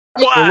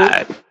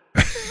What?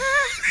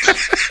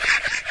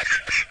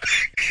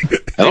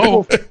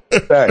 Hello?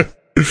 Hey.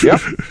 Yep.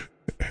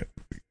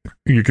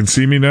 You can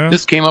see me now?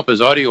 This came up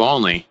as audio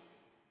only.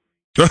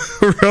 Really?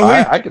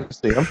 I can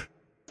see him.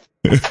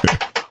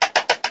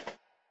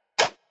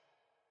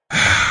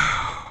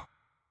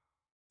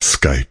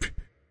 Skype.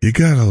 You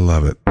gotta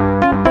love it.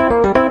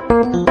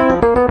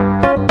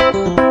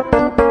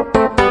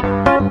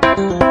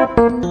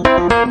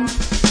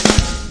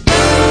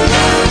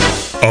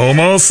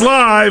 Almost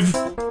live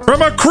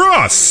from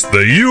across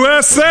the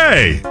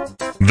USA.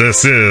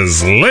 This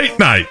is Late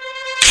Night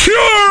Cure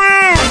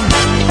 'Em!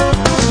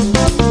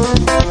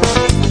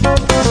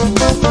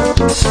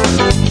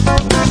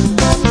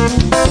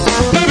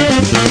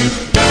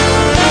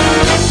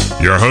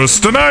 Your hosts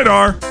tonight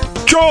are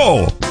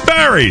Joel,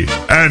 Barry,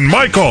 and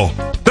Michael,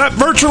 that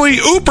virtually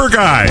Ooper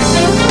guy.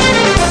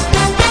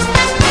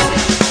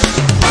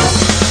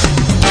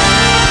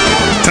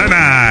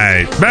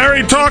 Tonight,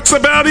 Barry talks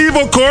about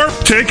Evil Corp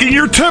taking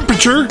your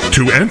temperature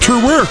to enter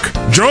work.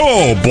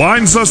 Joel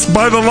blinds us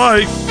by the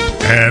light,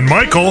 and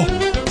Michael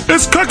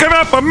is cooking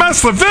up a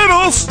mess of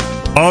vittles.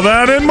 All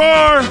that and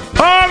more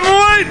on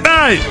Late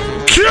Night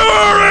Cure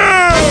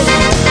 'Em!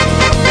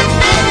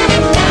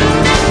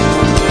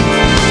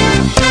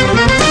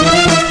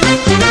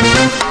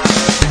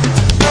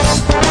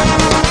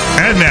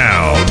 And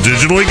now,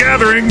 digitally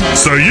gathering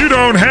so you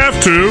don't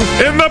have to,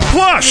 in the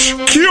plush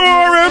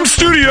QRM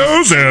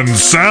studios in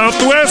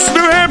Southwest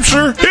New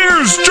Hampshire,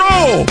 here's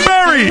Joel,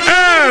 Barry,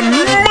 and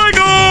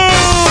Michael!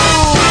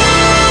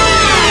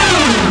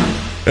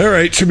 All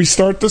right, should we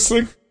start this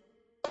thing?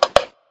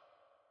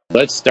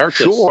 Let's start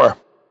this. Sure.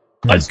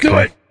 Let's do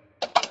it.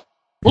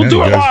 We'll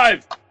do it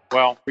live.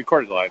 Well,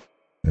 recorded live.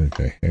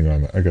 Okay, hang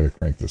on. I gotta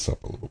crank this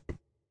up a little bit.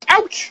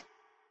 Ouch!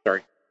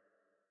 Sorry.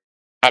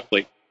 Hot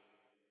plate.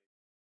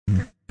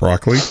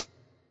 Broccoli?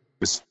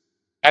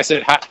 I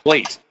said hot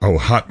plate. Oh,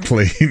 hot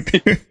plate.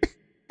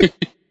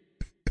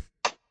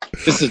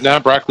 This is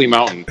not Broccoli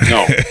Mountain.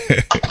 No.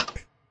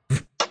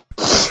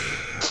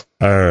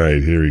 All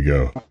right, here we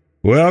go.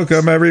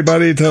 Welcome,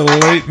 everybody, to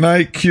Late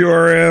Night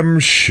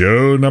QRM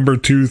show number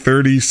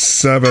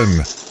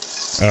 237.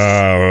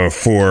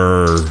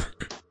 For,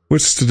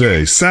 what's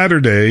today?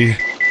 Saturday,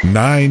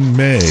 9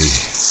 May,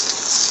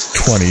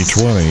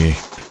 2020.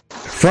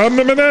 From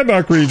the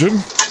Monadnock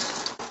region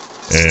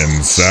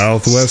in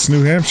Southwest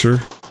New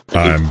Hampshire,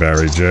 I'm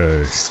Barry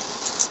J.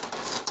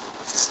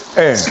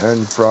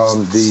 And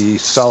from the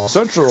South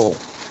Central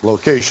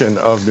location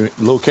of New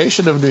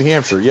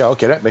Hampshire. Yeah,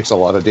 okay, that makes a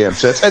lot of damn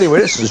sense. Anyway,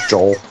 this is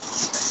Joel.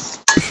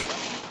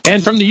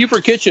 And from the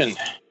Uper Kitchen,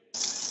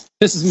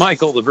 this is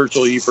Michael, the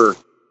virtual Uper,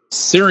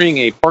 searing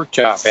a pork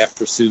chop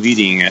after sous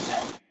videing it.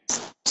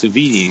 Sous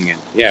videing it.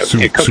 Yeah,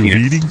 cooking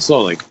it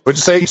slowly. What'd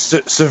you say?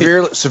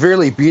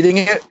 Severely beating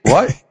it?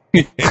 What?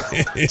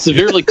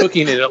 Severely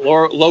cooking it at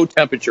low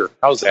temperature.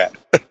 How's that?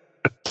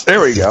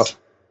 There we go.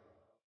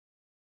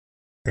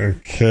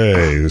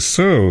 Okay,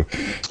 so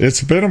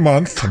it's been a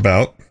month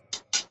about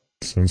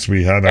since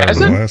we had our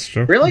last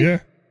show.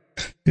 Really?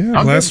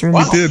 Yeah, last one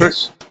we did.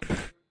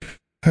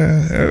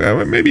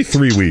 Maybe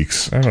 3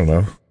 weeks. I don't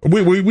know.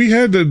 We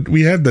had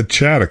the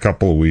chat a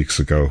couple of weeks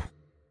ago,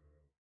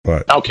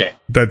 but okay,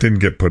 that didn't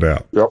get put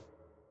out. Yep.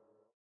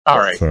 All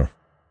right. So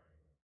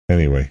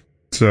anyway,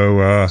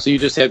 so you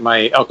just had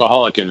my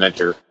alcoholic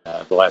inventor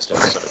the last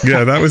episode.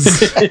 Yeah, that was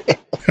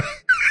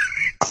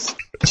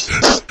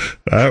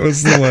that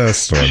was the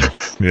last one.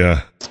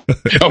 Yeah.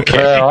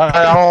 Okay.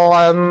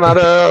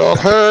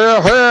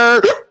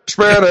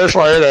 Spanish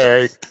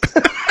lady.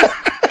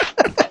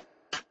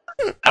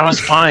 I was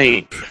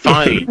fine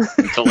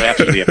until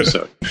after the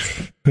episode.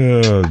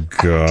 Oh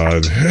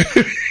God.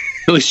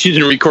 At least you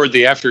didn't record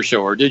the after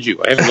show, or did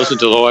you? I haven't listened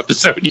to the whole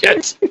episode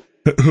yet.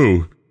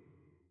 Who?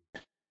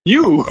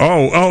 You.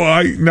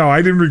 I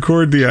didn't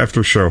record the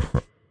after show.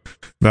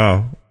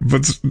 No,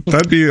 but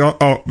that'd be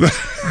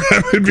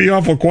that would be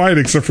awful quiet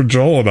except for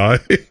Joel and I.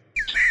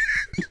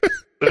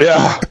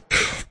 Yeah.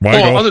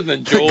 Michael. Well, other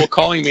than Joel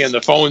calling me on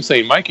the phone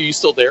saying, "Mike, are you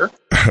still there?"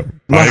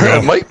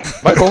 Michael,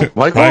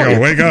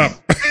 wake up.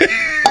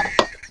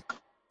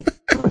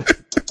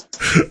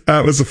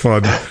 That was a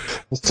fun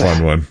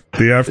one.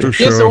 The after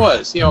show. Yes, it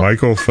was.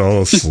 Michael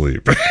fell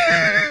asleep.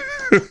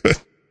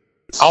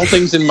 All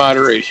things in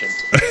moderation.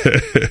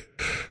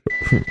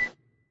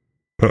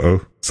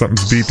 Uh-oh,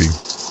 something's beeping.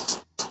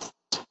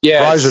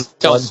 Yeah.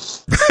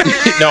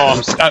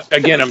 No,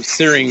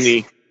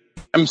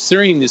 I'm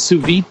searing the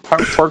sous vide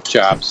pork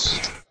chops.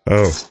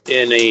 Oh.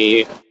 In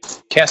a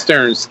cast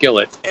iron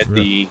skillet at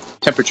the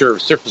temperature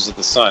of surface of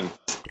the sun.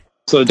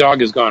 So the dog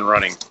has gone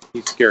running.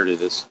 He's scared of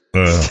this.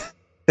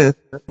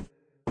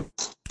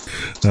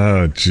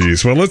 Oh,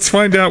 geez. Well, let's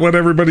find out what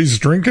everybody's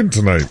drinking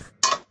tonight.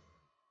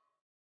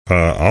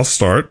 I'll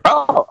start.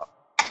 Oh.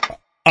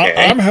 Okay.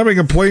 I'm having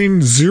a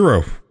plain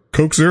zero.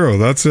 Coke Zero,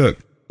 that's it.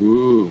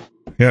 Ooh.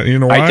 Yeah, you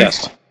know why? I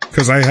guessed.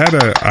 Because I had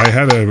a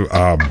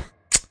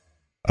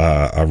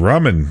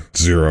ramen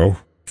zero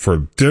for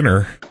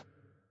dinner,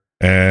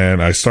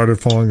 and I started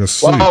falling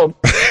asleep. Wow.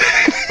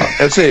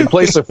 That's a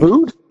place of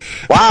food?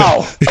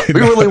 Wow. We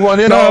really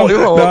went in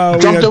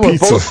jumped in with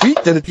both feet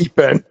to the deep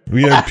end.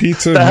 We had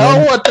pizza. The hell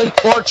with the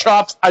pork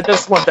chops. I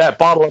just want that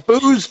bottle of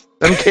booze,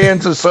 them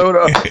cans of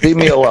soda. Leave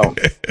me alone.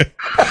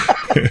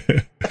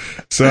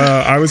 So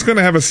I was going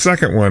to have a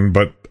second one,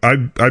 but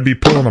I'd be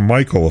pulling a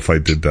Michael if I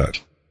did that.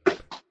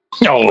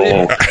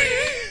 No.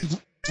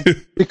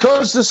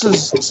 Because this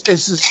is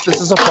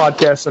a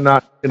podcast and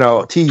not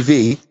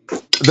TV.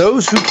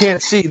 Those who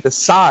can't see the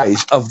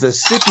size of the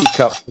sippy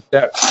cup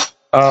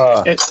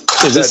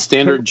is this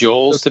standard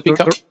Joel's sippy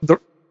cup?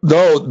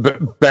 No,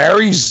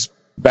 Barry's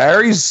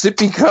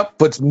sippy cup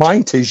puts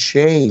mine to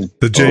shame.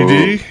 The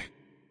JD.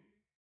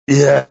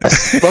 Yeah,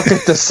 look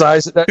at the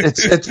size of that.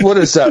 It's what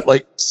is that,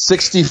 like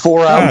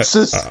 64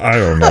 ounces? I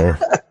don't know.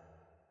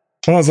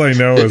 All I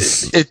know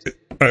is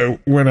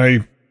when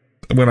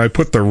I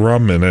put the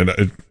rum in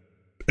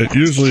it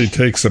usually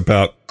takes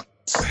about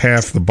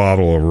half the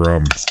bottle of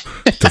rum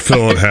to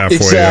fill it halfway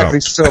exactly.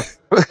 up. So,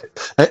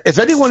 if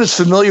anyone is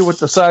familiar with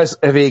the size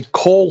of a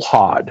coal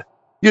hod,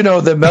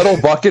 the metal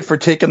bucket for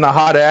taking the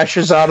hot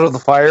ashes out of the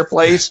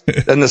fireplace,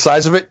 and the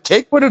size of it,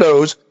 take one of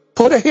those,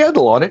 put a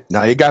handle on it.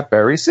 Now you got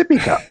Barry's sippy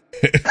cup.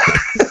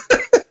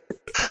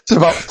 It's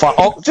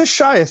about just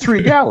shy of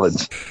 3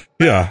 gallons.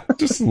 Yeah,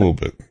 just a little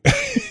bit.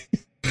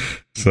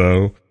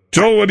 So,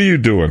 Joel, what are you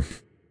doing?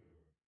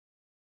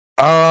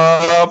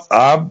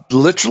 I'm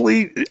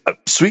literally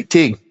sweet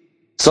tea.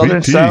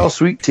 Southern style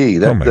sweet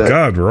tea. Oh my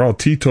God, we're all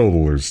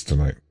teetotalers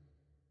tonight.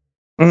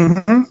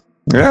 Mm-hmm.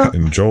 Yeah.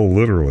 And Joel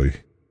literally.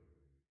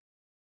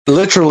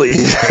 Literally.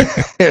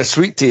 Yeah,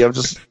 sweet tea. I'm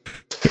just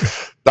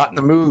not in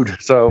the mood.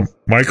 So,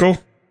 Michael?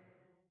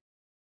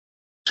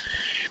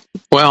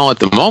 Well, at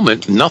the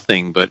moment,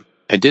 nothing, but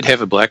I did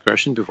have a Black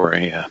Russian before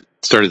I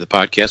started the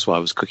podcast while I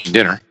was cooking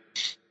dinner.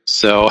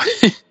 So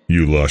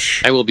you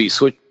lush. I will be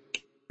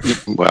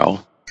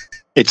well,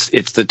 it's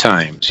the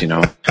times,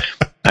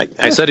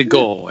 I set a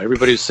goal.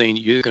 Everybody was saying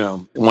you're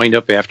going to wind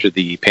up after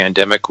the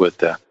pandemic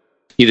with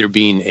either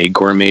being a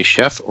gourmet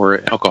chef or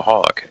an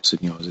alcoholic. I said,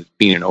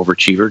 being an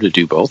overachiever to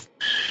do both.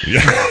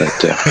 Yeah.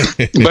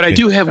 But I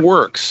do have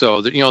work,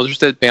 so there's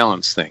that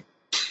balance thing.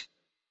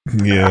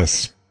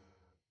 Yes.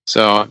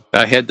 So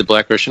I had the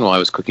Black Russian while I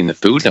was cooking the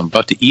food. I'm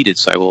about to eat it,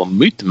 so I will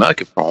mute the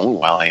microphone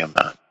while I am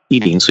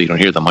eating, so you don't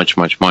hear the munch.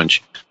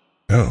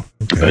 Oh,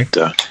 okay.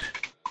 But,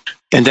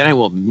 and then I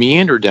will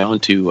meander down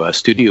to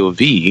Studio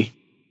V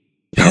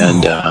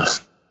and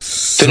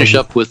finish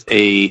up with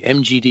a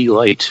MGD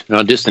light,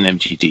 no, just an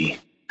MGD.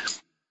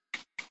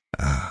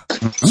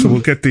 So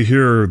we'll get to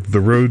hear The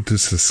Road to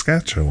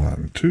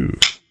Saskatchewan, too.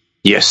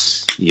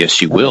 Yes,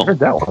 you will. I heard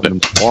that one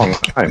in a long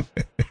time.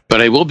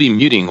 But I will be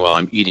muting while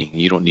I'm eating.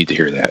 You don't need to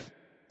hear that.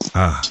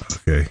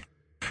 Okay.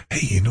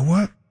 Hey, you know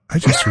what? I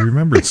just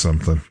remembered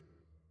something.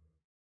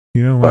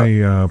 Hang on.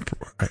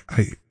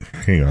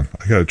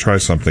 I got to try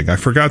something. I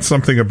forgot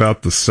something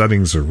about the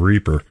settings of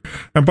Reaper.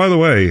 And by the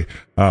way,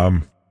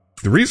 the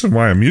reason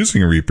why I'm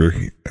using Reaper,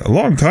 a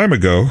long time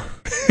ago,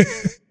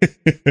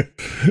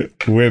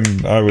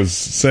 when I was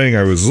saying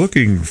I was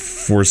looking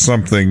for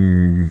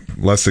something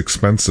less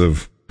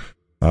expensive,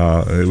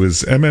 it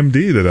was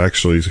MMD that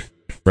actually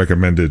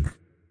recommended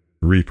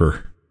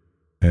Reaper.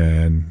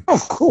 And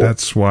cool.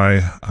 That's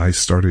why I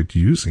started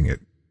using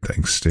it,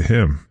 thanks to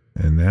him.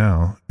 And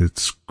now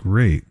it's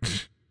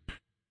great.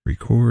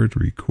 Record.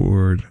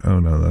 Oh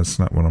no, that's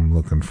not what I'm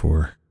looking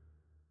for.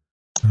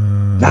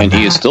 And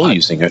he is still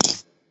using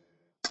it.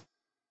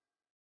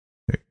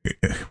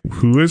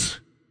 Who is?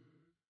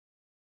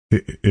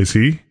 Is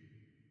he?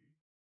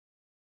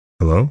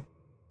 Hello?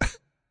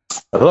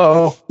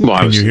 Hello? Well,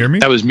 Can you hear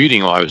me? I was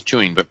muting while I was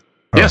chewing, but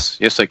yes,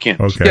 I can.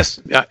 Okay. Yes,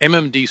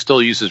 MMD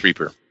still uses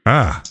Reaper.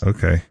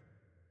 Okay.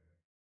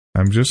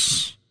 I'm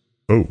just...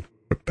 Oh,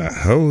 what the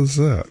hell is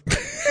that?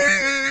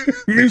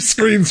 New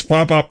screens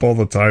pop up all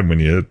the time when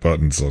you hit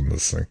buttons on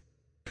this thing.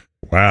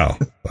 Wow,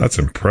 that's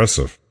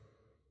impressive.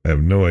 I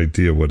have no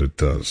idea what it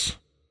does.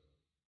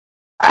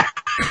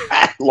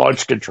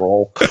 Launch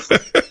control.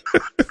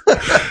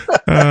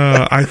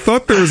 I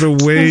thought there was a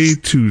way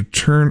to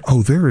turn...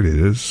 Oh, there it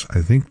is.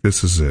 I think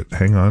this is it.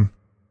 Hang on.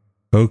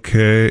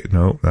 Okay.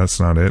 No, that's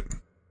not it.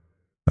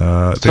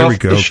 There we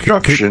go.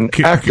 Self-destruction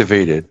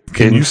activated.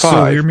 Can you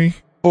still hear me?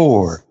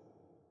 4,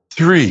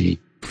 3,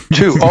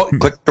 2. Oh,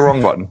 click the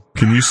wrong button.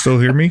 Can you still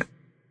hear me?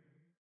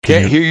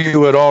 Can't hear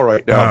you at all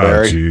right now,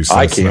 Barry. Geez,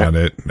 I that's can't. not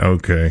it.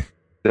 Okay.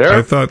 There.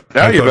 I thought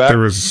back. there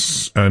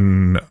was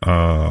an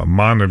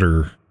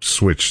monitor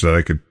switch that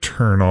I could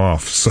turn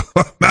off, so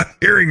I'm not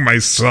hearing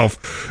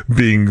myself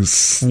being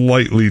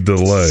slightly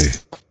delayed.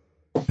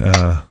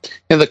 And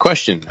the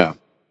question,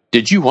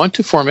 did you want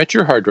to format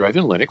your hard drive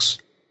in Linux?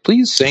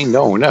 Please say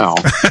no now.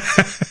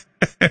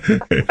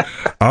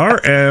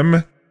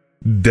 RM-RF/*.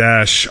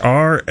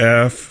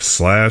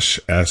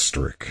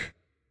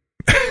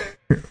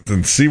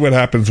 And see what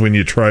happens when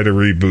you try to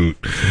reboot.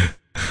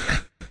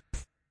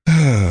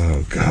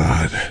 Oh,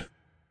 God.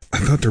 I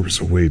thought there was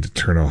a way to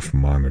turn off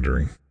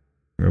monitoring.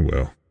 Oh,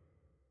 well.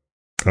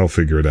 I'll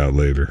figure it out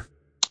later.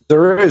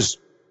 There is.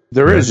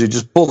 You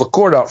just pull the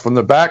cord out from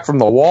the back from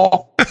the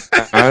wall,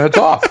 and it's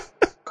off.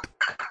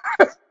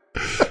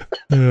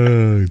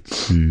 Oh,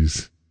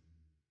 jeez.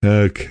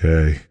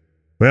 Okay.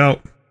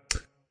 Well,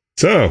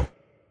 so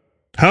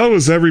how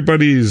was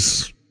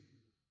everybody's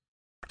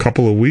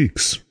couple of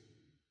weeks?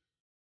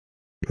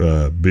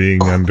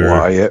 Being under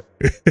quiet.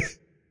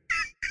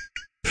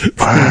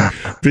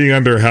 being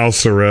under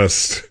house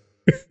arrest.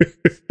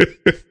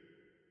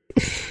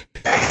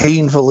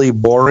 Painfully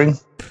boring.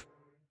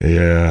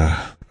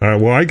 Yeah.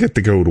 Well, I get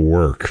to go to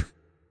work.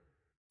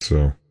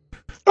 So.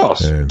 Oh,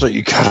 so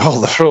you got all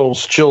the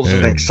thrills, chills,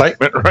 and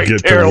excitement right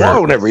there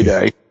alone every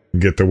day.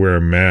 Get to wear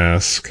a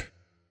mask.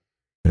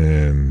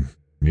 And,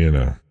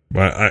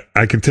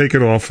 I can take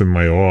it off in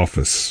my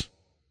office.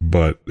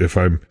 But if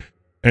I'm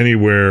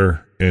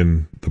anywhere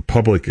in the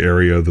public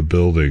area of the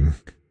building,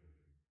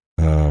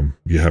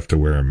 you have to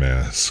wear a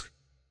mask.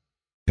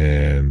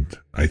 And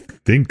I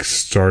think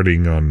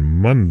starting on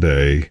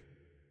Monday,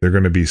 they're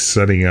going to be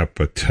setting up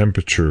a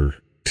temperature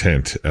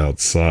tent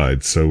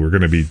outside. So we're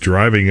going to be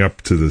driving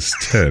up to this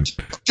tent.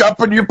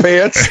 Jump in your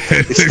pants.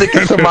 Stick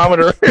a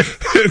thermometer.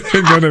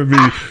 They're going to be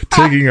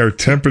taking our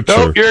temperature.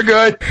 Nope, you're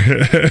good.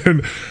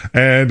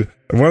 and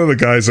one of the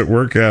guys at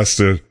work asked,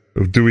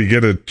 do we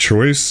get a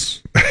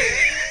choice?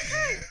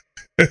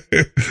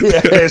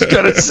 Yeah, I was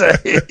going to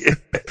say.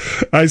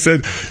 I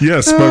said,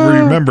 yes,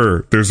 but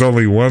remember, there's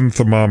only one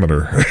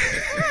thermometer.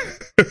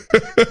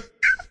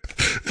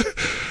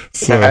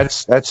 So,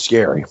 that's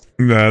scary.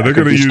 Nah, they're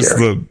going to use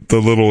the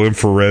little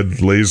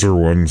infrared laser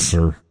ones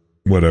or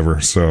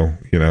whatever. So,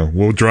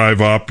 we'll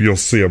drive up. You'll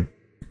see a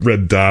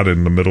red dot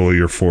in the middle of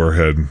your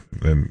forehead.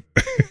 And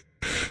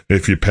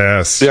if you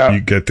pass, you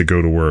get to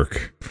go to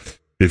work.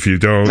 If you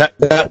don't...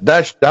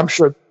 I'm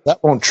sure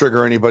that won't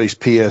trigger anybody's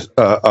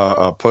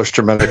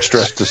post-traumatic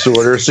stress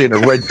disorder, seeing a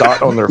red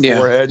dot on their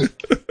forehead.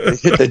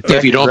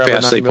 If you don't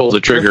pass, they pull the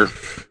trigger.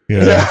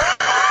 Yeah.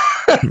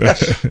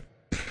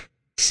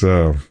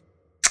 So...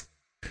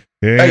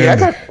 Hey, I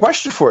got a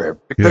question for you.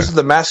 Because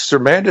the masks are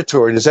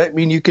mandatory, does that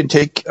mean you can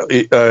take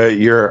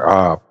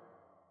your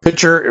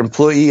picture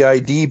employee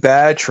ID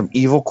badge from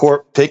Evil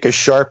Corp, take a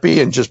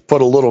Sharpie, and just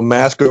put a little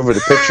mask over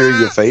the picture of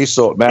your face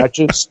so it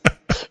matches?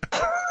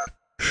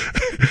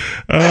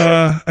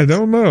 I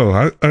don't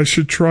know. I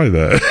should try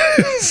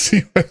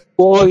that.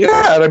 Well,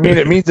 yeah. I mean,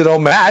 it means it'll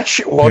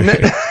match, won't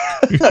it?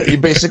 You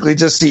basically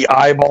just see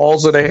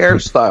eyeballs and a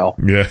hairstyle.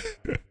 Yeah.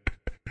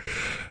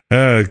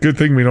 Good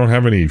thing we don't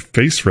have any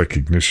face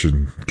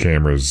recognition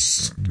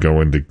cameras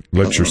going to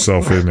let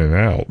yourself in and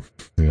out.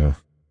 Yeah.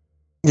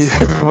 Yeah,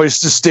 everybody's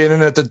just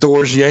standing at the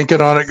doors,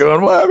 yanking on it,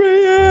 going, "Let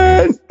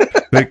me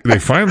in." They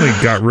finally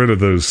got rid of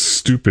those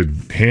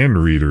stupid hand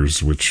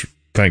readers, which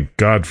thank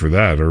God for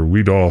that, or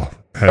we'd all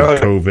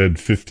had COVID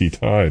 50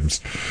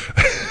 times.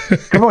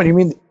 Come on, you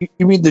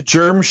mean the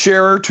Germ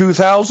Sharer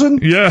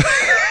 2000? Yeah.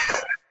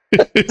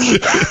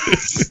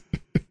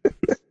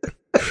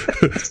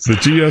 The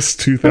GS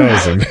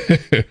 2000.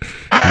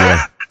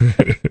 Yeah.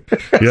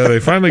 Yeah, they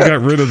finally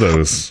got rid of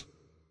those.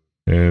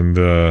 And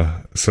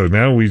so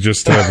now we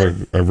just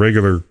have a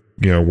regular,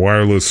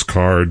 wireless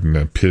card and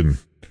a PIN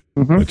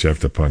that you have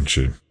to punch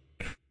in.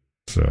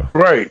 So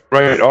Right.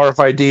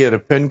 RFID and a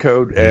PIN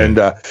code. Yeah. And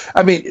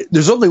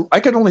I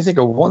can only think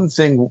of one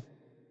thing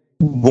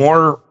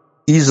more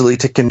easily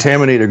to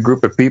contaminate a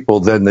group of people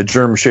than the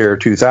Germ Share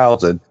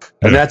 2000,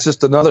 and that's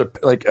just another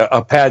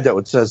a pad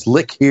that says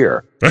 "lick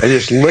here." I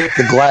just lick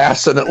the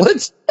glass and it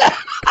licks.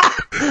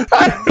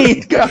 I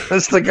mean,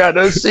 honest to God,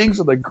 those things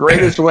are the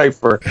greatest way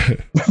for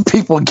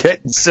people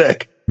getting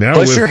sick. Now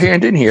place your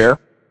hand in here,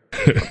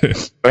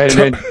 and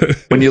then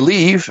when you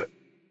leave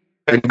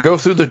and go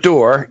through the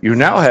door, you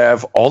now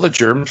have all the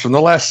germs from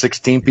the last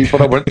 16 people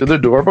that went through the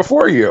door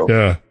before you.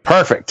 Yeah,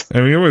 perfect.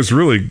 I mean, it was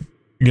really.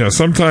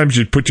 Sometimes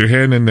you put your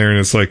hand in there and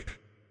it's like,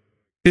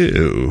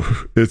 ew,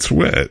 it's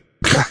wet.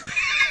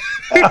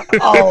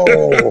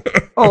 Oh,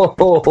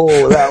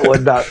 that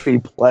would not be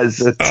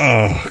pleasant.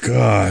 Oh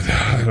God,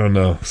 I don't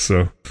know.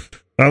 So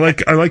I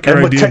like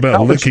your idea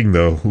about licking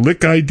though.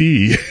 Lick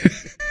ID.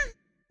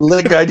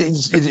 Lick ID.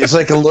 It's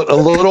like a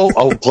little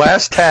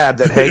glass tab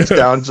that hangs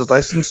down, just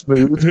nice and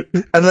smooth,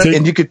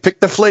 and you could pick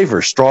the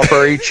flavor: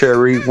 strawberry,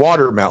 cherry,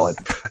 watermelon,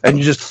 and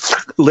you just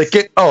lick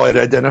it. Oh, it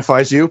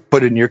identifies you.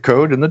 Put in your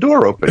code, and the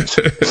door opens.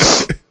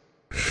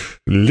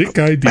 Lick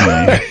ID.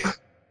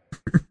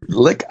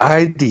 Lick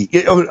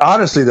ID.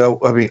 Honestly,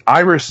 though, I mean,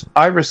 Iris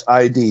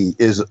ID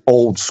is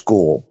old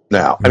school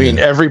now. I mean,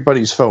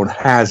 everybody's phone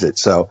has it.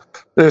 So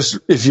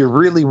if you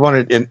really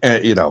want it, and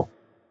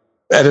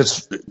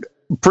it's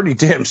pretty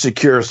damn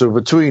secure. So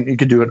you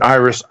could do an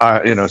iris,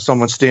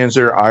 someone stands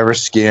there,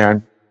 iris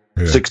scan,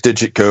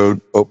 6-digit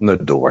code, open the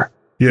door.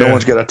 Yeah. No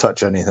one's got to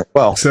touch anything.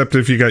 Well, except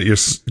if you got your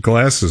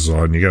glasses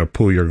on, you got to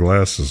pull your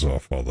glasses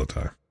off all the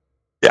time.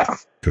 Yeah.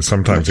 Because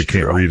sometimes you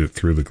can't read it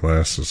through the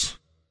glasses.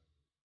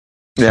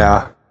 So,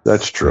 yeah,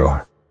 that's true.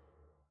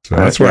 So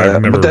that's why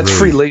I've never. But that's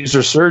free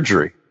laser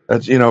surgery.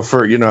 That's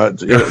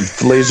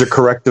laser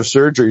corrective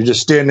surgery. You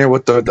just stand there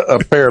with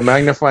a pair of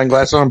magnifying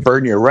glasses on,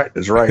 burn your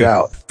retinas right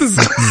out.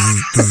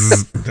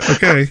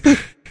 Okay,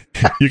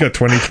 you got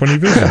 20/20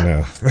 vision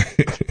now.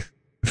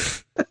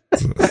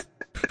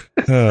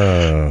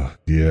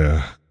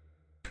 Yeah.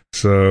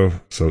 So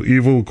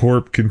Evil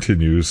Corp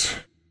continues.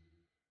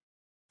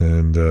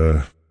 And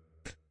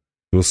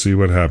we'll see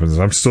what happens.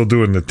 I'm still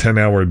doing the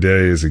 10-hour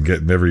days and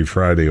getting every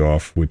Friday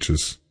off, which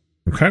is,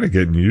 I'm kind of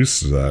getting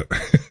used to that.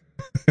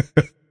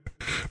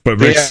 But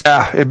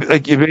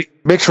it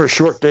makes for a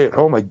short day at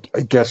home, I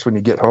guess, when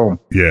you get home.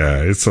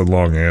 Yeah, it's a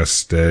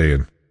long-ass day.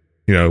 And,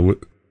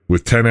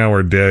 with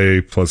 10-hour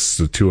day plus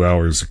the 2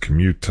 hours of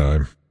commute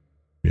time,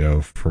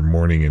 for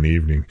morning and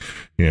evening,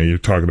 you're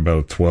talking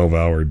about a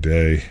 12-hour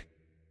day.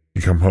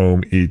 You come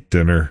home, eat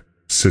dinner,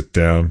 sit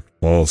down,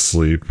 fall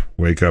asleep,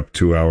 wake up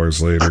 2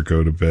 hours later,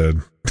 go to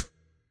bed,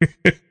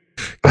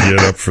 get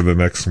up for the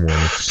next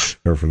morning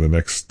or for the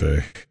next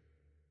day.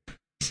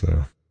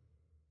 So,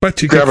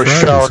 but you grab a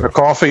shower and a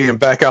coffee and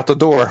back out the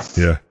door.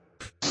 Yeah.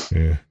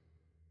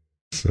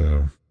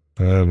 So,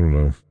 I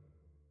don't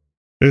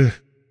know.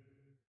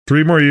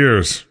 3 more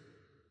years.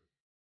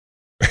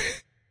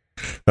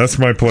 That's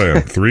my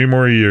plan. 3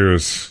 more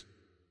years.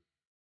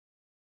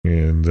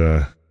 And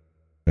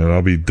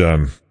I'll be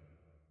done.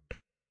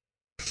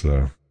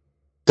 So.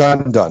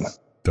 Done.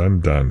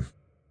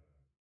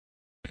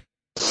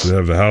 So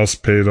have the house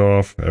paid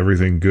off,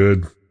 everything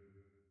good.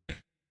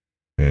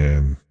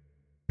 And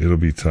it'll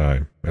be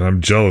time. And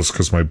I'm jealous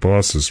because my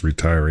boss is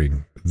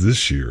retiring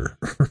this year.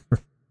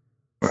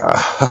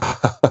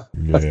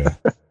 Yeah.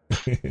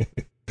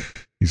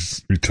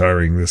 He's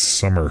retiring this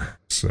summer.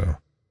 So.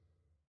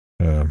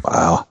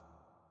 Wow.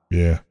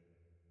 Yeah.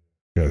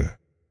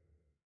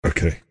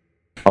 Okay.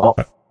 Oh.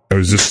 I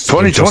was just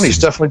 2020's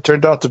definitely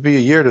turned out to be a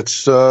year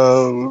that's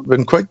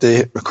been quite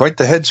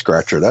the head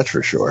scratcher, that's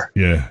for sure.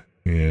 Yeah.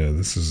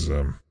 This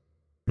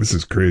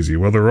is crazy.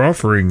 Well, they're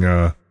offering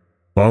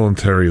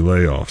voluntary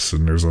layoffs,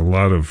 and there's a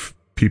lot of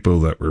people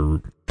that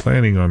were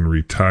planning on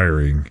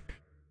retiring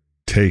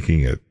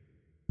taking it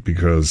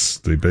because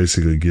they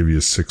basically give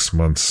you 6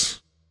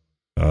 months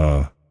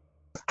of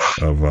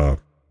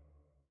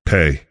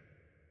pay.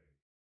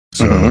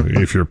 So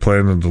if you're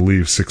planning to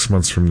leave 6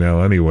 months from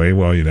now anyway,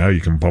 well, now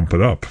you can bump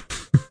it up.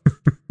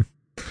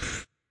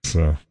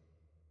 So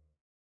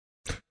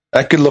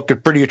that could look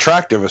pretty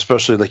attractive,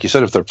 especially like you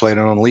said, if they're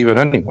planning on leaving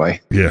anyway.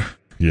 Yeah.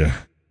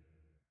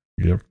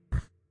 Yep.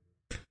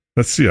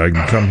 Let's see, I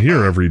can come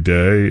here every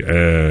day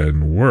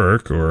and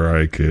work, or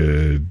I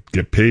could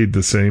get paid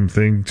the same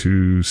thing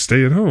to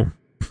stay at home.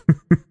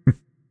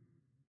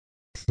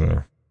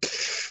 So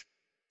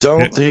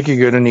don't think you're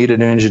going to need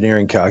an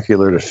engineering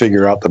calculator to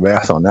figure out the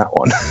math on that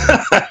one.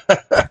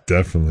 Yeah,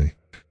 definitely.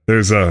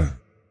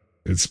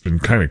 It's been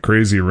kind of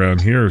crazy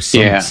around here.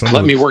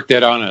 Let me work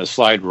that on a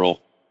slide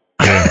rule.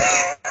 Yeah.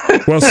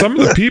 Well, some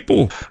of the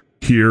people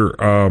here,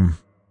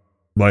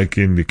 like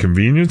in the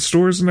convenience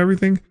stores and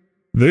everything,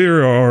 they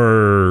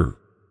are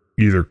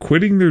either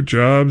quitting their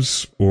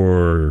jobs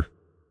or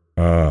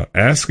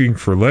asking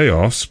for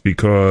layoffs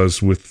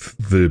because with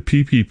the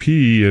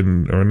PPP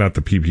or not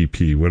the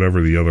PPP,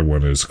 whatever the other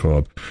one is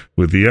called,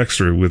 with the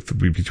extra,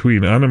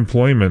 between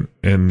unemployment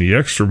and the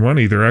extra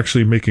money, they're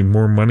actually making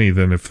more money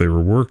than if they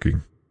were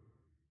working.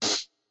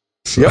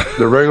 So, yep,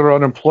 the regular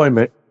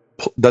unemployment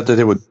that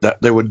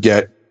they would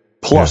get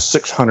plus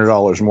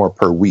 $600 more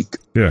per week.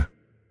 Yeah.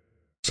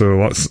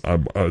 So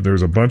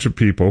there's a bunch of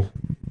people,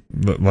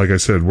 like I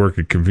said, work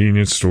at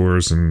convenience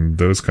stores and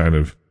those kind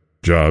of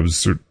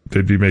jobs.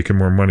 They'd be making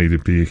more money to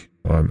be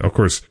on. Of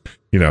course,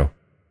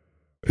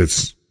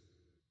 it's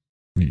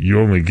you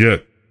only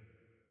get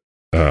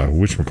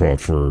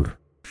whatchamacallit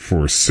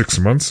for 6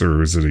 months,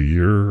 or is it a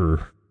year?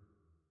 Or?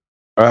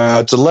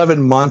 It's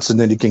 11 months, and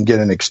then you can get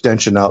an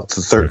extension out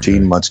to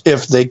 13 months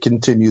if they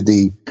continue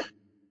the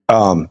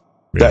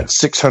that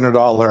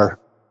 $600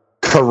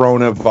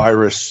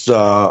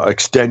 coronavirus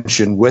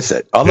extension with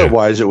it.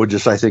 Otherwise, it would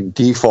just, I think,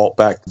 default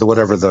back to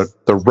whatever the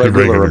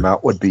regular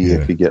amount would be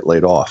if you get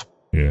laid off.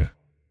 Yeah.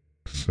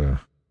 So,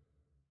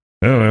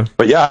 I don't know.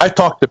 But yeah, I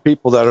talked to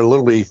people that are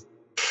literally,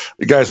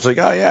 the guy's like,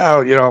 oh yeah,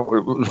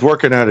 was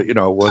working at it,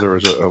 whether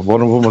it was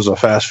one of them was a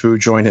fast food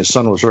joint, his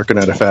son was working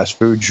at a fast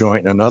food joint,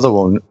 and another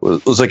one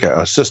was like an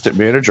assistant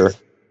manager,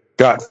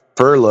 got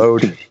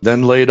furloughed,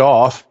 then laid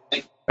off,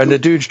 and the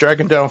dude's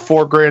dragging down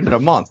 $4,000 a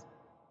month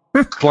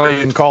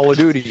playing Call of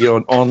Duty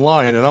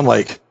online, and I'm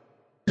like,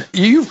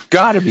 you've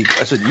got to be.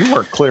 I said, you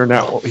weren't clearing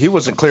out. He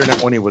wasn't clearing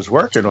out when he was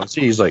working on.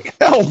 He's like,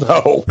 hell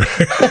no.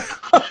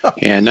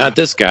 Yeah, not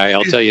this guy.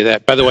 I'll tell you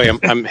that. By the way,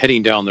 I'm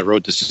heading down the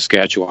road to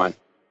Saskatchewan.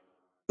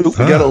 You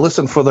got to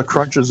listen for the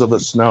crunches of the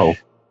snow.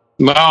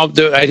 Well,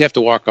 I'd have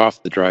to walk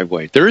off the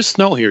driveway. There is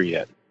snow here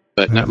yet,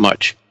 but not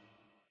much.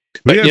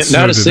 But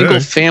not a single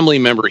family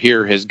member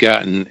here has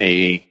gotten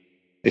a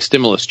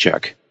stimulus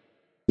check.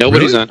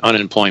 Nobody's on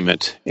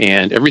unemployment,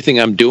 and everything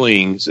I'm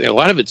doing, a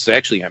lot of it's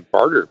actually on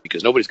barter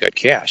because nobody's got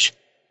cash.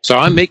 So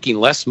I'm making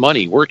less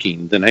money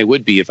working than I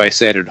would be if I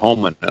sat at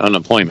home on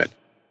unemployment.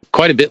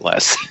 Quite a bit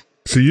less.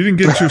 So you didn't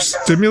get your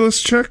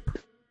stimulus check?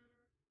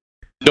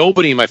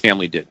 Nobody in my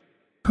family did.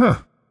 Huh.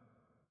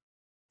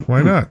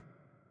 Why not?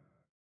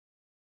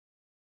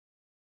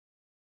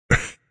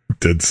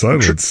 Dead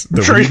silence.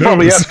 I'm sure he's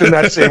probably asking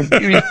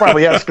he's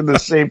probably asking the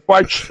same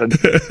question.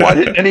 Why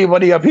didn't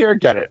anybody up here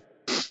get it?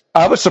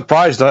 I was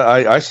surprised.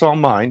 I saw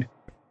mine.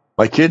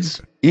 My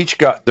kids each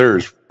got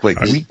theirs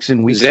weeks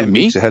and weeks and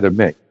weeks ahead of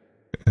me.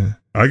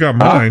 I got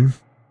mine.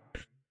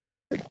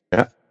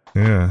 Yeah.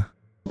 Yeah.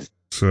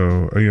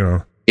 So,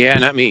 Yeah,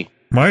 not me.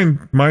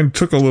 Mine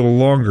took a little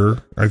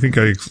longer. I think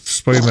I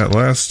explained that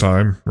last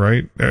time,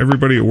 right?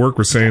 Everybody at work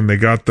was saying they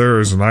got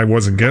theirs and I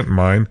wasn't getting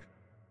mine.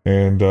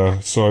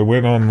 And so I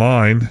went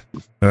online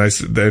and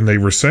they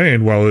were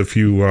saying, well, if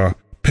you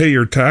pay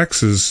your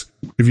taxes,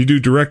 if you do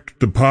direct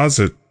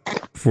deposit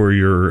for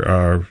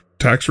your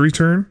tax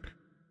return,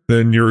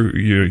 then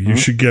you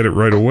should get it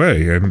right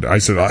away. And I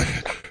said,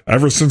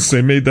 ever since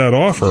they made that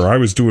offer, I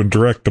was doing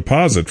direct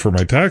deposit for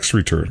my tax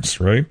returns,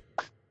 right?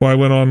 Well, I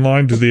went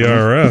online to the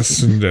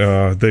IRS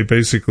and they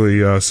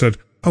basically said,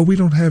 oh, we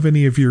don't have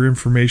any of your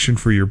information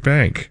for your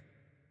bank.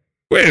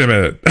 Wait a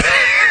minute.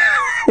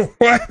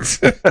 What?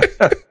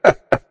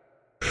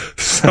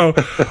 So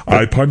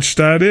I punched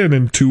that in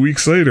and 2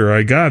 weeks later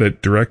I got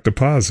it, direct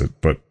deposit.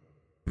 But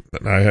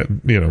I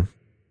had,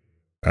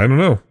 I don't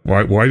know.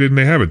 Why didn't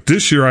they have it?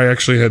 This year I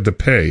actually had to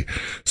pay.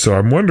 So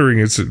I'm wondering,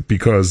 is it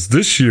because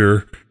this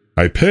year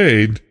I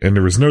paid and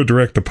there was no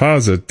direct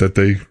deposit that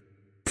they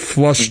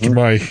flushed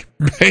my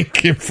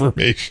bank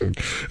information?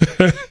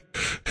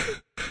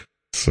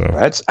 So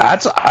that's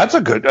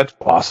a good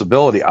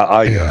possibility.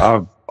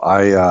 I'm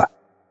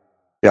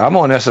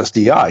on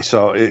SSDI.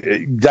 So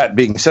that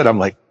being said, I'm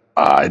like,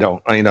 I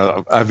don't,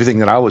 everything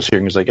that I was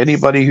hearing is like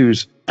anybody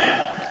who's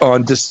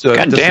on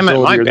God damn it,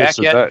 am I back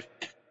yet?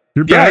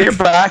 You're Yeah, back. you're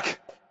back.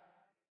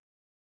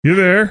 You're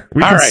there.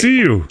 We can see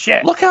you.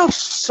 Shit. Look how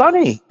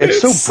sunny.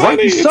 It's so bright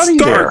and It's sunny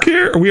dark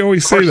there. here. We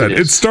always say that. it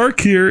is. It's dark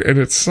here and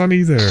it's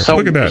sunny there. So,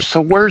 Look at that. So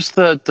where's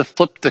the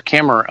flip the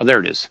camera? Oh, there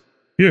it is.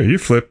 Yeah, you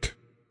flipped.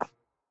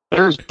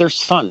 There's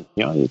sun.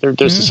 There's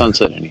the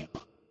sunset anyhow.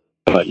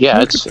 But yeah,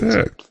 Look it's at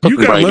that. looking You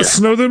got bright less here.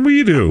 snow than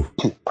we do.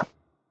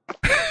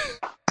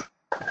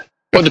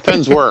 Well, it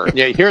depends where.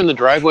 Yeah, here in the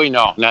driveway,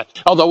 no,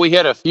 not. Although we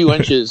had a few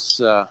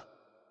inches. I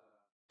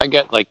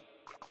got like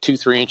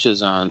 2-3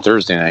 inches on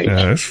Thursday night.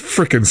 Yeah, it's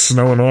freaking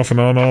snowing off and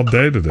on all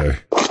day today.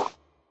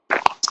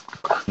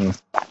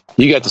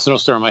 You got the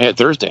snowstorm I had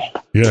Thursday.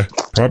 Yeah,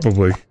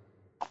 probably.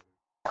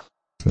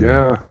 So,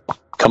 Yeah.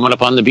 Coming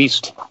up on the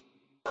beast.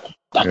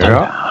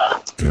 Yeah.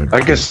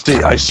 I guess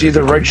I see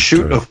the right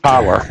shoot of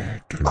power.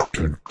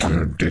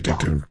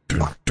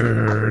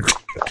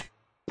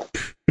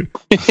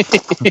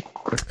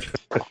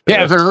 Yeah,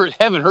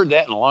 haven't heard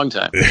that in a long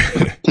time.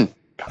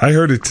 I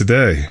heard it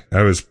today.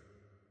 I was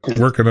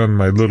working on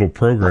my little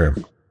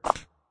program.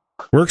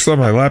 Works on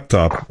my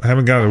laptop. I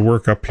haven't got it to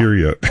work up here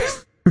yet.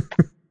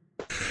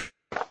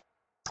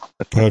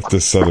 I have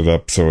to set it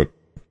up so it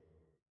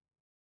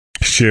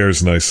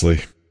shares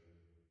nicely.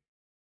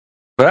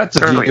 That's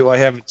a view I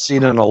haven't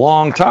seen in a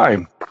long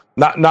time.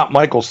 Not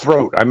Michael's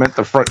throat. I meant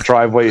the front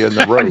driveway and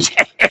the road.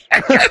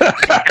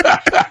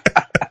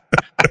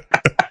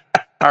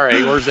 All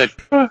right, where's that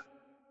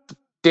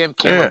damn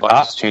camera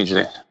button's changing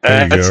it?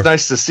 It's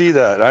nice to see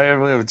that. I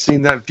haven't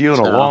seen that view in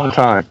a long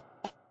time.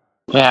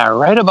 Yeah,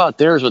 right about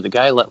there is where the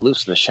guy let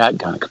loose the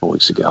shotgun a couple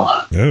weeks ago.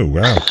 Oh,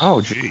 wow.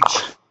 Oh, geez.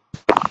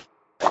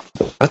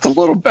 That's a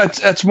little bit.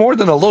 That's more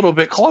than a little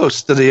bit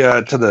close to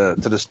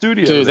the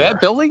studio. To there.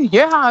 that building?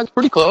 Yeah, it's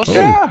pretty close. Oh.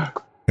 Yeah.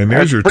 And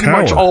there's your pretty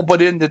tower. much all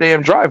but in the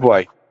damn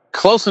driveway.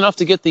 Close enough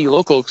to get the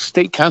local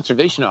state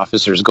conservation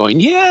officers going,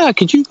 yeah,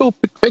 could you go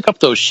pick up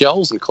those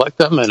shells and collect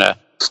them in a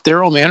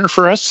sterile manner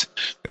for us?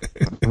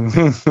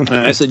 And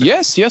I said,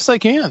 yes, I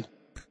can.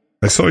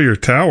 I saw your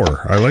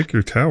tower. I like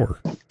your tower.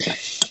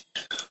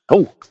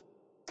 Oh.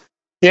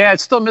 Yeah,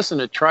 it's still missing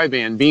a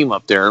tri-band beam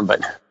up there,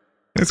 but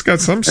It's got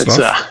some it's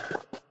stuff.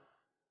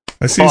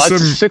 I see it's some. a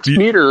 6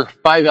 meter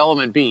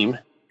 5-element beam.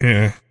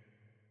 Yeah.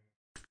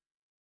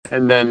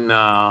 And then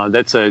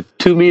that's a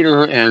 2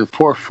 meter and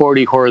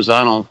 440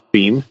 horizontal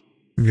beam.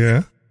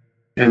 Yeah.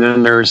 And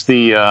then there's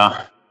the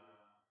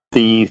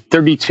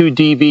 32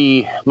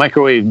 dB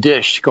microwave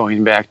dish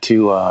going back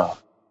to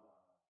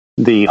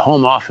the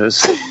home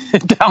office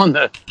down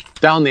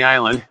the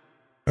island.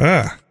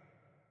 Ah.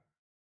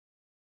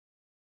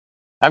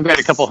 I've got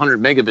a couple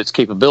hundred megabits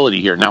capability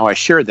here. Now I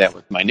shared that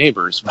with my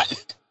neighbors,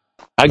 but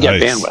I got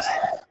Nice. bandwidth.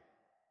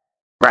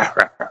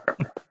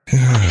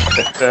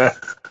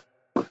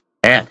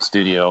 And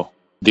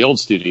the old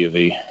Studio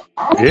V.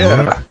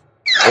 Yeah.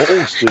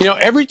 Old studio.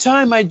 Every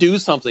time I do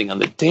something on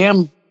the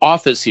damn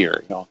office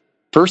here,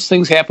 first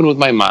things happen with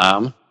my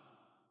mom,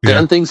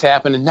 then things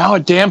happen, and now a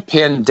damn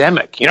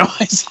pandemic.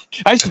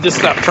 I should just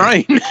stop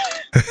trying.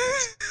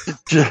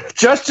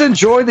 Just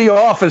enjoy the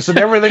office and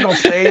everything will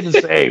stay the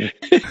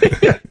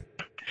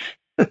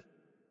same.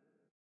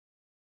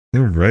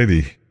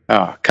 Alrighty.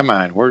 Oh, come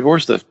on.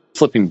 Where's the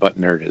flipping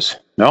button? There it is.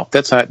 No,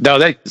 that's not. No,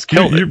 that's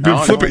killed You've it. been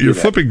No, you're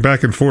flipping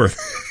back and forth.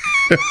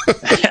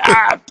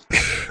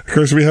 Of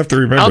course, we have to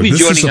remember I'll be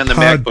this is joining a on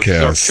the MacBook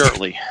podcast.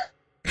 shortly.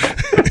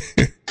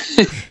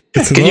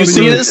 Can you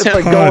see this? It's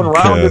like going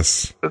round.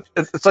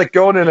 It's like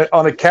going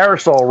on a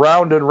carousel,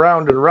 round and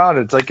round and round.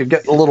 It's like you're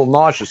getting a little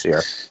nauseous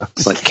here.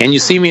 But can you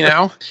see me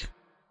now?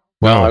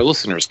 Well, our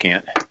listeners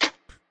can't.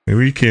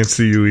 We can't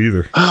see you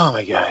either. Oh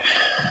my God!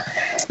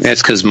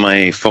 That's because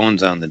my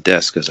phone's on the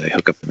desk as I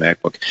hook up the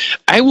MacBook.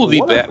 I will be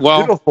back.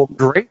 Well, beautiful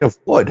grain of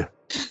wood.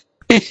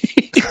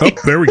 Oh,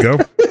 there we go.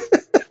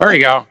 There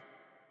you go.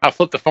 I'll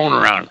flip the phone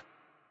around.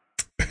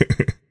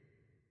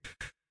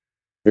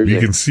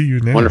 You can see you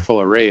now. Wonderful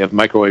array of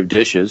microwave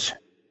dishes.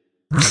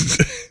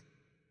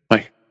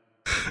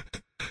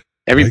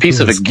 Every piece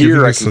of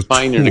gear I can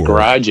find in a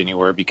garage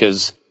anywhere,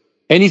 because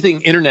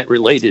anything internet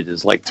related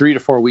is like 3 to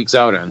 4 weeks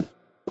out on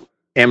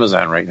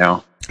Amazon right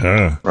now.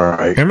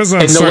 Right.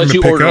 Amazon's and they'll starting let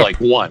you to pick order up. like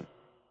one.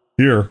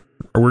 Here,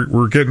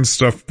 we're getting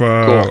stuff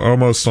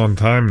almost on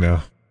time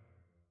now.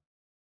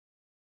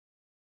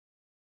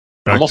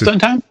 Almost on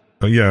time?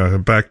 Yeah,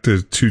 back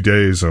to 2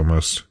 days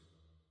almost.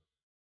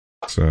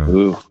 So.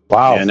 Ooh,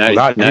 wow! Yeah,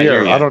 not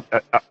here.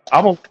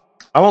 I'm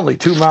only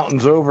 2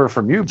 mountains over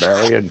from you,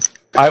 Barry, and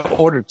I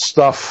ordered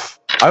stuff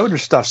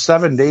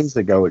 7 days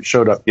ago. It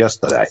showed up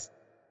yesterday.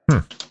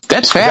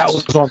 That's fast. That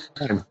was on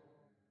time.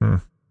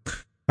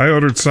 I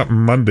ordered something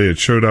Monday. It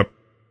showed up.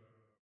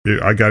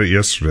 I got it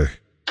yesterday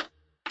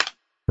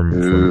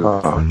from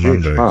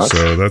Monday.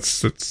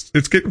 So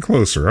it's getting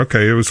closer.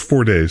 Okay, it was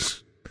 4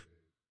 days.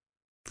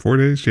 4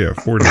 days? Yeah,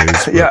 4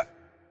 days. Yeah,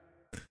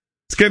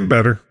 it's getting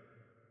better.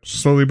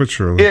 Slowly but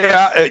surely.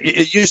 Yeah,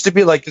 it used to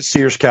be like the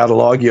Sears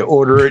catalog. You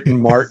order it in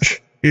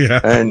March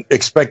and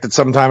expect it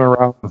sometime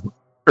around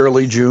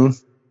early June.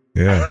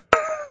 Yeah.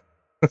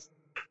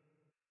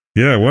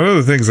 Yeah, one of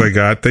the things I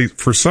got,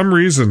 for some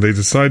reason, they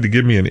decided to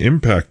give me an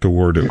impact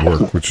award at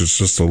work, which is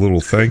just a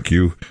little thank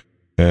you.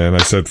 And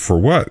I said, for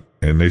what?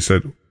 And they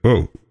said,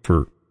 oh,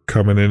 for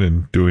coming in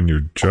and doing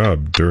your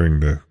job during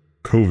the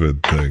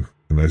COVID thing.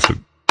 And I said,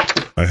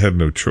 I had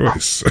no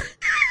choice.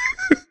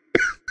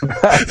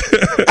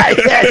 I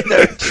had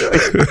no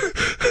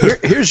choice.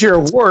 Here's your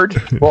award.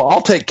 Well,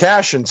 I'll take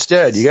cash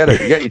instead. You got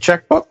your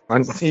checkbook?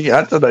 That's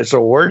a nice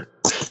award.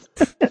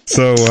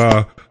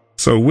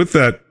 So with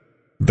that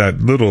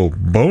little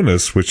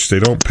bonus, which they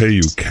don't pay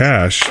you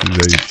cash,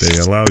 they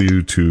allow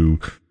you to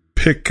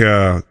pick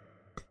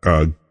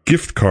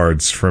gift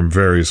cards from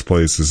various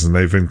places, and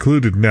they've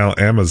included now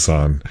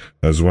Amazon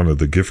as one of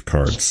the gift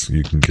cards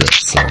you can get.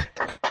 So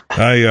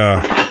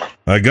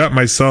I got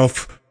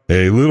myself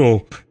a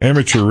little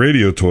amateur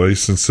radio toy,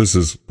 since this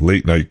is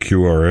late night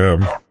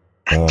QRM.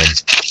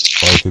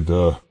 I could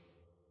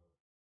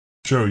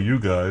show you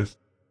guys.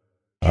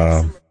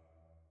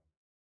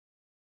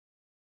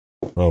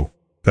 Oh,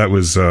 that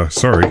was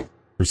sorry.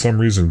 For some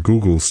reason,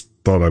 Google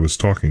thought I was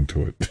talking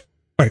to it.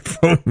 My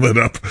phone lit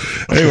up.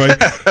 Anyway,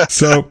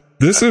 so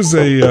this is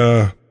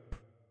a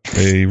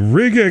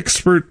Rig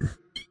Expert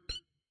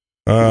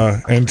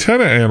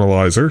antenna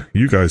analyzer.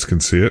 You guys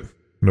can see it.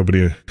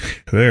 Nobody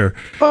there.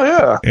 Oh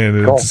yeah,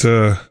 and cool.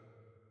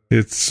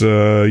 It's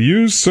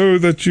used so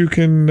that you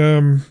can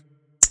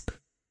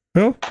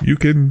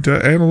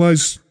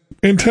analyze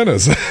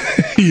antennas.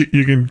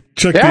 you can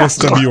check the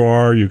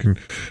SWR. You can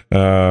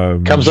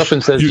comes up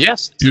and says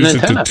yes. Use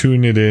it to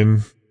tune it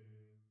in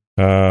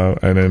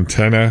an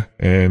antenna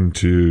and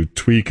to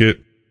tweak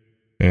it.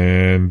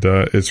 And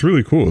it's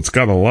really cool. It's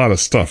got a lot of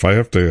stuff. I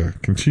have to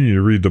continue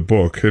to read the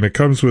book, and it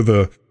comes with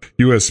a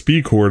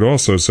USB cord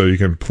also, so you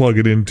can plug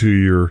it into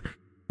your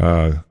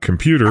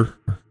computer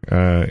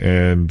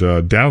and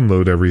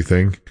download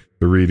everything,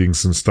 the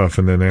readings and stuff,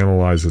 and then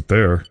analyze it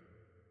there.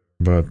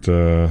 But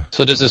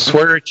so does it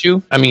swear at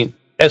you? I mean,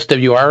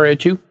 SWR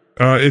at you?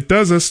 It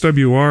does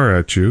SWR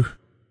at you.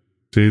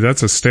 See,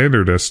 that's a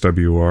standard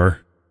SWR.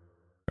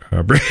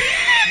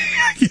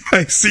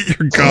 I see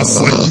your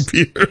Gosling,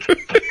 Peter.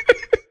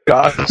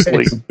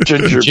 Gosling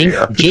ginger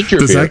beer.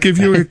 Does that give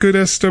you a good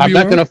SWR? I'm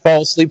not going to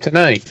fall asleep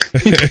tonight.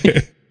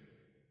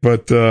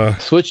 But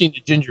switching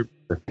to ginger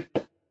beer.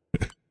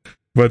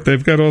 But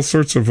they've got all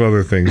sorts of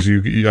other things.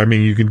 You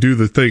can do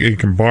the thing. It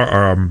can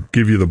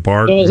give you the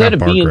bar. So is that a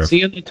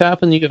BNC on the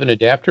top, and you have an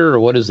adapter, or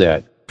what is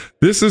that?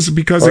 This is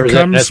because or it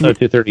comes. That's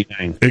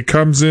 239. It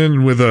comes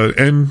in with a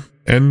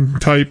N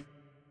type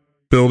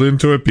built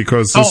into it,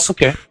 because this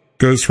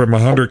goes from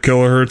 100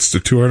 kilohertz to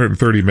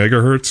 230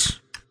 megahertz.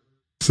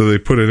 So they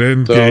put an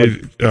N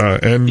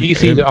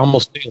DC to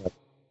almost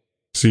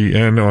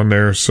CN on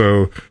there.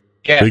 So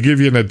they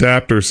give you an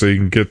adapter so you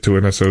can get to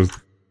an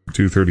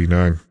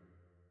SO239.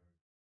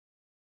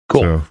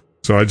 Cool.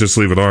 So I just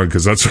leave it on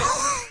because that's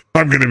what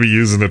I'm going to be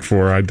using it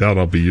for. I doubt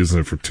I'll be using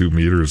it for 2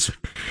 meters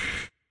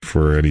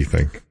for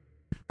anything.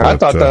 I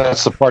thought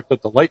that's the part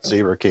that the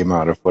lightsaber came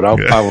out of, but I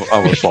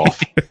was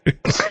off.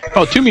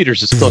 2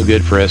 meters is still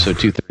good for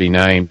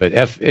SO239, but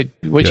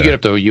once you get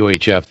up to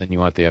UHF, then you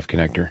want the F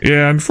connector.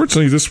 Yeah,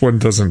 unfortunately, this one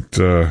doesn't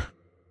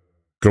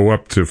go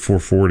up to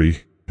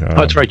 440.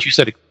 That's right. You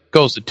said it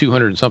goes to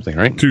 200 and something,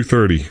 right?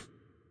 230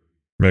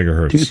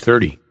 megahertz.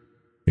 230.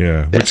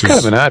 Yeah, that's kind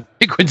of an odd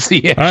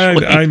frequency.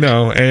 I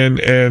know,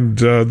 and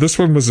this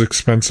one was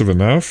expensive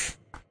enough.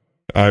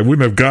 I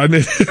wouldn't have gotten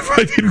it if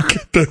I didn't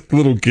get the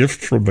little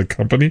gift from the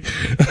company.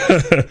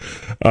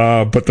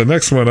 But the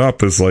next one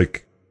up is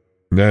like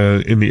in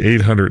the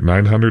 $800,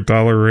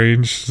 $900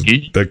 range.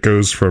 That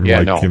goes from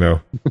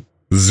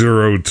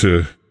zero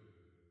to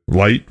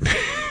light.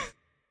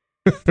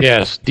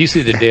 Yes,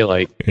 DC to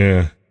daylight.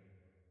 Yeah.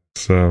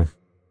 So,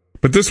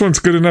 but this one's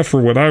good enough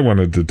for what I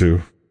wanted to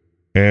do.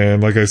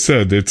 And like I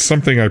said, it's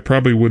something I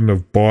probably wouldn't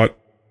have bought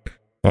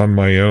on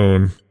my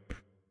own.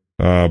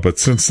 But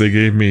since they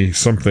gave me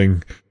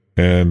something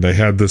and they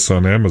had this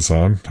on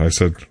Amazon, I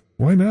said,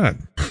 why not?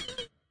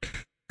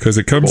 Because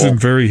it comes in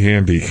very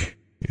handy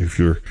if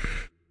you're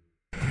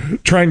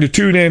trying to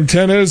tune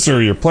antennas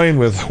or you're playing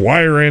with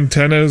wire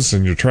antennas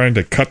and you're trying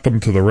to cut them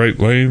to the right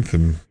length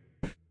and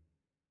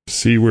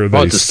see where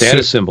they it's a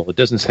status symbol. It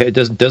doesn't have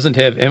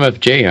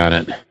MFJ on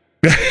it.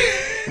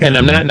 And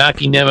I'm not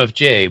knocking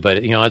MFJ, but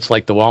it's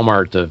like the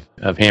Walmart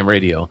of ham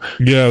radio.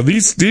 Yeah,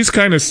 these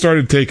kind of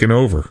started taking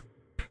over.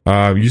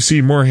 You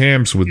see more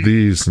hams with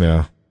these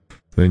now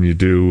than you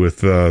do with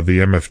the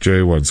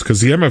MFJ ones,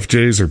 because the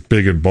MFJs are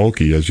big and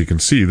bulky. As you can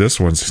see, this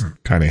one's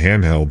kind of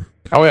handheld.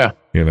 Oh yeah,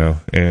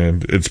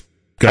 and it's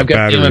got I've got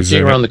batteries the MFJ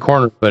in around it. the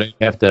corner, but I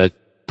have to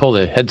pull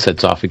the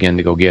headsets off again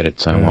to go get it,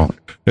 so I won't.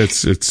 It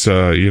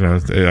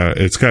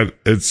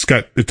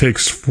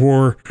takes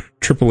 4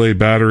 AAA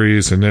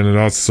batteries, and then it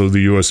also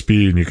the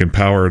USB, and you can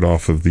power it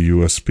off of the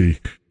USB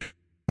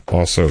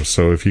also.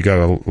 So if you got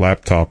a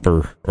laptop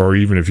or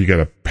even if you got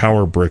a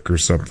power brick or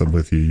something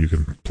with you, you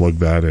can plug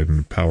that in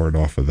and power it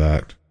off of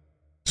that.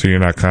 So you're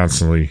not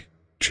constantly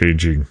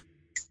changing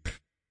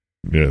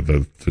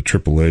the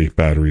AAA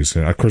batteries.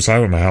 And of course, I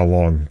don't know how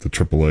long the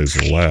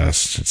AAAs will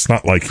last. It's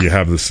not like you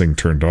have this thing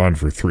turned on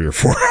for 3 or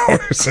 4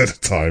 hours at a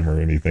time or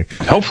anything.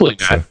 Hopefully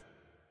not.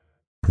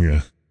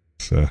 Yeah.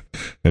 So,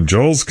 and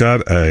Joel's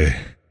got a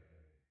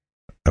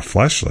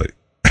flashlight.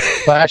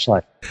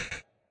 Flashlight.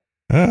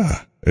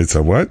 It's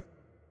a what?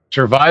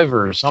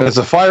 Survivor or something. It's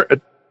a fire.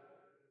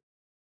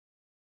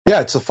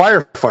 Yeah, it's a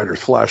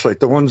firefighter's flashlight.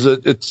 The ones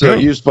that it's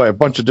used by a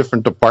bunch of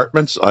different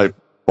departments. I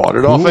bought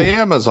it off of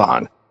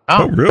Amazon.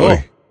 Oh, really?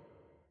 Cool.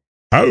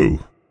 Oh,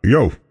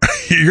 yo,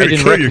 you're gonna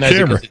kill your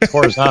camera. It it's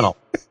horizontal.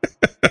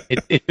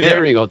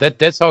 There you go.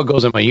 That's how it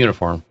goes in my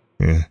uniform.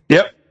 Yeah.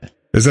 Yep.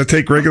 Does that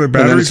take regular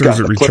batteries or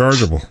is it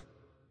rechargeable?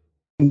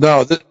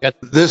 No, it's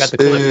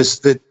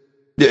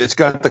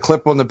got the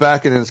clip on the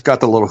back and it's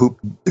got the little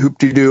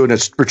hoop-de-doo, and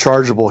it's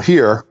rechargeable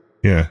here.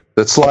 Yeah.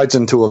 That slides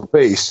into a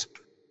base,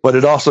 but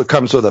it also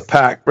comes with a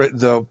pack. Right?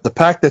 The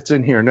pack that's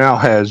in here now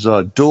has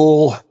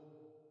dual.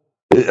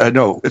 I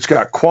know it's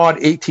got quad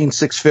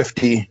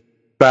 18650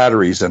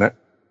 batteries in it.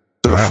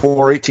 So wow.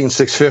 4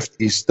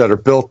 18650s that are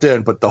built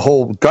in, but the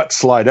whole gut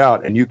slide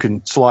out, and you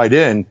can slide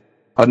in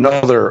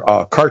another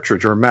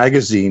cartridge or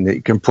magazine that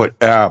you can put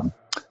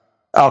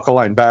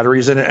alkaline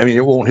batteries in it. I mean,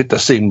 it won't hit the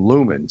same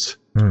lumens.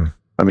 I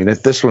mean,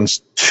 this one's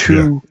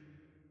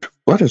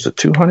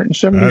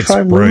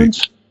 275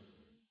 lumens?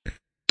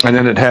 And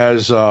then it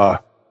has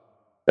a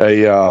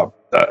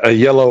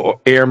yellow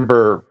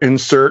amber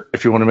insert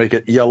if you want to make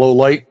it yellow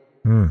light.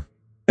 And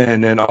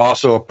then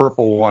also a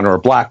purple one or a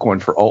black one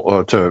for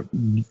to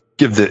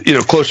give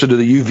the closer to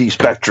the UV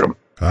spectrum.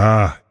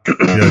 Yeah,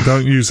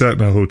 don't use that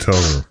in a hotel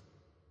room.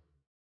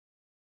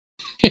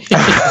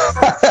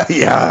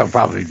 Yeah,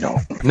 probably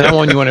no. Not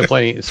one you want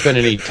to spend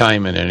any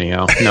time in,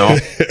 anyhow. No.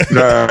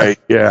 Right.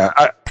 Yeah.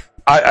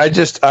 I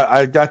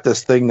got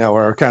this thing now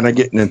where I'm kind of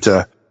getting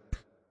into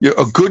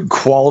a good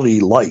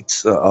quality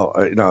lights.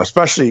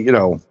 Especially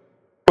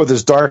with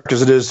as dark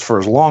as it is for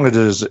as long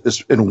as it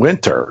is in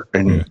winter,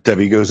 and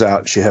Debbie goes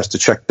out and she has to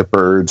check the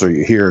birds, or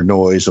you hear a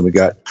noise, and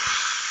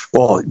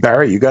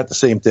Barry, you got the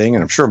same thing,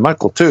 and I'm sure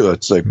Michael too.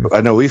 It's like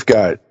I know we've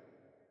got.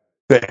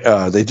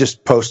 They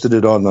just posted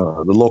it on the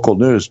local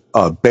news.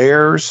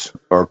 Bears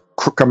are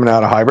coming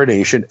out of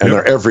hibernation, and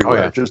they're everywhere.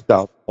 Oh, yeah. Just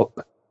down.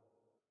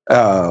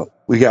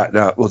 We got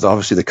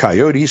obviously the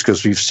coyotes,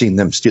 because we've seen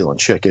them stealing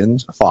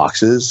chickens,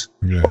 foxes.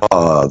 Yeah.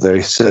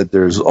 They said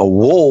there's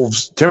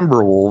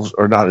timber wolves,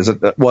 or not? Is it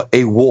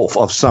a wolf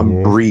of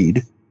some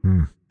breed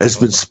has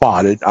been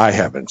spotted? I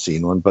haven't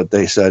seen one, but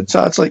they said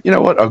so. It's like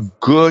a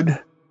good,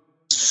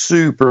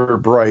 super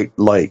bright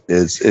light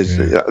is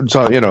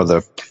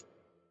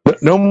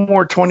But no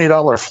more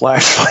 $20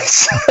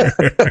 flashlights.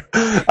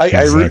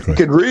 I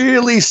could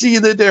really see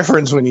the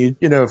difference when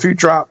if you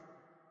drop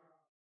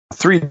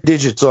 3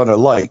 digits on a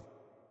light,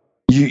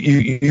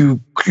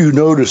 you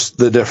notice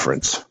the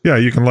difference. Yeah,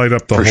 you can light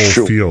up the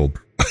whole field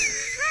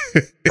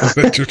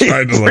that you're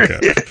trying to look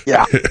at.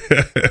 Yeah,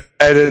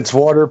 and it's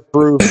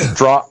waterproof,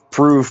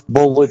 drop-proof,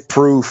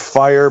 bulletproof,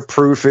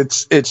 fireproof.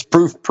 It's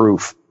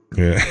proof.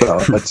 Yeah, so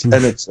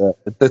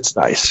it's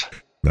nice.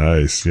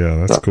 Nice, yeah,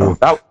 that's cool.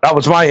 That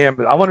was my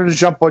Amazon. I wanted to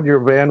jump on your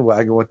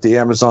bandwagon with the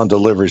Amazon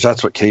deliveries.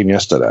 That's what came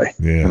yesterday.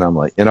 Yeah. And I'm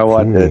like, you know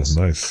what? Cool, it's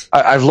nice.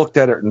 I've looked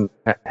at it and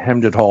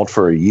hemmed and hawed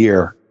for a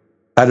year.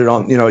 Had it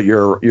on,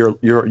 your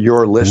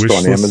list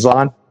on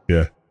Amazon.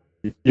 Yeah.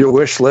 Your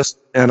wish list,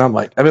 and I'm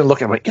like, I've been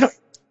looking. I'm like,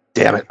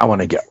 damn it, I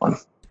want to get one.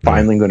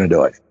 Finally, going to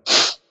do it.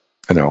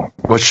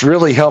 which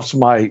really helps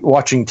my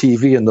watching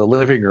TV in the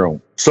living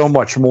room so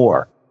much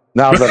more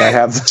now that I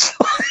have this.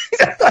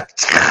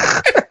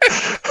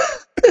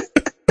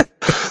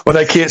 When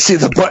I can't see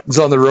the buttons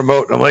on the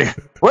remote, I'm like,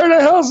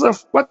 where's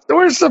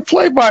the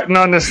play button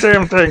on this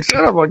damn thing?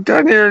 Son of a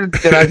gun here.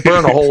 And I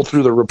burn a hole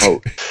through the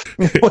remote.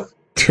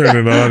 Turn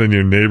it on and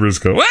your neighbors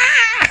go,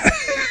 ah!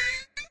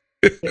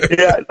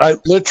 Yeah, I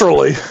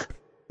literally.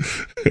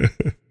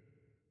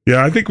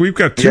 Yeah, I think we've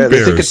got two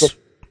bears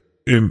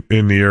in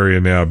the area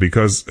now,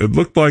 because it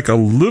looked like a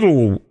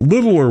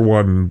littler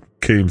one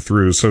came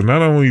through. So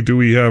not only do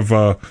we have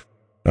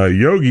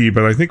Yogi,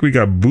 but I think we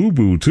got Boo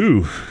Boo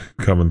too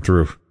coming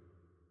through.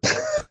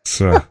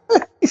 So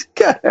he's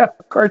got a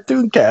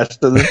cartoon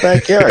cast in the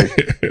backyard.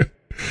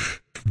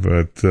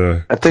 But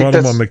I think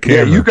him on the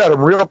camera. Yeah, you got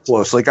him real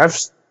close. Like I've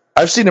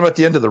seen him at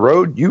the end of the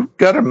road. You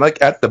got him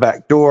like at the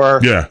back door.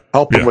 Yeah,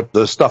 helping with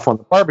the stuff on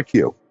the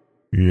barbecue.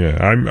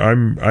 Yeah,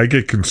 I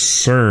get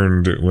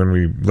concerned when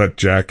we let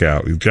Jack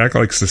out. Jack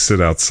likes to sit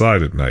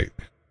outside at night,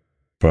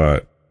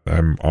 but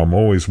I'm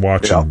always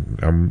watching.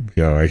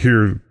 Yeah. I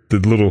hear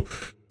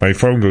my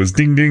phone goes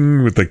ding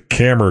ding with the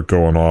camera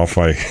going off.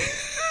 I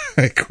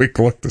quick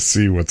look to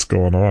see what's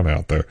going on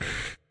out there.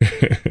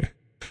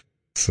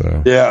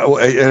 So yeah,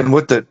 and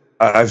with the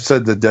I've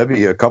said to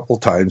Debbie a couple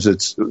times,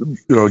 it's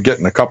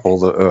getting a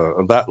couple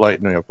of that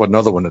lighting up,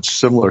 another one that's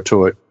similar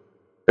to it.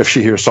 If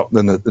she hears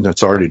something and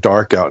it's already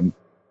dark out, and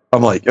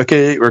I'm like,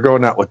 okay, we're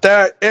going out with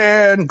that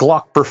and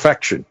Glock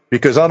perfection,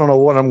 because I don't know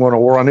what I'm going to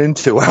run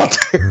into out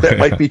there that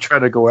might be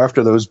trying to go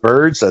after those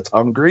birds that's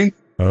hungry.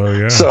 Oh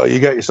yeah. So you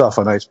got yourself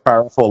a nice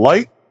powerful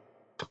light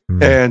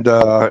and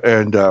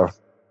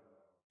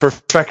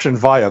perfection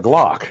via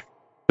Glock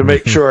to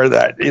make sure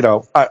that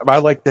I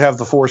like to have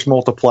the force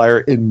multiplier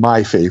in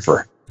my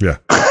favor. Yeah,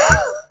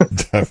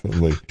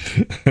 definitely.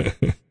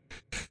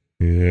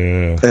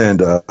 Yeah,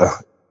 and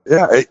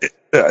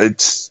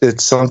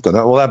it's something.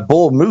 Well, that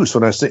bull moose,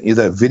 when I sent you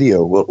that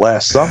video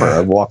last summer,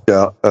 I walked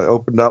out,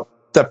 opened up,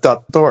 stepped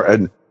out the door,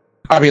 and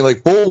I mean,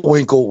 like,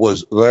 Bullwinkle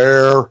was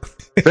there.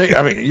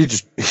 I mean, you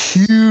just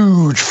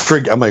huge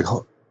frig. I'm like,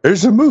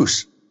 there's a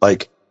moose,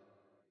 like,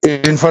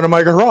 in front of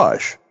my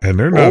garage. And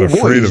they're not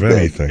afraid of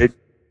anything.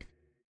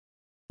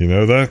 You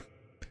know that?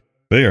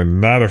 They are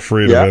not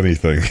afraid of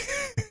anything.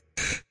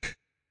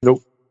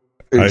 Nope.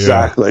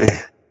 Exactly.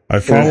 I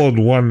followed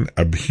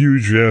a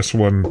huge ass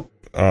one.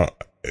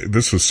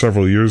 This was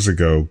several years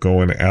ago,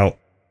 going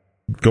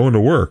to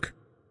work,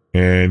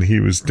 and he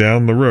was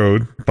down the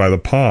road by the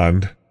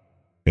pond,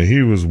 and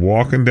he was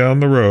walking down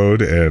the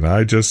road, and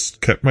I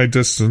just kept my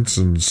distance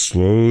and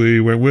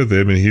slowly went with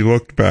him, and he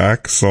looked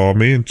back, saw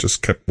me, and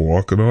just kept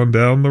walking on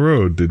down the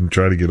road. Didn't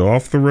try to get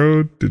off the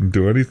road, didn't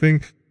do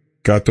anything.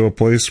 Got to a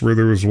place where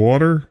there was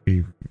water,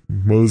 he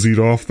moseyed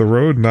off the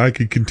road, and I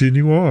could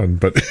continue on.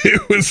 But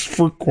it was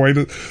for quite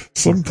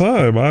some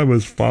time. I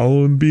was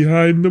following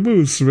behind the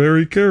moose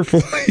very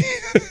carefully.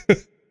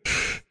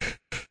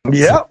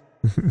 Yeah.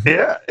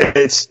 Yeah.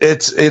 It's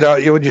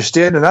when you're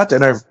standing out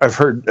there, and I've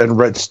heard and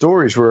read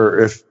stories where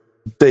if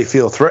they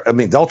feel threat, I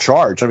mean, they'll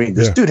charge. I mean,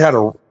 this dude had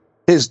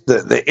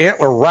the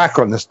antler rack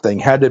on this thing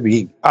had to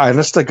be,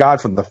 honest to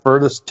God, from the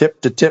furthest tip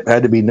to tip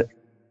had to be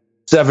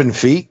 7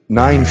 feet,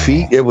 9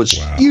 feet. It was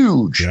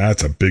huge. Yeah,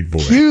 that's a big boy.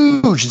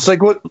 Huge. It's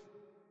like what?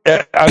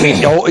 I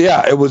mean,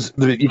 it was.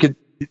 The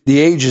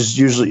age is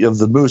usually of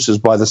the moose is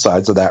by the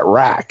sides of that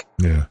rack.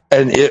 Yeah,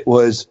 and it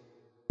was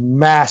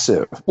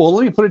massive. Well,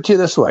 let me put it to you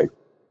this way: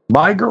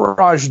 my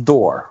garage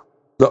door,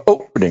 the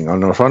opening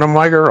on the front of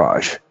my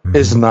garage,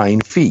 is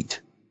 9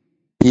 feet.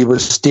 He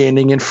was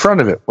standing in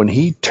front of it. When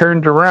he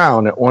turned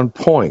around at one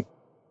point,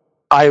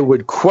 I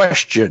would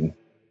question.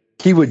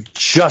 He would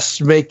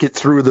just make it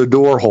through the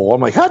door hole. I'm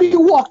like, how do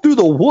you walk through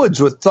the woods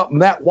with something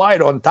that wide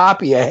on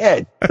top of your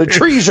head? The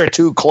trees are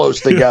too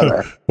close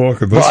together.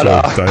 Walking this way,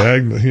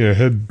 diagonal,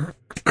 head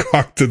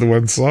cocked to the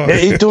one side. Yeah,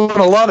 he's doing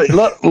a lot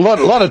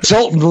of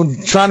tilting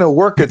when trying to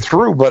work it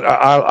through. But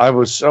I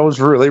was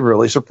really,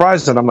 really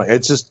surprised. And I'm like,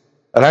 it's just,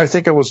 and I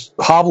think I was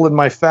hobbling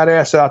my fat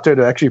ass out there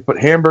to actually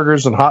put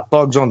hamburgers and hot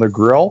dogs on the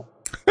grill.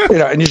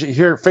 And you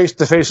hear face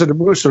to face of the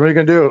moose. What are you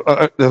gonna do?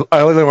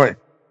 I literally went,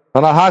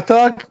 on a hot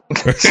dog?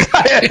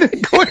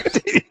 What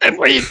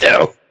do you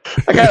do?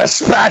 I got a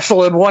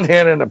spatula in one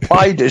hand and a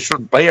pie dish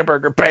with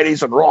hamburger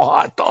patties and raw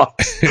hot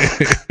dogs.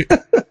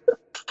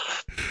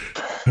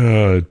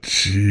 Oh,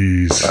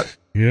 jeez.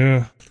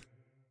 Yeah.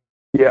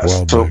 Yes.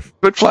 Well, so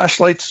good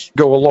flashlights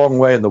go a long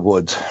way in the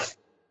woods.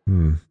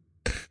 And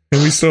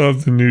we still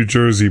have the New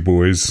Jersey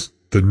boys.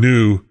 The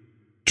New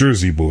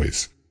Jersey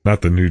boys.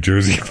 Not the New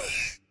Jersey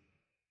boys.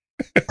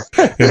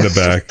 In the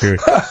back.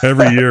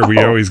 Every year we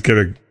always get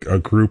a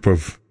group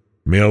of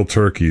male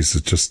turkeys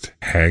that just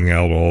hang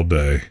out all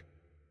day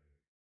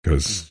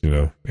because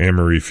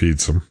Anne-Marie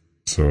feeds them,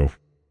 so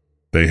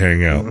they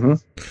hang out.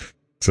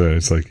 So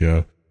it's like,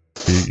 you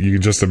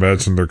can just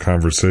imagine their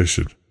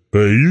conversation.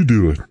 How you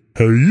doing?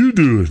 What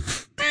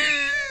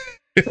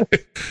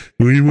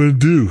do you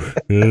want to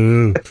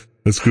do?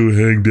 Let's go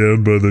hang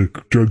down by the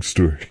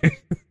drugstore.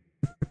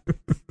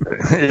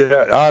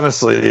 Yeah,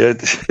 honestly,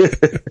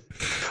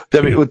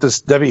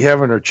 Debbie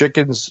having her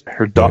chickens,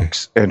 her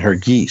ducks, and her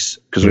geese,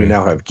 because we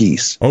now have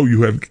geese. Oh,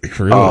 you have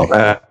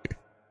really?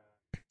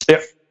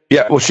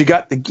 Yeah. Well, she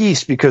got the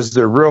geese because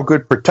they're real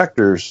good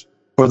protectors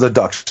for the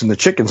ducks and the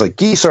chickens. Like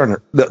geese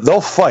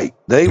they'll fight.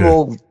 They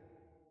will.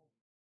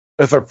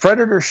 If a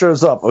predator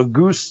shows up, a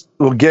goose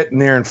will get in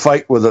there and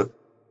fight with it,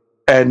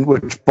 and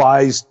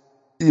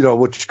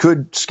which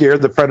could scare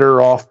the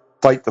predator off,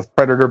 fight the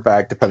predator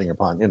back, depending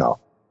upon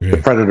the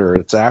predator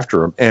that's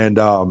after him, and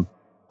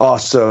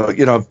also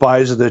it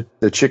buys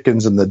the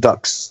chickens and the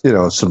ducks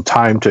some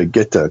time to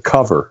get to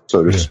cover,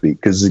 so to speak,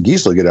 because the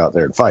geese will get out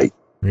there and fight.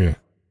 Yeah.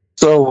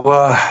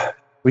 So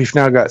we've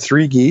now got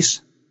 3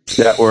 geese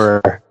that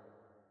were.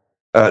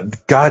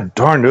 God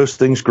darn, those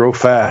things grow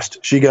fast.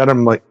 She got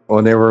them like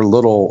when they were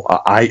little.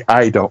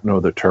 I don't know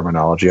the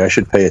terminology. I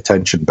should pay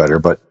attention better,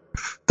 but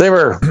they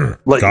were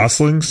like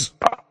goslings.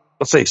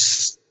 Let's say,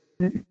 7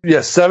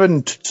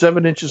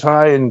 inches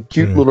high and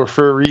cute little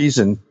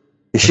furries, and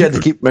she had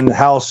to keep them in the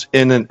house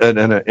in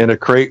a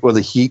crate with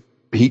a heat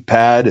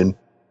pad, and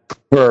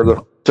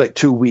for like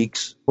 2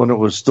 weeks when it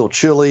was still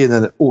chilly, and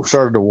then it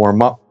started to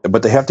warm up.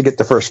 But they have to get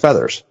the first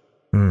feathers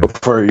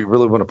before you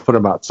really want to put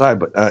them outside.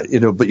 But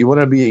but you want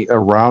to be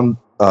around.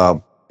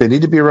 They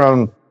need to be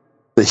around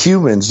the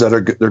humans that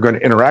they're going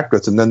to interact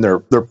with, and then they're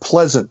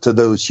pleasant to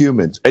those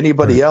humans.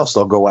 Anybody else,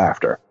 they'll go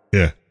after.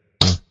 Yeah,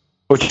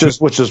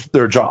 which is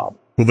their job.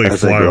 Will they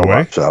fly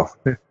away? So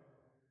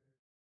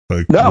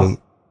no.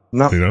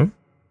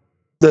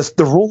 The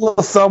rule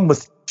of thumb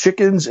with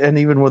chickens and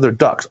even with their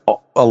ducks,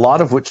 a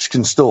lot of which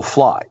can still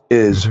fly,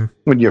 is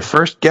when you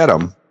first get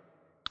them,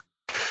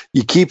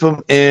 you keep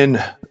them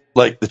in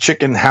like the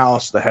chicken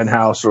house, the hen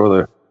house,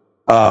 or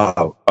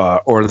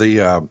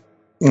the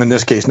in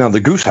this case now the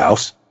goose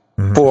house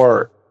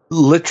for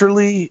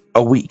literally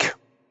a week.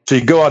 So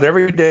you go out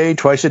every day,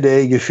 twice a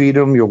day, you feed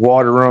them, you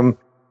water them.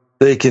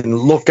 They can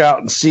look out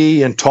and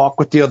see and talk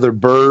with the other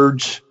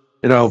birds,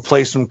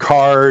 play some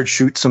cards,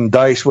 shoot some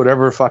dice,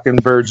 whatever fucking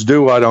birds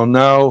do, I don't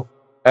know.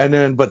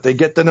 But they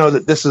get to know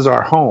that this is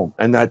our home,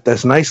 and that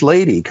this nice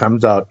lady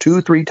comes out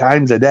 2-3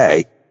 times a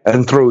day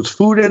and throws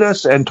food at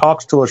us and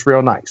talks to us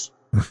real nice.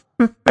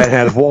 And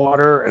has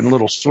water and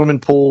little swimming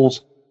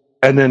pools.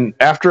 And then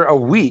after a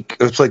week,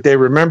 it's like they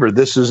remember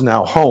this is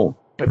now home.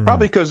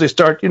 Probably because they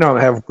start,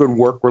 have good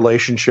work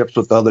relationships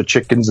with other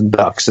chickens and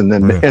ducks. And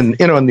then,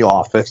 in the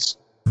office,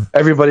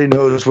 everybody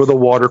knows where the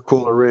water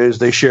cooler is.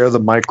 They share the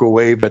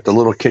microwave at the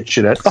little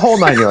kitchenette, the whole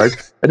 9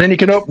 yards. And then you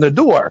can open the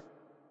door.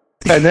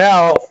 And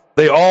now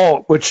they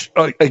all, which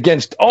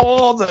against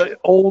all the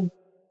old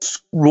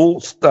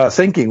rules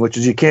thinking, which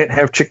is you can't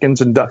have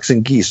chickens and ducks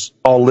and geese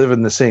all live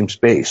in the same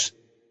space.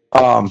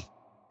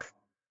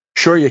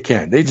 Sure you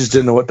can. They just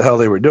didn't know what the hell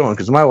they were doing,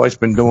 because my wife's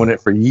been doing it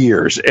for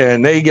years,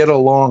 and they get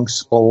along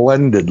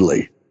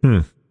splendidly.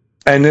 And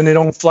then they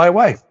don't fly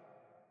away.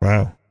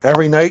 Wow.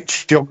 Every night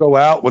she'll go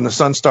out when the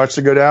sun starts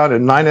to go down,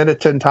 and 9 out of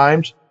 10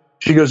 times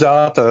she goes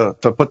out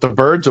to put the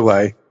birds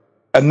away,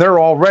 and they're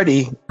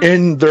already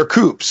in their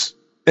coops,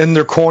 in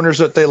their corners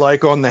that they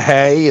like on the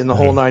hay and the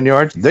whole 9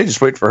 yards. They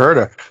just wait for her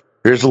to,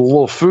 here's a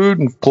little food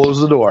and close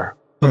the door.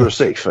 So they're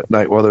safe at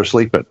night while they're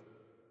sleeping.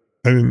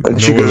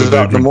 And she goes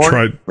out in the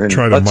morning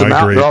try to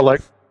migrate. Out,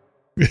 like,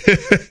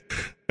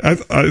 I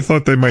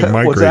thought they might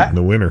migrate in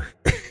the winter.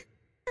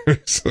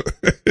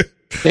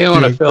 They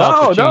want to fill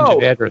out the change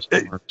of address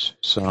forms.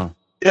 So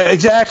yeah,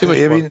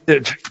 exactly. I mean,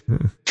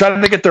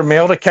 trying to get their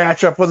mail to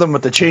catch up with them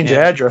with the change of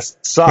address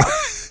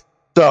sucks.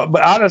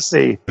 But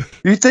honestly,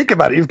 you think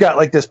about it. You've got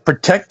like this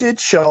protected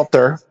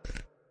shelter.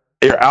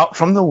 You're out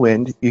from the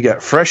wind. You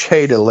got fresh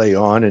hay to lay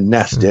on and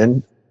nest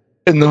in.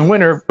 In the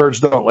winter, birds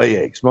don't lay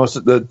eggs. Most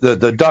of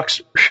the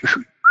ducks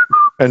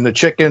and the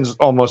chickens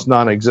almost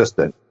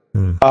non-existent.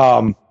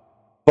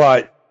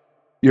 But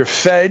you're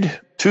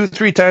fed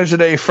 2-3 times a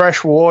day,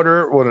 fresh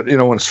water. When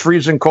it's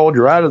freezing cold,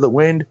 you're out of the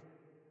wind.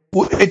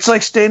 It's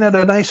like staying at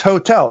a nice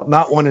hotel,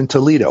 not one in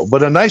Toledo,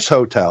 but a nice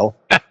hotel.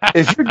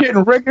 If you're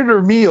getting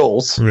regular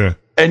meals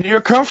and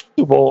you're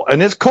comfortable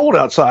and it's cold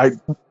outside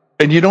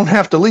and you don't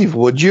have to leave,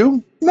 would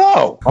you?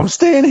 No, I'm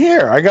staying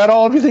here. I got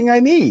everything I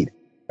need.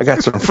 I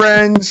got some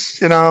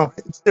friends,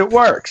 it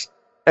works.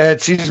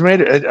 And she's made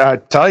it. I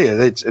tell you,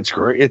 it's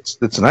great. It's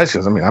nice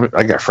because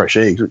I got fresh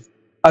eggs. We've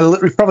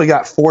probably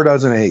got 4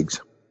 dozen eggs,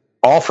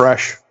 all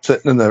fresh,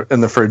 sitting in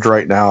the fridge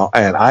right now.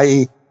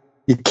 And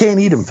you can't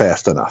eat them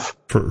fast enough.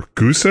 For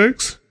goose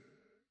eggs?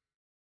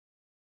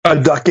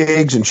 Duck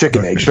eggs and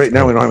chicken eggs. Right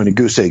now we don't have any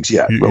goose eggs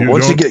yet. But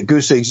once you get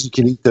goose eggs, you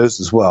can eat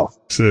those as well.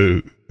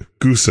 So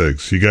goose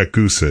eggs. You got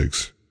goose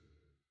eggs.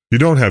 You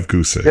don't have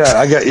goose eggs. Yeah,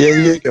 I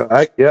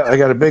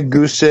got a big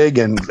goose egg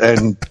and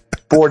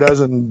 4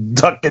 dozen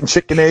duck and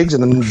chicken eggs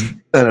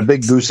and a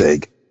big goose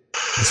egg.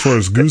 As far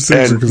as goose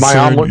eggs are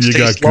concerned, you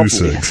got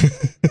goose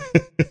eggs.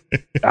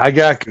 I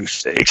got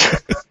goose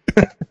eggs.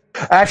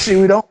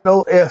 Actually, we don't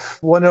know if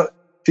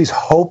she was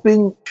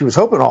hoping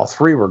all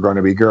 3 were going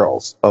to be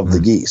girls of the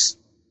geese.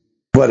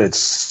 But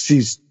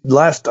she's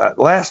last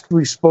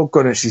we spoke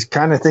on it. She's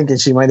kind of thinking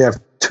she might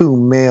have 2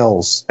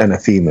 males and a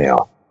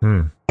female.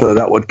 So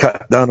that would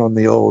cut down on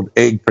the old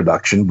egg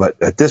production.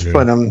 But at this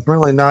point, I'm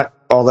really not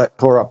all that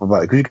tore up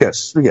about it,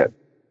 because we get.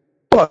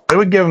 Well, I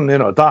would give them,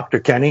 Dr.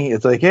 Kenny.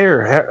 It's like,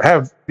 here,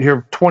 have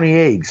your 20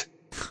 eggs.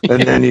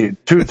 And then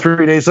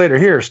 2-3 days later,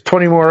 here's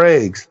 20 more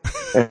eggs.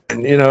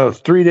 And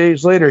 3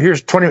 days later,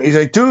 here's 20. He's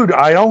like, dude,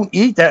 I don't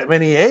eat that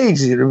many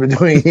eggs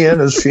between he and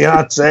his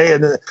fiance.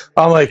 And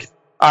I'm like,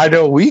 I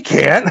know we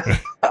can't.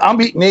 I'm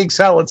eating egg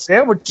salad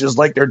sandwiches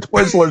like they're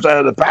Twizzlers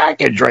out of the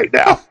package right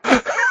now.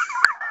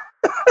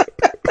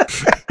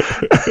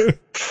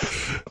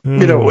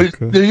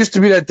 There used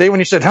to be that day when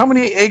he said, how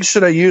many eggs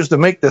should I use to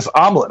make this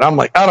omelet? I'm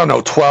like, I don't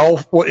know,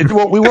 12. We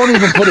won't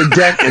even put a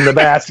dent in the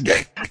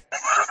basket.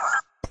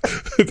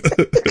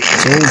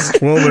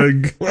 12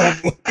 egg.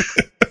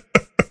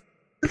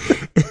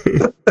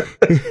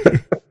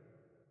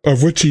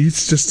 Of which he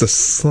eats just a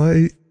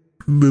slight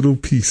little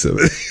piece of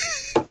it.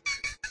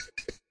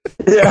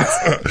 Yeah.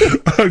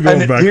 I'm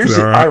going back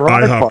to our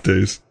IHOP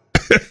days.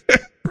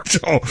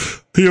 Joe,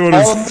 he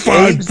orders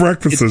 5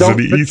 breakfasts and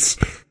he eats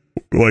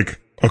like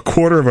a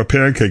quarter of a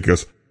pancake. He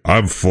goes,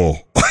 I'm full.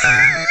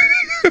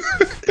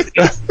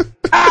 Yeah.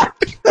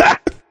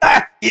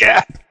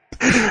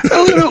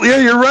 Yeah,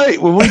 you're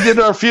right. When we did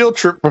our field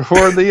trip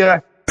before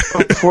the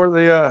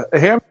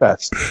ham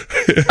fest,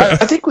 I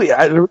think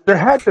there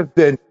had to have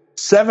been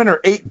 7 or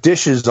 8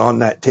 dishes on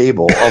that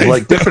table of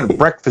like different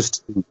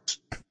breakfast foods,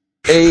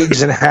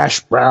 eggs and hash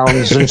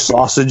browns and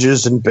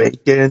sausages and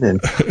bacon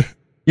and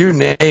you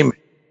name it.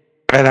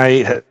 And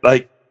I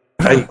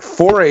ate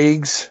 4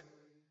 eggs.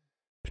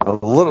 I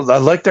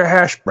like their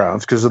hash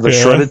browns because of the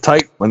shredded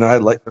type.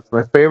 That's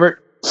my favorite.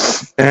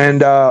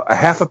 And a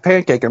half a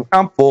pancake.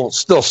 I'm full.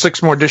 Still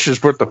 6 more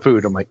dishes worth of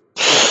food. I'm like,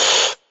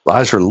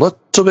 eyes are a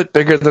little bit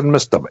bigger than my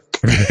stomach.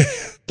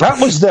 That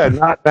was then,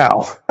 not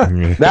now.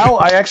 Now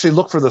I actually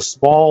look for the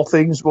small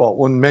things. Well,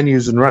 when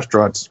menus in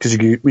restaurants, because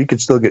we can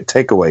still get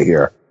takeaway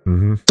here.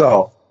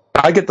 So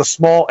I get the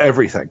small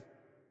everything,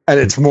 and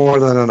it's more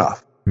than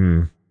enough.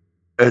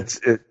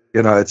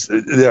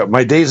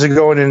 My days of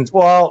going in.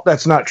 Well,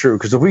 that's not true,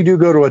 because if we do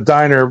go to a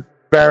diner,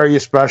 Barry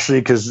especially,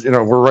 because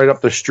we're right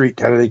up the street,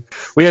 Kennedy,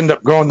 we end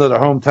up going to the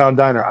hometown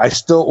diner. I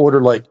still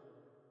order like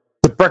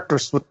the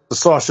breakfast with the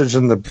sausage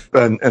and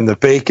the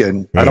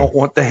bacon. I don't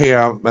want the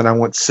ham, and I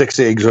want 6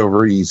 eggs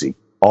over easy.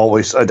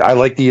 Always, I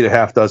like to eat a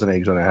half dozen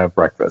eggs when I have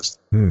breakfast.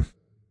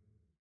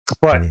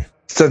 But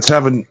since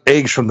having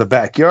eggs from the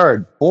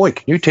backyard, boy,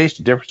 can you taste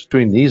the difference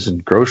between these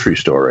and grocery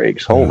store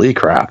eggs? Holy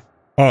crap!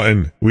 Oh,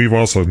 and we've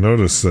also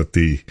noticed that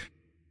the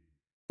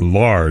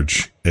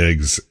large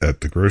eggs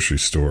at the grocery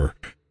store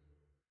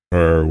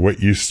are what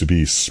used to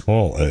be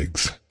small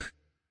eggs.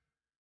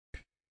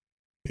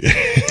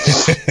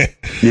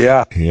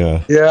 Yeah.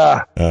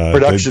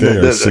 Production they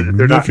are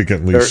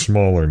significantly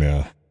smaller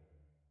now.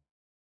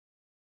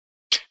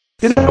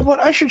 You know what?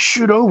 I should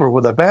shoot over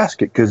with a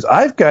basket, because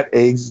I've got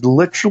eggs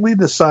literally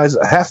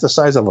half the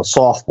size of a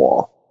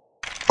softball.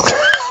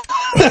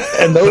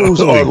 And those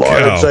are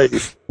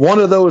large. One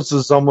of those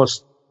is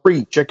almost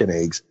 3 chicken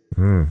eggs.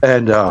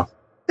 And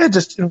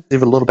just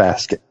leave a little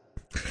basket.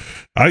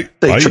 I eat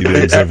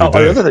eggs every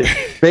day. Other thing,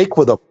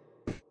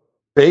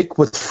 bake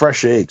with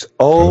fresh eggs.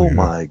 Oh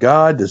my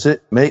God, does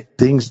it make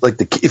things like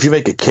if you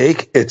make a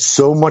cake, it's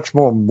so much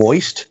more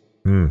moist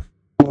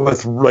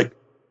with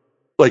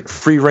like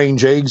free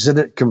range eggs in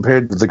it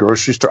compared to the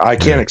grocery store. I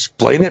can't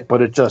explain it,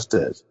 but it just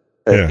is.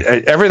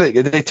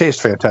 Everything, they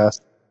taste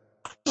fantastic.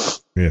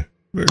 Yeah.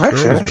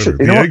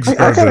 Actually,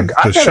 I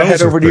gotta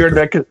head over to your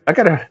neck. I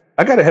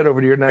gotta head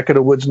over to your neck of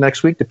the woods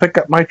next week to pick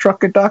up my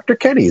truck at Dr.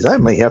 Kenny's. I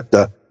may have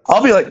to.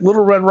 I'll be like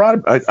Little Red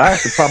Rod. I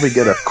have to probably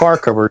get a car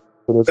cover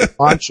for this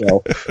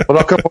poncho, but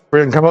I'll come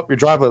up your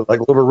driveway like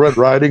Little Red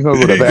Riding Hood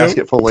with a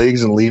basket full of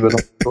eggs and leave it on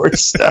the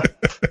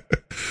doorstep.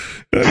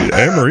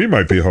 Anne-Marie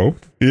might be home.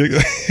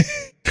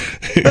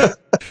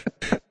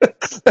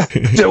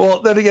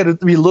 Well, then again, it'd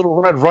be Little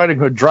Red Riding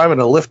Hood driving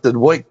a lifted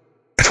white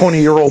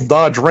 20-year-old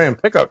Dodge Ram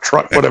pickup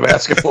truck with a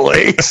basket full of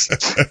eggs.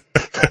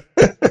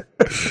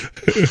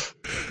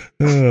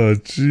 Oh,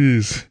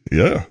 jeez.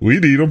 Yeah,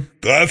 we'd eat them.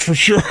 That's for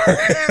sure.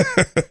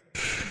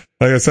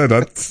 Like I said,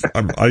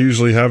 I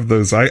usually have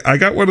those. I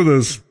got one of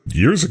those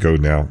years ago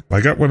now.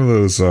 I got one of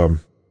those.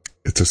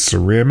 It's a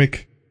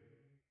ceramic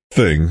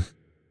thing.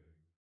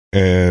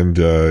 And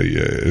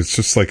it's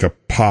just like a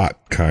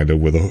pot kind of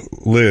with a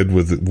lid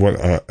with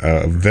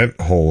a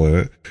vent hole in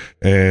it.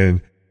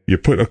 And you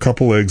put a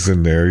couple eggs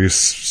in there. You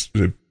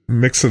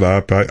mix it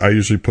up. I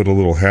usually put a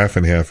little half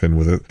and half in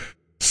with it.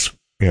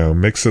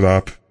 Mix it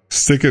up.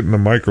 Stick it in the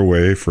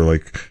microwave for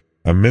like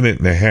a minute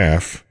and a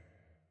half.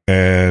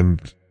 And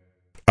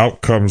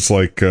out comes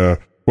like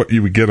what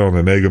you would get on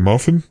an egg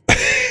muffin.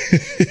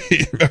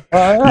 You get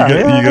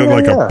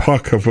a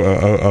puck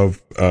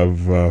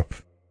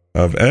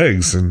of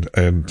eggs,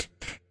 and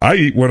I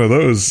eat one of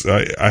those.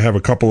 I have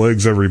a couple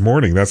eggs every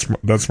morning.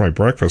 That's my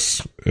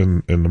breakfast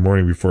in the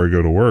morning before I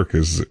go to work.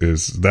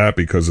 Is that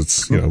because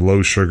it's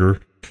low sugar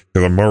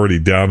because I'm already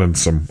down in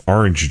some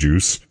orange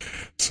juice.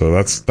 So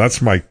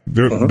that's my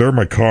they're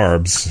my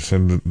carbs,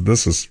 and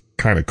this is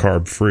kind of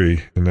carb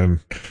free. And then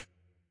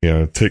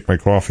take my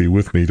coffee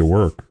with me to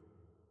work,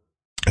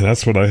 and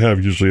that's what I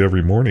have usually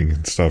every morning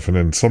and stuff. And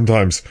then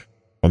sometimes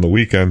on the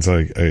weekends,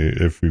 I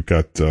if we've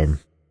got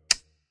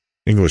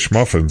English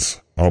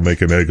muffins, I'll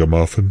make an egg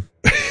muffin.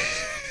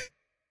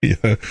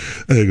 Yeah,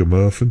 egg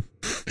muffin.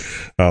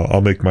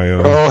 I'll make my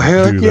own. Oh,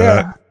 heck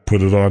yeah.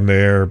 Put it on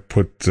there,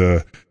 put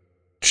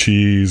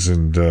cheese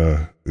and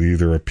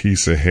either a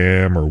piece of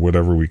ham or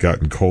whatever we got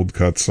in cold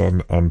cuts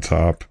on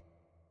top.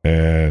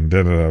 And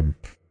then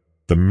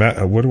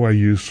what do I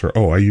use for?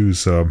 Oh, I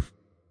use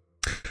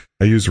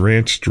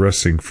ranch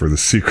dressing for the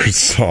secret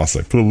sauce.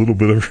 I put a little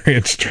bit of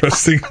ranch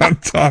dressing on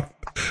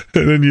top,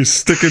 and then you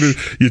stick it in,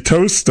 you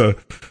toast the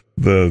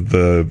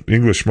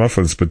English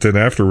muffins, but then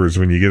afterwards,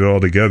 when you get it all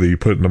together, you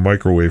put it in the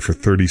microwave for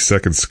 30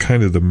 seconds,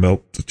 kind of to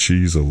melt the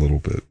cheese a little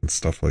bit and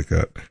stuff like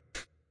that.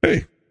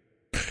 Hey,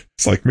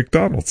 it's like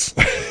McDonald's.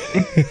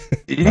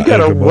 You got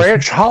a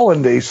ranch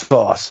hollandaise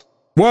sauce.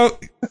 Well,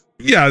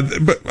 yeah,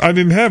 but I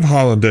didn't have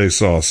hollandaise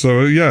sauce,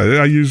 so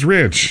yeah, I use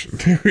ranch.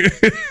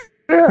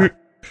 Yeah.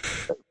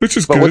 Which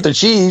is but good. With the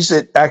cheese,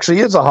 it actually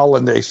is a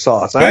hollandaise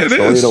sauce. Actually,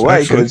 it is, in a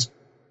way, because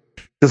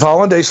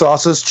hollandaise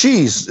sauce is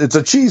cheese. It's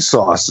a cheese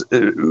sauce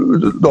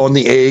on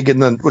the egg,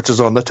 and then which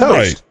is on the toast.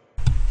 Right.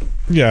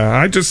 Yeah,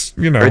 I just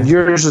And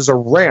yours is a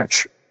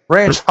ranch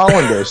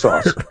hollandaise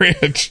sauce.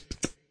 Ranch.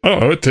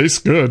 Oh, it tastes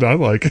good. I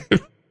like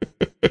it.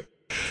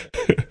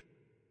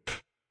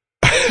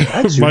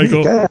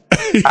 Michael,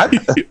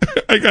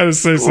 I gotta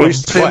say something. What you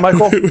say,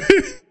 Michael?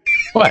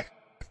 What?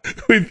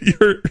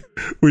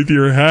 With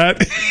your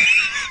hat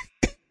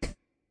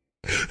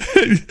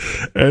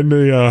and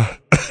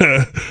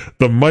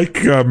the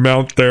mic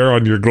mount there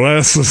on your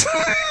glasses.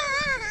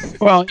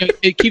 Well,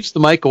 it keeps the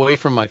mic away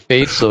from my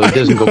face so it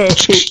doesn't go.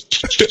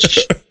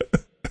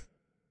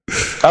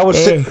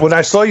 When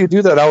I saw you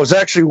do that, I was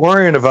actually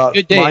worrying about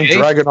mine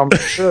dragging on my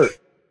shirt.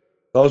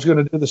 I was going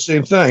to do the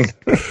same thing.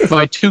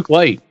 My toque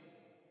light.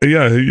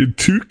 Yeah, your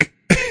toque.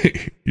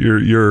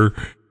 your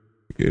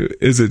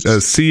is it a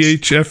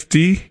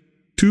CHFD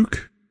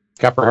toque?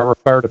 Copper Harbor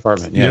Fire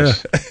Department.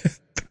 Yes.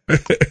 Yeah.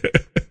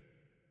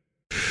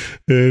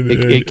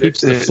 It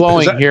keeps the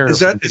flowing here. Is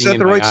that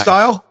the right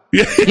style?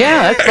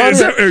 Yeah,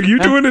 that's fine. Are you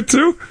doing it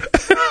too?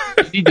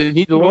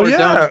 need to lower it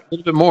down a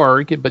little bit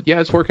more, but yeah,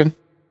 it's working.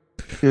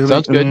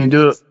 Sounds good. You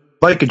do it.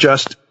 Mic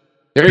adjust.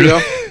 There you go.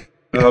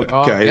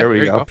 Okay, there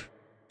we go.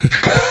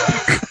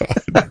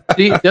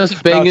 See, it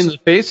doesn't bang in the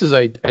face as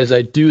I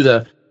do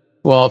the.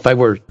 Well, if I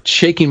were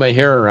shaking my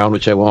hair around,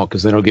 which I won't,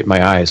 because then it'll get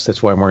my eyes.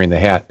 That's why I'm wearing the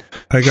hat.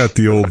 I got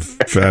the old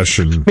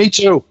fashioned. Me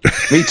too.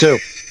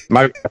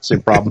 My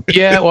same problem.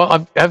 Yeah,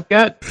 well,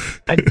 I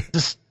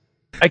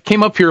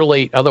came up here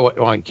late. Otherwise,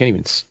 I can't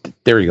even.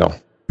 There you go.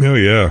 Oh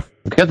yeah.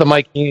 I've got the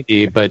mic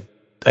handy, but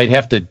I'd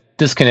have to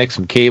disconnect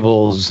some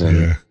cables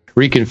and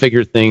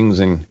reconfigure things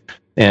and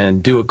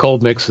do a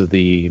cold mix of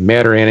the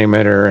matter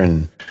antimatter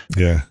and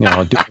do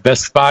the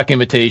best Spock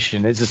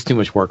imitation. It's just too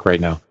much work right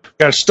now.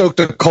 Got to stoke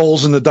the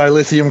coals and the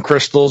dilithium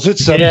crystals.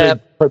 It's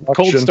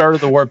cold start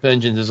of the warp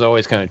engines is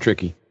always kind of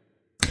tricky.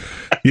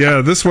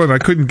 Yeah, this one I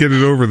couldn't get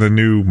it over the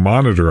new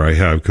monitor I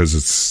have because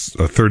it's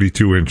a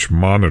 32-inch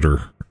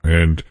monitor,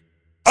 and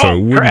so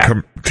it wouldn't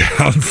come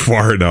down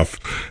far enough.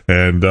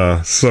 And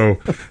so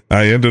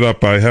I ended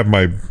up, I have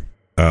my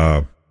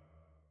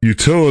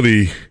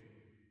utility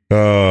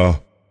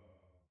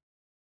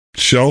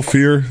shelf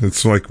here.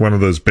 It's like one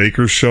of those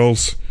baker's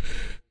shelves.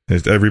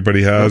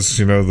 Everybody has,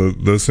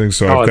 those things.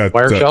 So I've got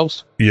wire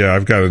shelves. Yeah,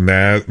 I've got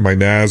my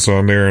NAS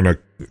on there and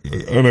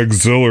an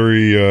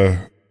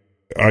auxiliary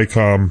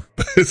ICOM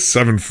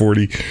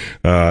 740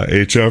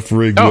 HF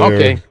rig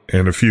there,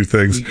 and a few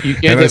things. You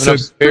can't have enough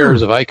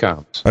spares of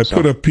ICOMs. I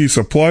put a piece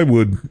of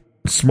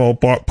small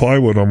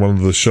plywood on one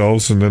of the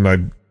shelves, and then I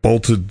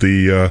bolted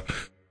the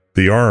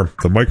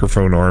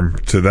microphone arm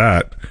to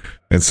that,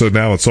 and so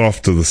now it's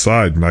off to the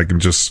side, and I can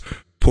just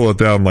pull it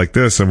down like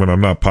this, and when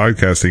I'm not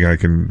podcasting, I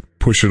can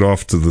push it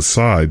off to the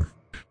side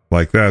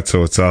like that,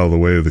 so it's out of the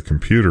way of the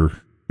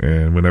computer,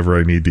 and whenever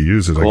I need to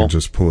use it, I can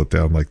just pull it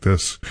down like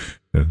this,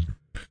 and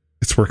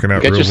it's working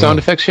out. Got your sound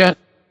effects yet?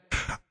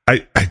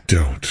 I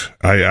don't.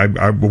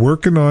 I'm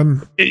working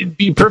on. It'd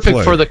be perfect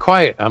for the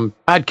quiet. I'm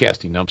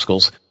podcasting,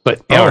 numbskulls.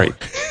 But all right.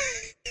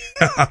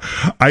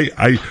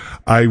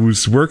 I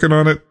was working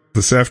on it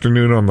this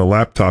afternoon on the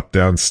laptop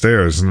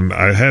downstairs, and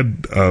I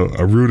had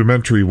a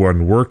rudimentary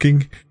one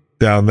working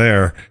down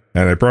there,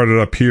 and I brought it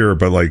up here,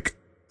 but I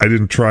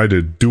didn't try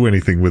to do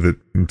anything with it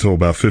until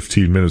about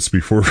 15 minutes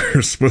before we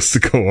were supposed to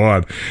go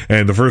on.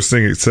 And the first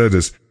thing it said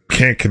is,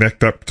 can't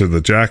connect up to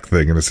the jack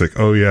thing. And it's like,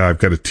 oh yeah, I've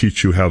got to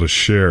teach you how to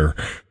share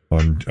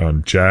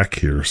on jack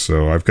here.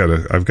 So I've got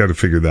to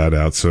figure that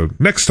out. So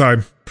next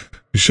time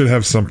you should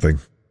have something.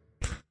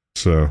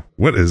 So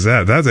what is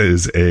that? That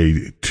is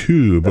a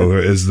tube, or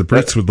as the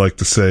Brits would like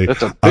to say,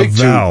 a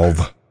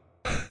valve.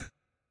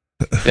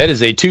 That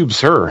is a tube,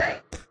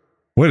 sir.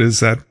 What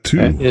is that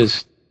tube?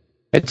 It's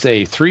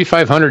a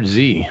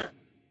 3500Z.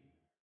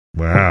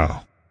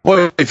 Wow.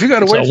 Boy, if you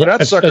got to wait for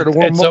that sucker to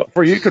warm up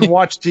before you can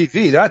watch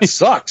TV, that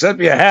sucks. That'd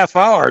be a half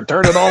hour.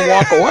 Turn it on,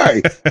 walk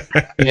away.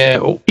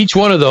 Yeah, each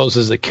one of those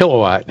is a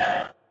kilowatt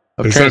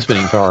of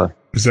transmitting power.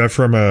 Is that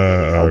from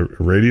a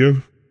radio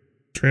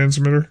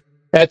transmitter?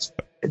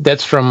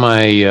 That's from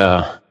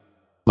my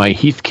my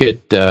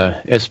Heathkit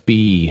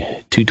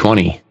SB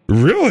 220.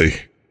 Really?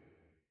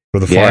 For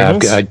the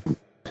finals?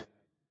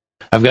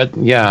 I've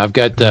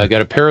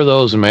got a pair of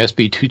those in my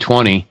SB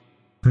 220.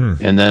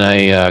 And then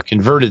I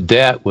converted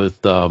that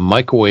with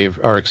mercury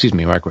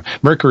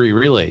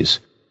relays.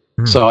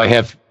 So I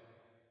have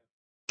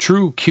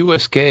true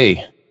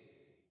QSK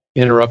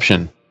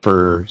interruption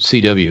for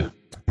CW.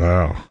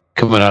 Wow.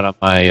 Coming out of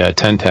my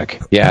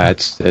 10-Tech. Yeah,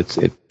 it's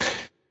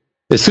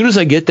as soon as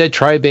I get that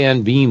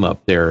tri-band beam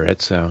up there,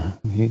 it's going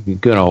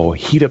to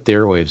heat up the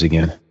airwaves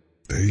again.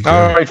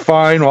 All right,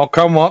 fine. I'll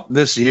come up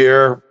this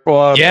year.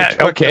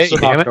 Okay.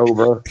 Damn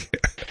October.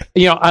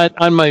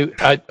 On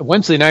my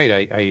Wednesday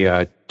night,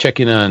 I check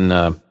in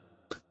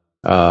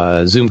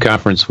on Zoom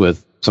conference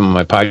with some of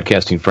my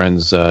podcasting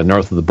friends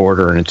north of the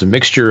border, and it's a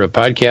mixture of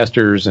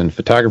podcasters and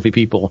photography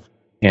people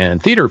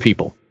and theater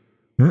people.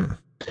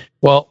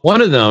 Well,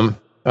 one of them,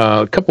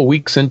 a couple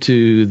weeks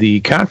into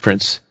the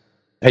conference,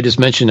 I just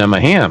mentioned I'm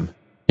a ham,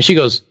 and she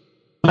goes,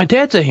 "My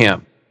dad's a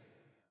ham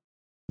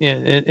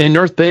in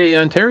North Bay,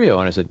 Ontario."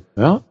 And I said,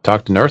 "Well,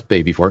 talked to North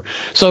Bay before."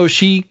 So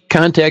she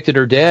contacted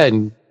her dad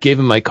and gave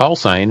him my call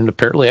sign, and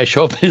apparently I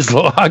show up in his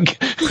log.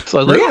 So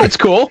I was like, "Yeah, that's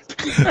cool."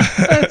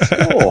 That's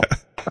cool.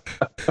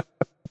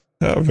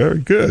 Oh, very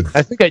good.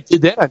 I think I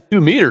did that on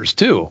 2 meters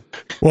too.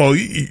 Well,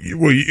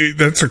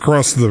 that's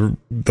across the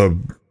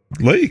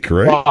lake,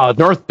 right?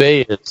 North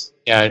Bay is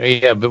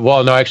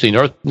actually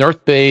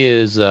North Bay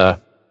is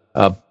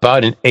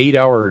about an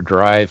 8-hour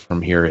drive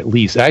from here, at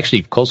least.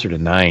 Actually, closer to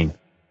 9.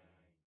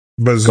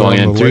 But it's going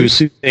in through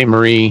Sault Ste.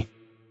 Marie.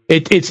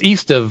 It's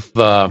east of.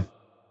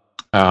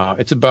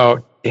 It's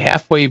about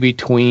halfway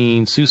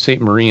between Sault Ste.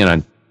 Marie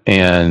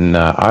and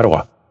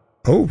Ottawa.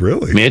 Oh,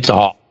 really? I mean, it's a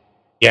haul.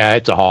 Yeah,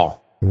 it's a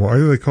haul. Why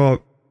do they call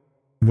it?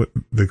 What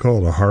they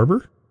call it, a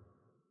harbor?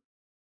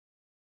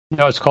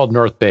 No, it's called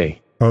North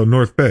Bay. Oh,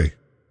 North Bay.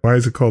 Why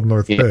is it called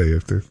North Bay?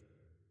 If they're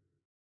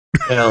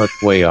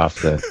it's way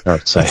off the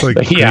north side. It's like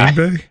Green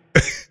Bay.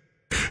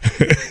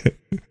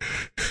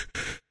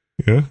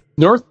 Yeah.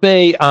 North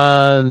Bay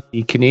on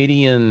the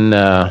Canadian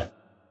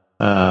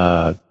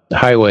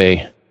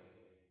highway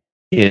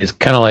is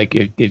kind of like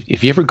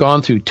if you ever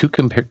gone through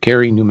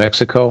Tucumcari, New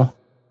Mexico,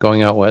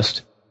 going out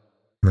west.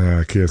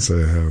 Nah, I can't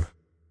say I have.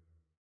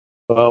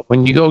 Well,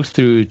 when you go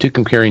through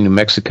Tucumcari, New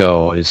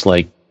Mexico, it's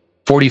like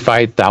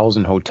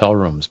 45,000 hotel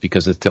rooms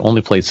because it's the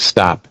only place to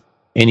stop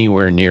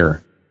anywhere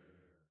near.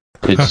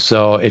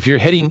 So if you're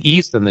heading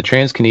east on the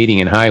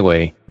Trans-Canadian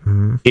Highway,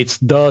 it's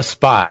the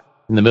spot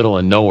in the middle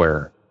of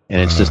nowhere. And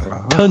it's just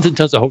tons and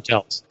tons of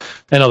hotels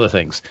and other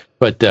things.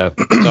 But so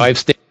I've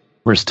stayed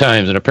numerous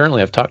times, and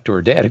apparently I've talked to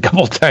her dad a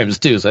couple of times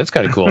too. So that's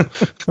kind of cool.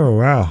 Oh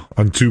wow!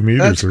 On 2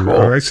 meters. Cool.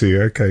 Oh, I see.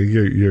 Okay,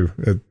 you're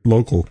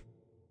local.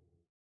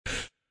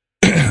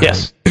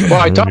 Yes.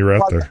 Well, I talked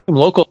to him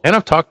local, and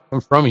I've talked to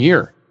him from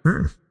here.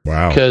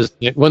 Wow. Because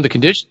when the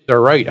conditions are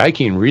right, I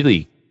can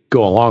really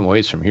go a long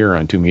ways from here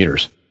on 2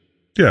 meters.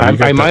 Yeah,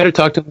 I might have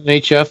talked to the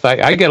HF.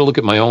 I got to look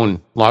at my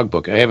own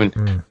logbook. I haven't.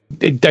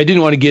 I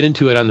didn't want to get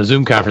into it on the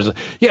Zoom conference.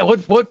 Yeah,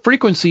 what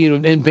frequency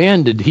and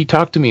band did he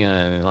talk to me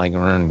on? Like,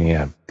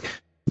 yeah.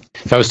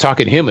 If I was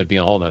talking to him, it'd be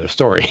a whole other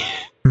story.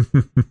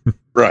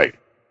 Right.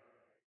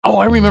 Oh,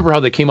 I remember how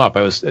they came up.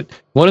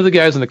 One of the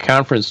guys in the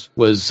conference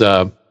was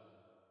a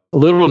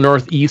little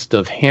northeast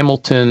of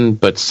Hamilton,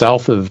 but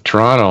south of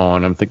Toronto,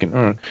 and I'm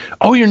thinking,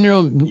 oh, you're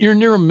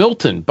near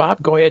Milton. Bob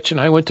Goyetch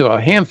and I went to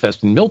a ham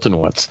fest in Milton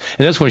once,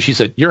 and that's when she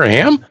said, "You're a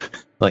ham?"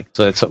 Like,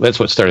 so that's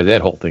what started that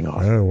whole thing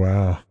off. Oh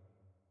wow,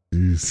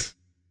 jeez.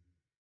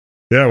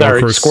 Yeah, well, sorry,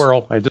 of course,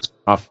 squirrel. I just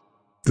off.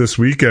 This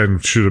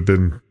weekend should have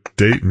been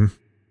Dayton,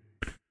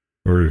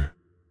 or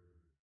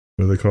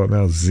what do they call it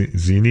now?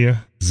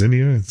 Xenia,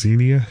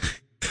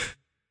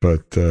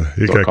 but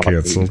it got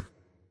canceled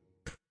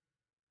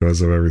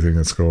because of everything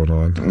that's going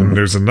on. And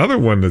there's another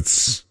one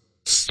that's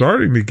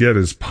starting to get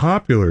as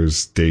popular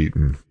as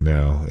Dayton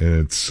now,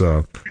 and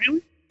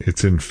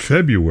it's in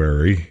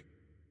February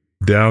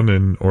down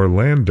in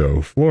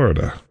Orlando,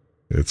 Florida.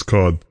 It's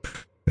called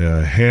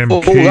Hamcation.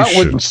 Oh, that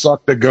wouldn't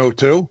suck to go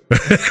to.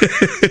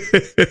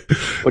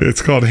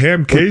 It's called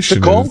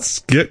Hamcation. It's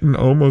getting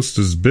almost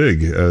as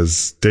big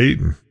as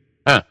Dayton.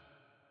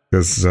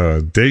 Because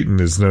Dayton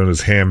is known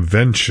as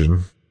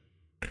Hamvention,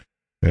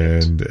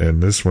 and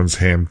this one's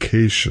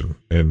Hamcation.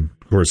 And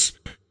of course,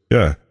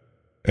 yeah,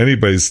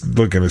 anybody's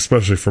looking,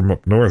 especially from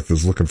up north,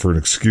 is looking for an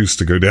excuse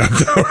to go down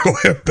to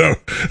Orlando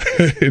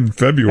in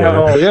February.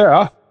 Oh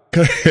yeah.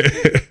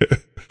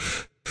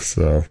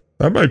 So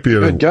that might be a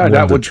good God,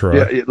 one to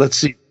try. Yeah, let's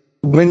see.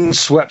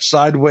 Windswept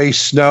sideways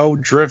snow,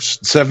 drifts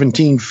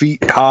 17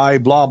 feet high,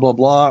 blah blah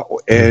blah,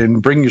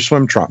 and bring your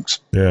swim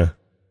trunks. Yeah,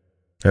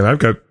 and I've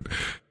got.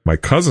 My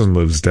cousin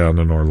lives down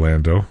in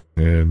Orlando,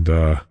 and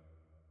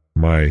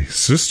my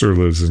sister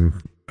lives in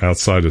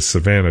outside of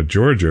Savannah,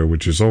 Georgia,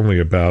 which is only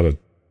about a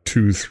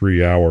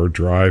 2-3 hour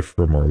drive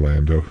from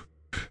Orlando.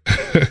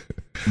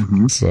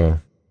 Mm-hmm. So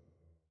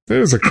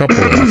there's a couple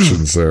of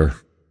options there.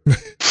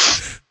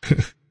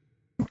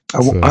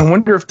 I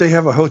wonder if they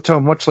have a hotel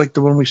much like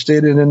the one we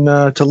stayed in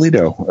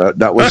Toledo.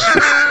 That was.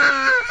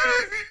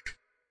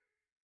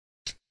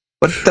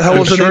 What the hell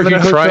was it? Sure, if you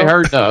try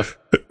hard enough.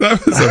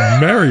 That was a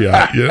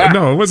Marriott. Yeah.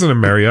 No, it wasn't a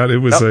Marriott. It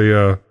was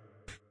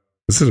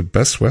is it a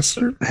Best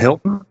Western?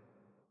 Hilton?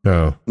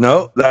 No.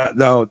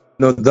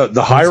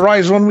 The high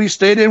rise one we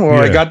stayed in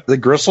where I got the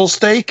gristle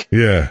steak.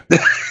 Yeah.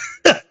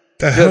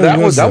 That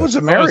was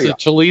a Marriott.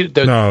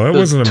 Toledo, no, it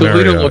wasn't a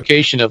Toledo Marriott.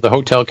 Location of the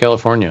Hotel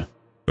California.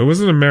 It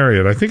wasn't a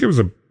Marriott. I think it was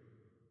a.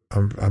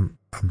 I'm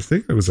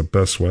thinking it was a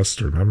Best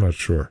Western. I'm not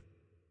sure.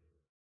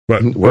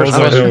 But all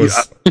I know is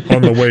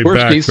on the way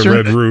back, Eastern? the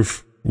Red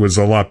Roof was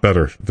a lot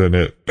better than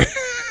it.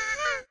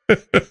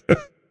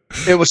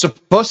 It was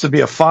supposed to be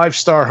a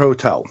 5-star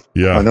hotel.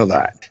 Yeah, I know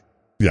that.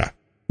 Yeah,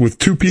 with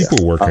 2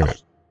 people working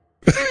it.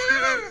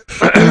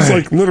 It was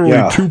like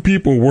literally 2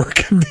 people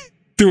working,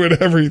 doing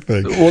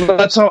everything. Well,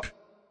 that's how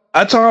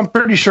I'm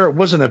pretty sure it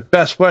wasn't a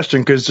Best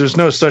Western because there's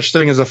no such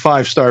thing as a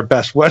 5-star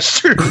Best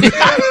Western.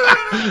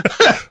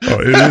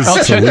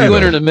 I'll check the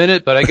winner in a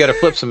minute, but I got to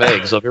flip some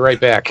eggs. I'll be right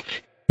back.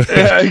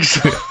 Yeah,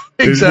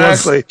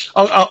 exactly.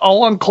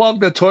 I'll unclog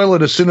the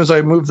toilet as soon as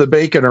I move the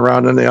bacon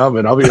around in the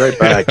oven. I'll be right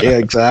back. Yeah,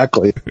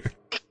 exactly.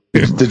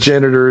 The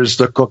janitor is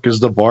the cook, is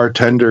the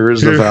bartender,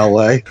 is the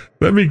valet.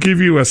 Let me give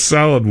you a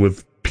salad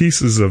with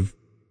pieces of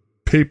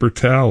paper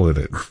towel in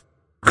it.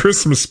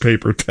 Christmas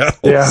paper towels.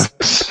 Yeah.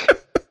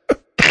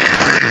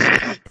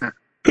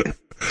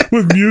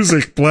 With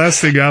music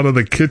blasting out of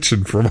the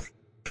kitchen from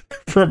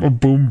a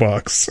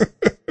boombox.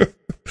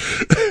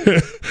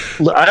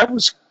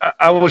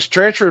 I was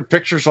transferring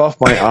pictures off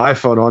my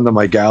iPhone onto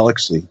my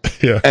Galaxy,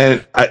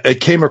 and I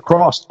came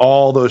across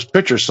all those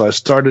pictures. So I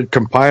started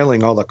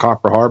compiling all the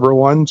Copper Harbor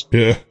ones,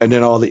 and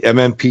then all the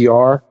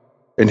MMPR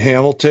in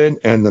Hamilton,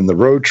 and then the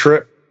road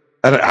trip.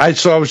 And I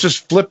was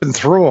just flipping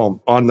through them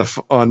on my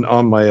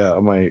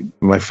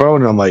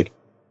phone, and I'm like,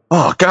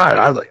 oh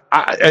God,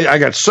 I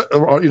got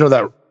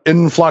that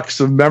influx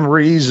of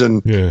memories,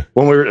 and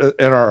when we were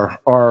in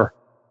our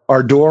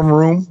dorm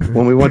room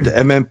when we went to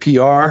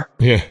MMPR.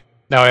 Yeah.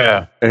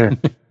 Oh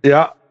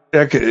yeah.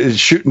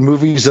 Shooting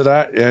movies of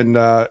that, and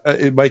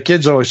my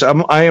kids always say,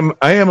 I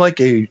am like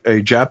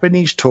a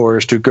Japanese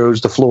tourist who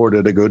goes to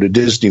Florida to go to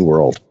Disney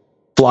World,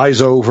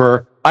 flies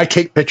over. I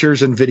take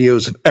pictures and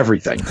videos of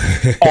everything,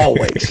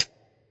 always.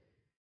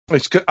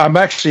 It's good. I'm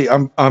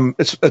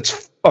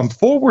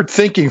forward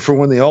thinking for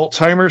when the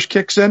Alzheimer's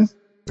kicks in.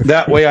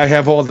 That way, I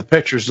have all the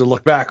pictures to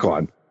look back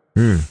on.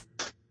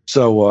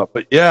 So,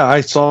 but yeah,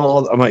 I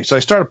saw. So I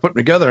started putting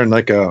together in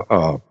like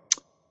a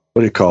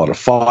what do you call it? A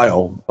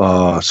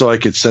file, so I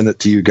could send it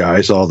to you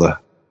guys.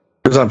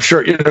 Because I'm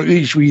sure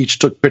we each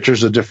took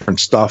pictures of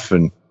different stuff,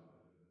 and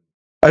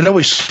I know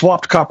we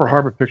swapped Copper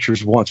Harbor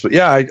pictures once. But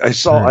yeah, I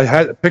saw I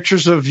had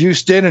pictures of you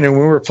standing, and we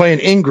were playing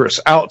Ingress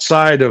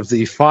outside of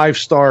the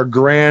 5-star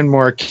Grand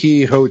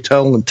Marquis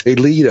Hotel in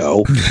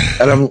Toledo,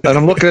 and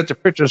I'm looking at the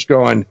pictures,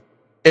 going,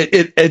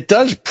 it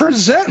does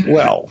present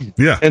well,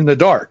 in the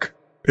dark.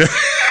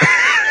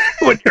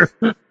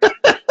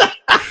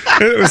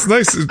 It was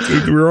nice.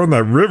 We were on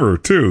that river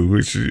too,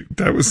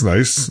 that was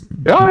nice.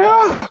 Oh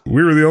yeah,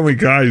 we were the only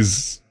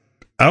guys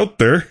out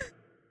there.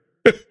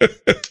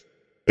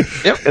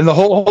 Yep, in the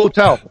whole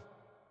hotel.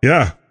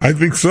 Yeah, I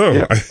think so.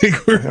 Yeah. I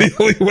think we're the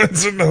only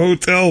ones in the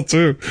hotel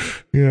too.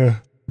 Yeah.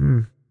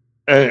 And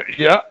I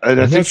I'm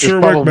think not sure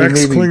what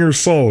Max Klinger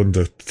saw in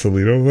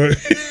Toledo, but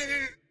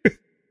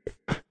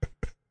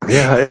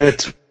yeah,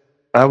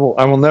 I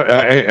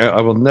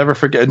will never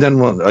forget. And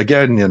then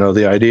again,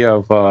 the idea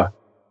of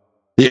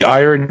the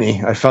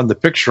irony. I found the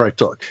picture I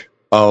took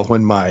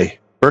when my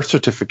birth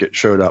certificate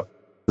showed up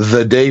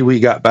the day we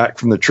got back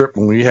from the trip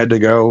when we had to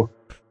go.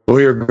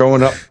 We were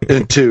going up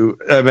into,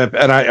 and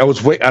I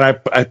was waiting, and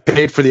I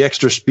paid for the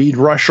extra speed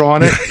rush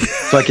on it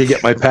so I could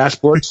get my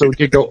passport, so we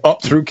could go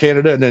up through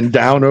Canada and then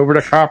down over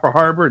to Copper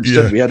Harbor.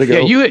 Instead, we had to go.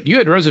 Yeah, you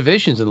had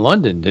reservations in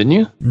London, didn't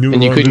you?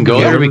 And you couldn't go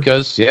there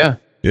because Yeah.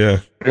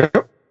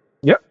 Yep.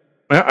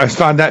 I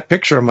found that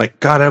picture. I'm like,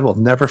 God, I will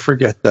never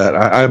forget that.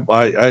 I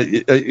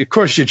of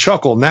course, you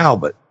chuckle now,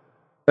 but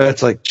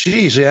it's like,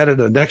 geez, they added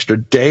an extra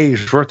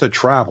day's worth of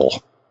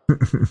travel,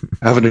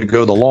 having to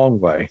go the long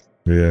way.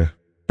 Yeah,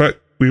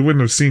 but we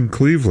wouldn't have seen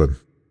Cleveland,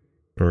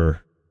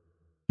 or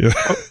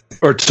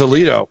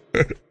Toledo.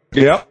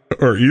 Yep.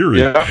 Or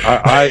Erie. Yeah,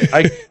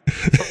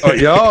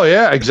 oh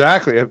yeah,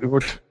 exactly.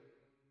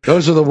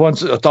 Those are the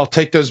ones. I'll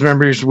take those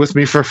memories with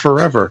me for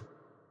forever.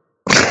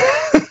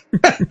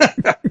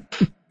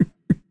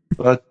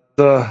 But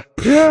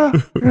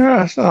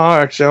yeah. So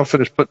actually, I'll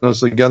finish putting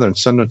those together and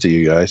send them to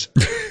you guys.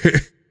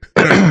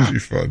 That would be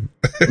fun.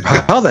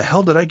 How the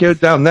hell did I go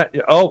down that?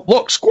 Oh,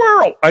 look,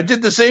 squirrel! I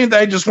did the same thing.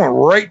 I just went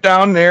right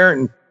down there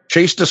and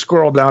chased a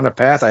squirrel down a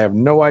path. I have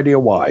no idea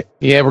why.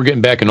 Yeah, we're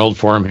getting back in old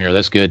form here.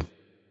 That's good.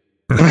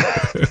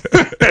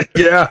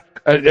 Yeah.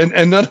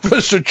 And none of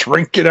us are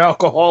drinking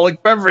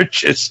alcoholic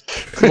beverages.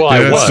 Well,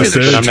 I was,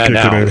 but I'm not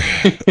now.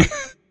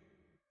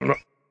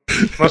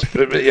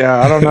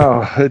 Yeah, I don't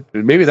know.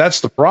 Maybe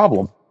that's the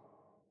problem.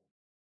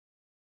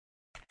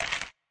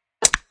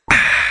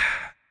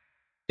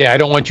 Yeah, I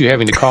don't want you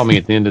having to call me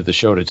at the end of the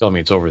show to tell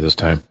me it's over this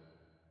time.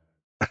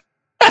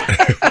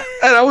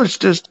 And I was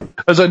just,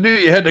 as I knew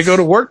you had to go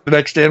to work the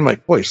next day, I'm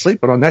like, boy,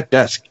 sleeping on that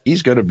desk,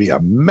 he's going to be a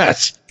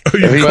mess.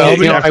 Well,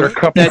 I moved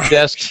that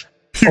desk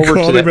over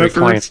to that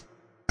recliner.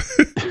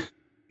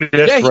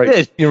 Yeah,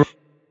 right. He did.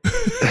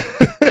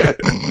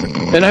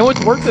 And I went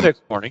to work the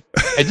next morning.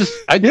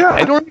 I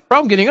don't have a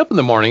problem getting up in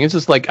the morning. It's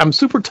just like I'm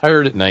super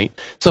tired at night.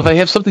 So if I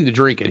have something to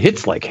drink, it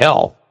hits like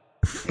hell.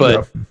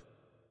 But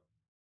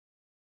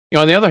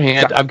on the other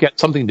hand, I've got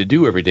something to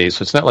do every day,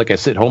 so it's not like I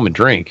sit home and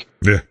drink.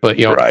 Yeah. But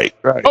right.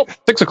 Oh,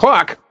 6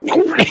 o'clock.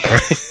 Time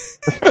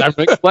to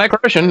make a Black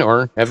Russian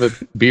or have a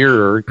beer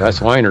or a glass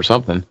of wine or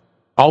something.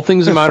 All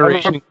things in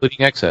moderation,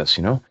 including excess.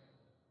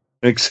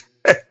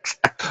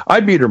 I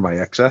beat her my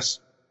excess.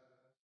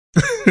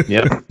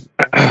 Yeah.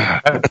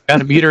 I've got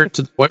to beat her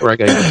to the point where I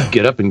got to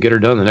get up and get her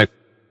done the next.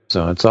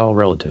 So it's all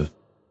relative.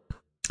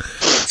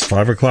 It's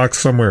 5 o'clock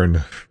somewhere in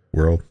the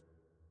world.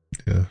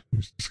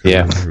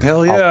 Yeah.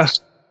 Hell yeah.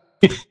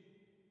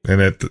 And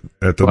at the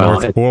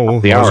North Pole,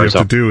 all you have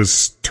to do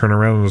is turn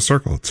around in a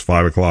circle. It's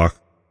 5 o'clock.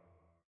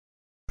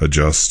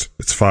 Adjust.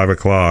 It's 5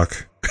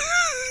 o'clock.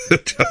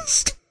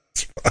 Adjust.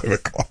 It's 5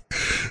 o'clock.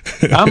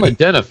 I'm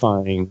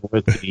identifying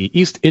with the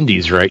East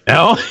Indies right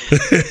now.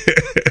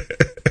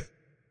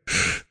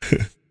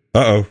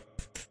 Uh-oh.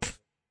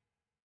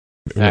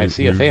 I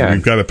see a fan.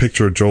 We've got a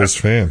picture of Joel's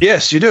fan.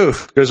 Yes, you do.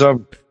 Because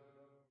I'm...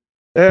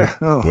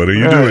 What are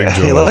you doing,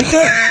 Joel? You like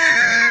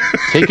that?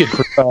 Take it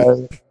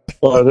for...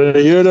 What are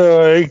you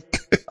doing?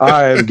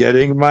 I am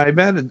getting my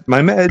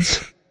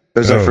meds.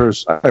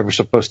 Because I was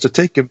supposed to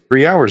take them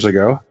 3 hours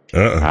ago.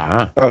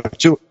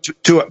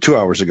 Two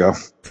hours ago.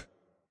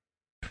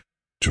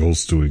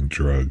 Joel's doing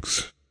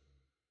drugs.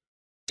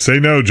 Say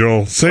no,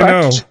 Joel. Say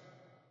no.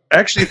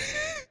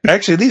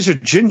 Actually, these are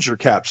ginger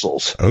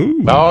capsules.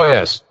 Oh,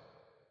 yes.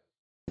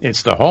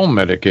 It's the home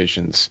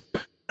medications.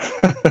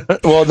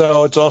 Well,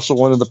 no, it's also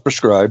one of the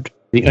prescribed.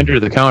 The under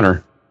the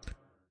counter.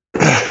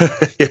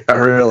 Yeah,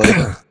 really.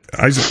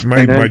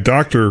 My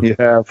doctor,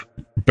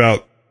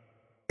 about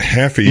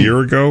half a year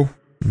ago,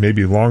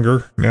 maybe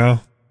longer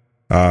now,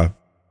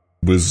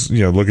 was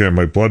looking at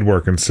my blood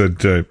work and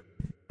said,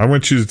 "I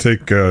want you to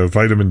take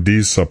vitamin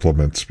D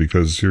supplements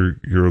because you're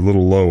a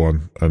little low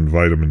on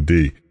vitamin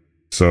D."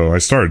 So I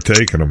started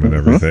taking them and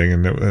everything,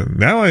 and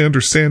now I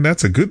understand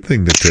that's a good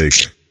thing to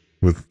take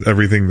with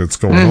everything that's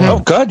going on. Oh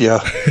God, yeah.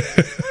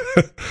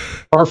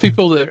 Or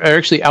people that are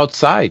actually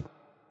outside.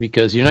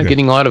 Because you're not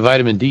getting a lot of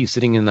vitamin D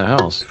sitting in the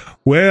house.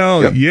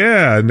 Well,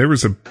 yeah, and there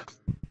was a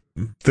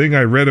thing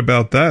I read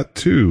about that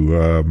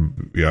too.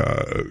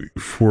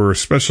 For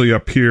especially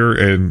up here,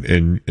 and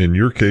in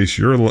your case,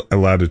 your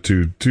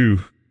latitude too,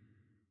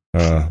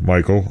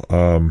 Michael.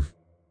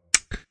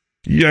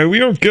 We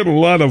don't get a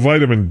lot of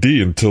vitamin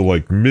D until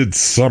like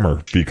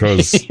midsummer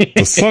because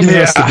the sun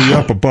has to be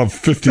up above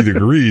 50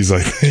 degrees, I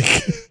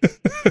think.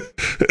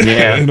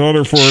 Yeah. In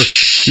order for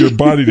your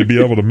body to be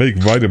able to make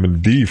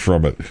vitamin D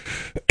from it.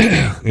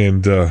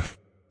 And,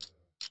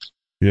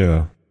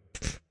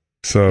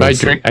 So I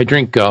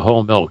drink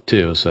whole milk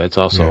too, so that's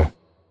also. Yeah.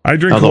 I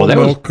drink whole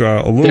milk a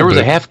little bit. There was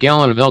a half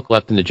gallon of milk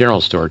left in the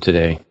general store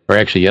today, or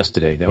actually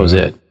yesterday. That was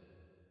it.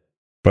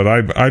 But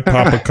I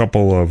pop a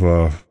couple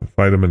of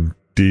vitamin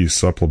D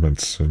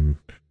supplements, and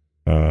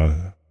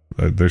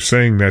they're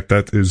saying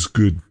that is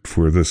good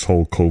for this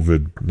whole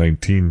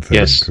COVID-19 thing.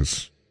 Yes.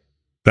 Because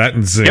that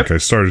and zinc. Yep. I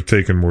started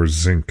taking more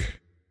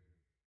zinc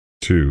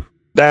too.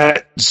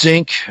 That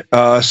zinc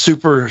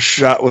super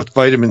shot with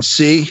vitamin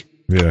C.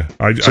 Yeah,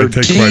 I take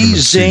D, vitamin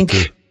zinc,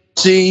 C too.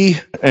 C,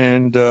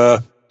 and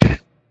what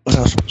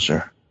else was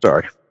there?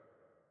 Sorry.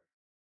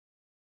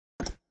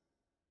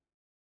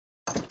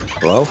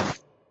 Hello?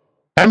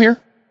 I'm here.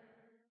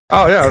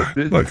 Oh yeah,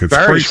 look, it's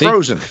Barry's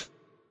frozen.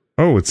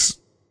 Oh, it's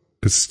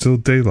still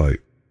daylight.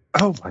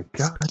 Oh my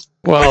God!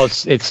 Well,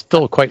 it's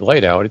still quite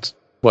light out. It's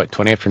what,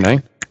 20 after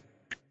 9?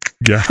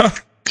 Yeah,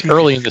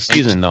 early in the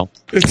season though.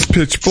 It's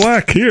pitch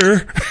black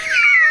here.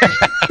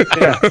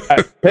 Yeah,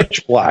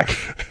 pitch black.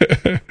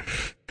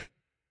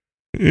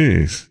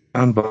 Jeez,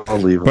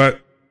 unbelievable. But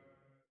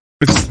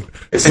it's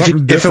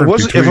if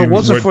it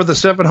wasn't for the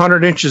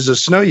 700 inches of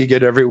snow you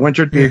get every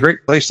winter, it'd be a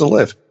great place to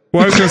live.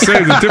 Well, I was going to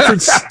say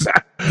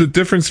the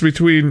difference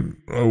between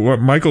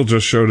what Michael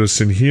just showed us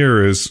in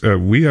here is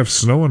we have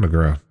snow on the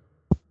ground.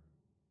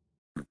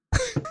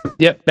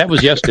 Yep, that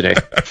was yesterday.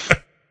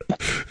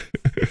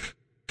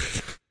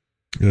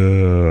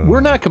 We're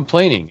not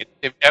complaining.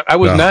 I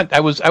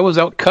was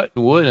out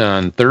cutting wood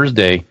on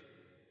Thursday.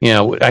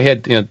 I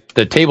had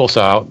the table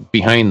saw out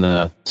behind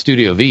the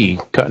Studio V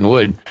cutting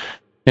wood, and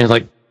it's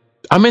like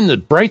I'm in the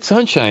bright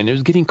sunshine. It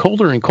was getting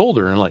colder and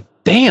colder, and I'm like,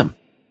 damn.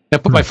 I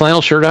put my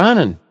flannel shirt on,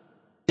 and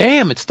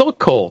damn, it's still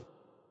cold.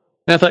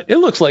 And I thought, it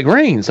looks like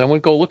rain. So I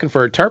went go looking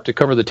for a tarp to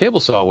cover the table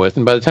saw with.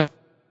 And by the time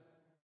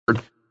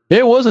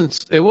it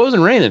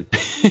wasn't raining.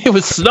 It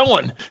was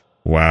snowing.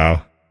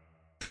 Wow.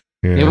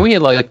 Yeah. And we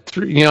had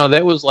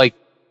that was like,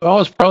 it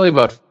was probably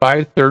about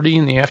 5:30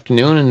 in the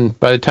afternoon. And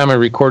by the time I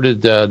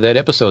recorded that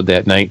episode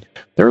that night,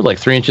 there were like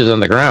 3 inches on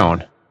the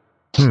ground.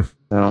 So,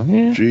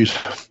 yeah.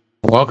 Jeez.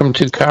 Welcome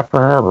to Copper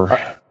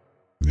Harbor.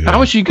 Yeah. How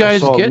much you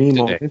guys get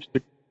today?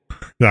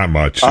 Not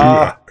much.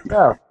 Yeah.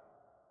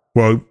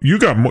 Well, you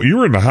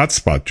were in the hot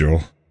spot,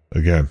 Joel,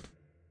 again,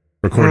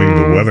 according to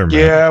the weather map.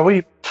 Yeah,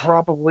 we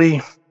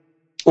probably.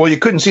 Well, you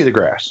couldn't see the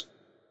grass.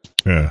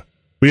 Yeah.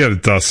 We had a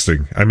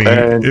dusting. I mean,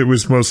 it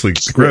was mostly,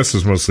 the grass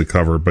was mostly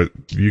covered, but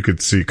you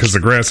could see, because the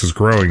grass is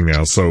growing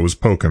now, so it was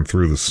poking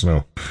through the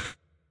snow.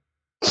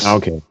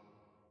 Okay.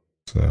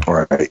 So.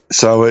 All right.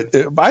 So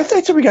I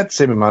think we got the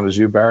same amount as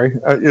you, Barry.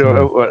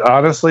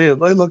 Honestly, it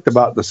looked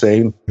about the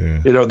same.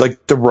 Yeah.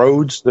 Like the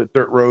roads, the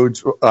dirt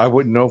roads, I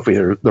wouldn't know if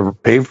the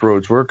paved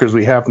roads were because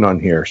we have none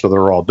here. So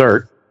they're all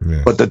dirt.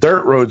 Yeah. But the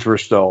dirt roads were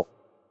still,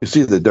 you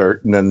see the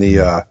dirt, and then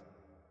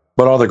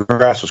but all the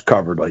grass was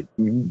covered. Like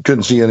you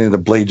couldn't see any of the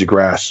blades of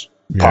grass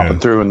popping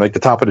through, and like the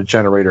top of the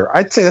generator.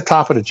 I'd say the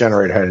top of the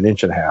generator had 1.5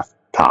 inches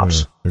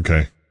tops.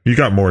 Okay. You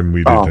got more than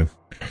we did then.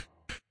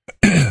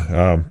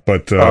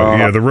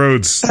 The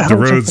roads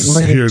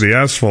here, the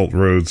asphalt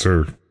roads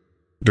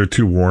they're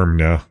too warm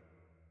now.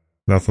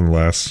 Nothing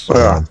lasts.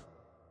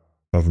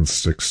 Nothing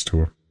sticks to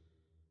them.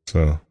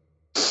 So,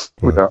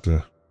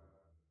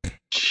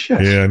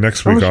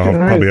 next week I'll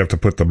probably have to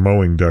put the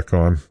mowing deck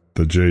on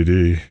the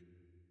JD.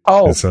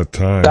 Oh, it's that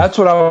time. That's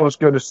what I was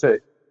going to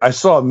say. I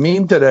saw a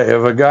meme today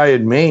of a guy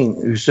in Maine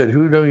who said,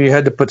 "Who knew you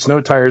had to put snow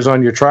tires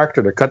on your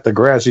tractor to cut the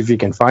grass if you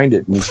can find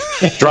it?" And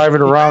he's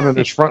driving around in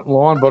his front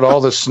lawn, but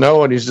all the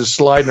snow, and he's just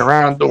sliding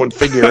around doing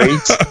figure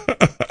eights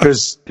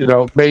because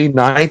May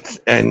 9th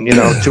and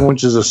 2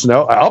 inches of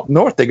snow. Up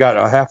north, they got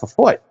a half a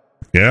foot.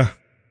 Yeah.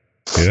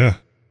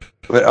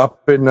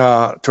 Up in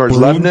towards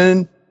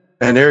Lebanon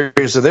and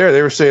areas of there,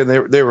 they were saying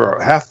they were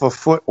half a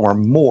foot or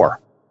more.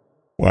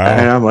 Wow.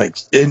 And I'm like,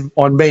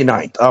 on May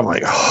 9th, I'm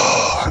like,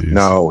 oh,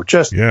 no,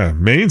 just. Yeah,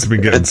 Maine's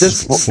been getting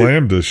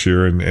slammed this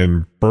year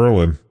in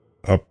Berlin,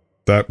 up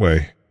that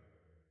way.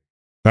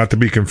 Not to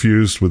be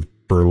confused with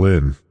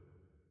Berlin.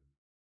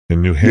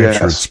 In New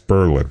Hampshire, It's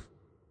Berlin.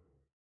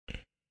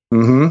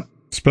 Mm-hmm.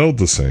 Spelled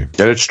the same.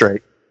 Get it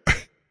straight.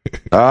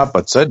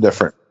 But said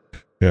different.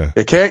 Yeah.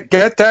 You can't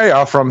get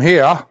there from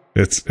here.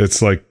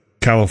 It's like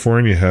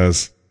California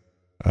has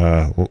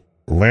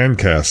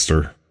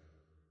Lancaster.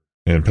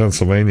 And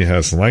Pennsylvania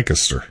has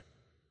Lancaster.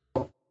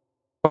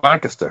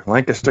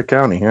 Lancaster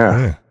County,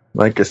 yeah.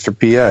 Lancaster,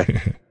 PA.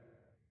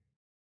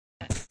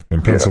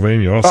 And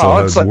Pennsylvania also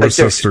has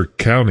Worcester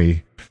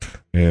County,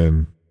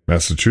 and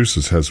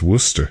Massachusetts has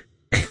Worcester.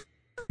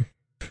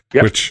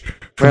 Yep. Which,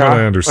 from what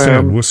I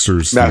understand,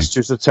 Worcester's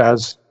Massachusetts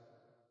has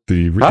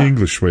the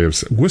English way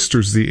of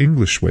Worcester's the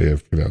English way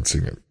of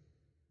pronouncing it.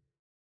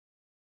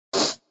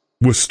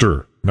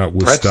 Worcester, not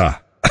Worcester.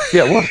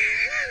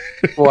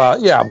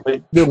 Well, yeah,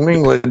 but New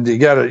England, you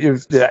got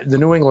the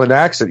New England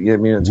accent. I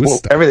mean,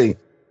 it's everything.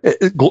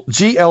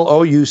 Gloucester.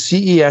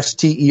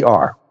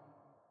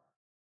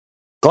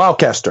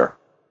 Gloucester.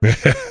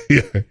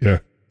 Yeah.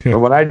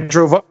 And when I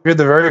drove up here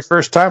the very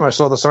first time, I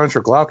saw the signs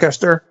for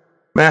Gloucester,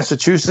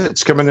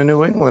 Massachusetts, coming to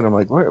New England. I'm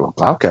like, wait,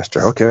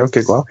 Gloucester. Okay,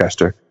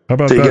 Gloucester. How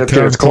about that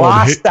town it's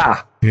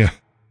Gloucester? Yeah,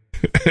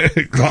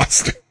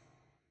 Gloucester.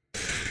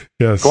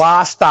 Yes.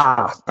 Gloucester.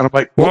 And I'm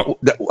like,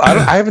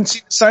 I haven't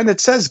seen a sign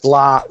that says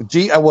Glasta.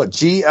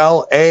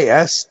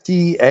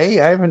 I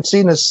haven't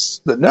seen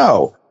this.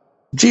 No.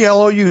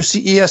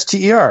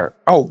 Gloucester.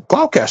 Oh,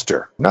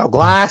 Gloucester. No,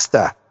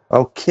 Gloucester.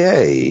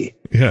 Okay.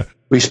 Yeah.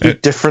 We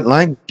speak different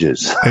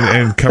languages.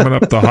 and coming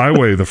up the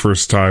highway the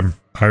first time,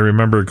 I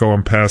remember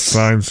going past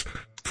signs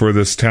for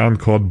this town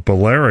called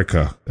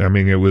Billerica. I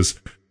mean, it was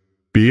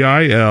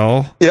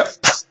BILERICA,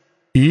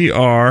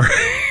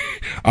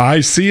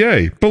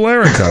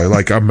 Billerica,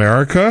 like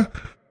America,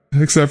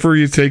 except for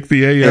you take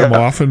the AM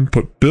off and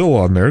put Bill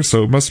on there,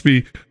 so it must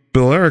be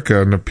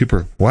Billerica. And the people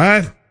are,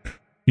 what?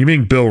 You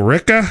mean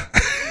Billerica?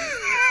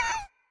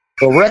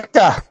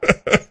 Billerica.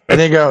 And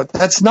they go,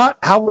 that's not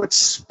how it's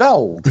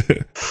spelled.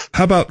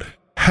 How about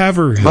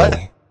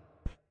Haverhill?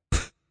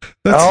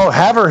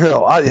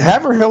 Haverhill.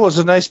 Haverhill was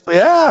a nice place.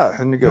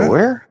 Yeah. And you go,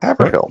 where?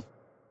 Haverhill.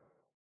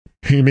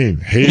 You mean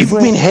Haverhill?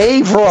 You mean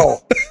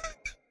Haverhill.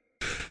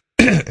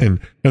 and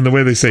the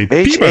way they say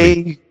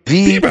Peabody.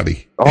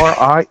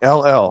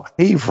 Haverhill.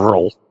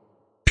 Haverhill.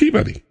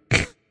 Peabody.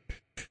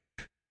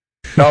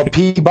 No,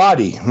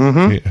 Peabody.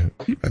 Mm-hmm. Yeah,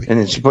 Peabody. And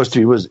it's supposed to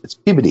be, it's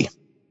Peabody.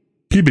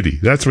 Peabody.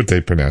 That's what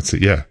they pronounce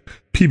it. Yeah.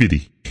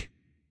 Peabody.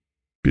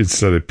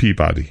 Instead of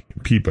Peabody.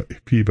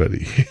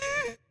 Peabody.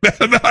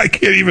 No, I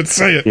can't even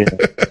say it. Yeah.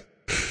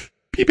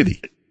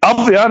 Peabody.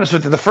 I'll be honest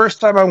with you. The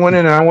first time I went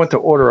in and I went to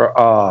order,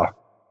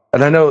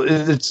 and I know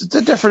it's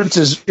the difference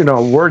is,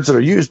 words that are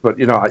used, but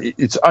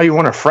it's, oh, you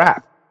want a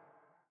frap?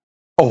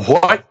 Oh,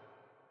 what?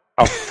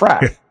 A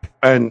frap?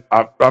 And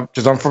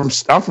because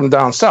I'm from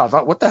down south.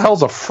 What the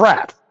hell's a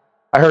frap?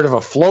 I heard of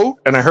a float,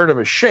 and I heard of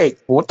a shake.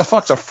 What the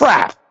fuck's a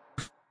frap?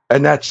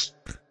 And that's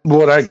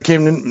what I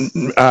came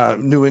to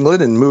New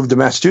England and moved to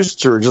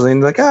Massachusetts originally.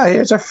 And like,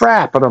 here's a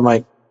frap. And I'm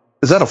like,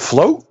 is that a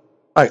float?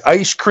 Like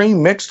ice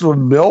cream mixed with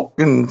milk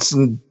and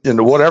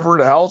whatever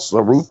else,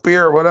 a root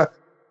beer or whatever?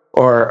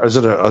 Or is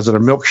it a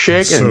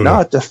milkshake? Soda. And no,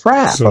 it's a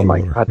frap. Soda I'm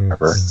like, water.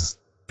 whatever.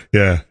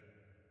 Yeah.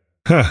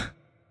 Huh.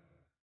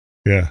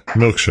 Yeah,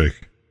 milkshake.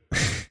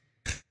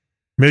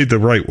 Made the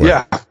right way.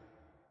 Yeah.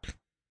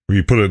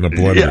 You put it in a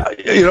blender.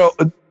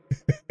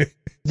 Yeah,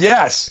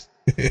 yes.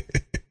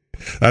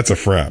 That's a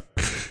frap.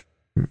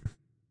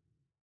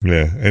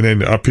 Yeah, and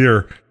then up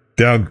here,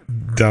 down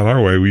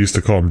our way, we used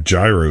to call them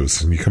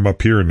gyros, and you come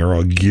up here and they're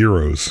all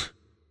gyros.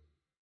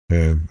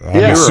 And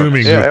I'm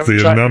assuming with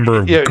the number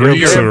of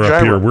Greeks that are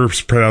up here, we're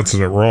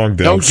pronouncing it wrong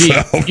down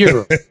south.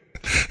 Gyro.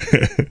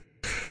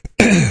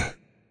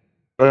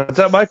 What's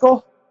that,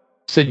 Michael?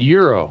 Said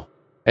euro,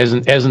 as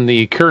in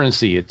the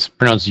currency. It's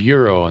pronounced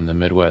euro in the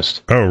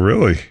Midwest. Oh,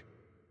 really?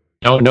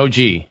 No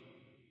G.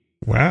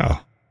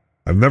 Wow,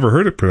 I've never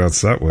heard it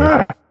pronounced that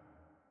way.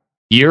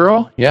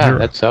 Euro? Yeah, Euro.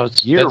 that's how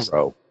it's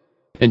Euro.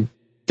 And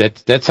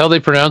that's how they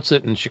pronounce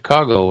it in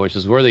Chicago, which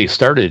is where they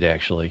started,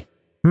 actually.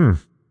 Well,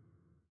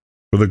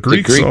 the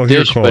Greeks it's a Greek all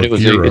dish, here call but it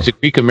it's a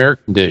Greek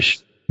American dish.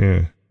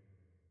 Yeah.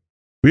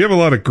 We have a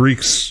lot of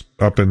Greeks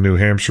up in New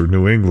Hampshire,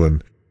 New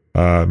England.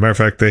 Matter of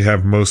fact, they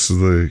have most of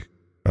the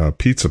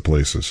pizza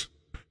places.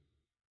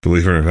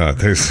 Believe it or not,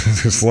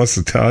 there's less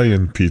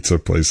Italian pizza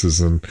places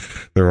than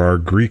there are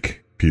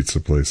Greek pizza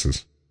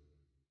places.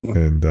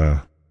 And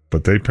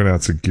but they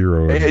pronounce it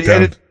gyro.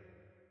 Yeah.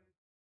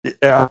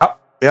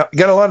 You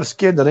got a lot of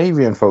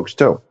Scandinavian folks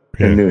too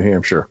in New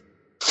Hampshire.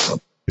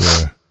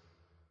 Yeah.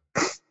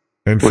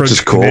 And Which French is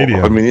cool.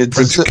 Canadian. I mean, it's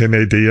French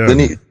Canadian. The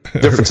neat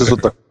differences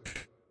with the.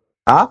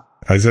 Huh?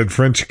 I said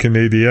French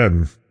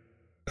Canadian.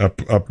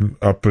 Up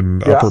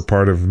in upper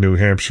part of New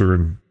Hampshire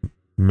and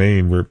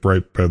Maine, we're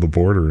right by the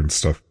border and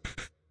stuff.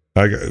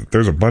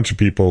 There's a bunch of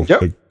people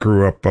that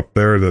grew up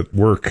there that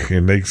work,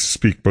 and they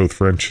speak both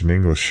French and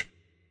English.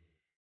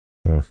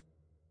 So.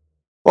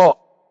 Well,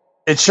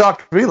 it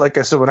shocked me. Like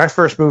I said, when I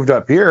first moved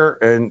up here,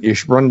 and you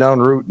run down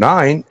Route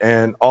 9,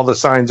 and all the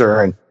signs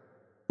are in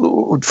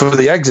for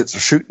the exits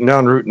of shooting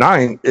down Route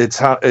 9. It's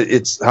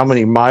how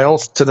many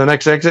miles to the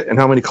next exit and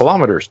how many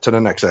kilometers to the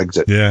next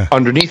exit. Yeah,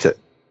 underneath it.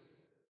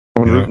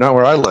 On Route 9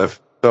 where I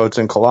live, so it's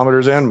in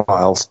kilometers and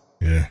miles.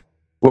 Yeah.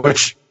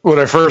 Which when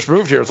I first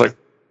moved here, it's like,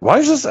 why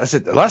is this? I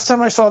said the last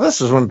time I saw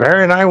this was when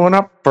Barry and I went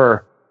up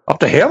to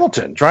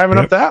Hamilton, driving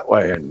up that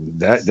way, and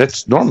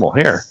that's normal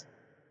here.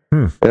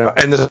 You know,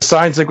 and the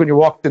signs, like when you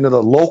walked into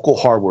the local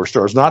hardware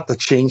stores, not the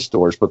chain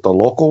stores, but the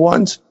local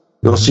ones,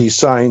 you'll see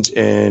signs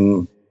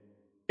in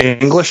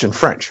English and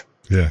French.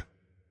 Yeah.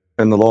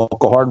 In the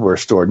local hardware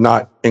store,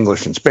 not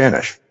English and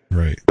Spanish.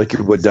 Right. Like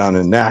you would down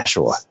in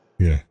Nashua.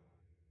 Yeah.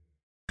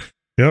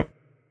 Yep.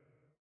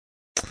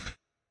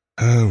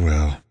 Oh,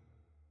 well.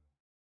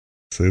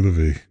 Say the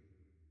V.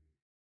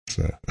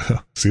 So,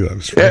 see, that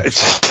was French.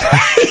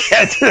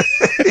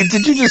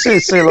 Did you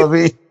just say la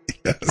vie?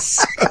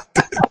 Yes.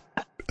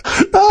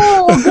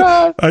 Oh,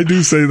 God. I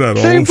do say that all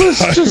the time.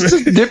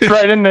 Just dipped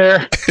right in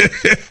there.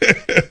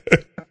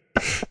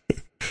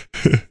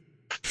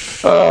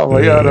 Oh,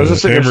 my God. I was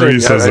just saying, I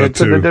said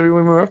to Debbie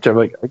when we were up there, I'm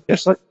like, I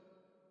guess,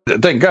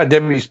 thank God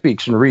Debbie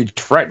speaks and reads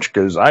French,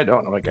 because I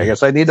don't. I'm like, I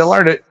guess I need to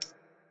learn it.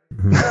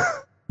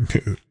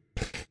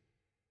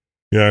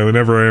 Yeah,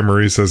 whenever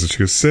Anne-Marie says it, she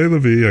goes, say la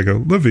vie. I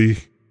go, la vie.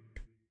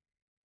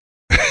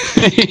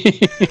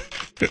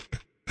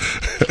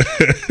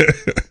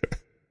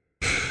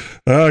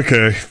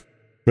 Okay.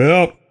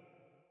 Well,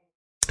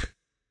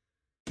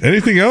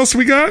 anything else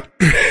we got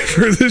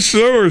for this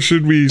show, or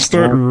should we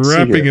start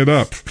wrapping it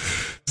up?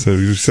 So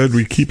you said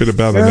we keep it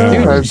about an hour.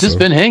 Dude, I've just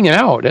been hanging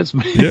out. That's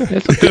cool.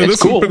 This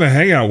has been a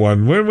hangout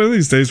one. One of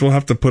these days we'll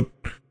have to put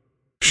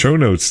show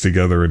notes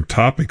together and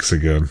topics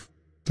again.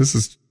 This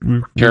is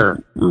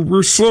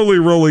we're slowly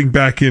rolling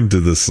back into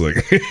this thing.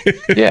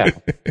 Yeah,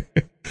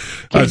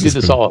 can't do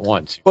this all at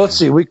once. Well, let's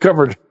see. We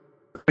covered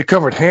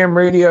ham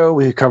radio.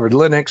 We covered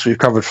Linux. We've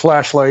covered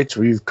flashlights.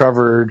 We've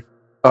covered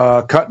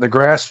cutting the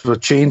grass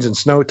with chains and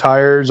snow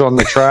tires on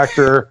the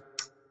tractor.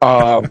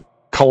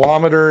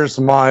 Kilometers,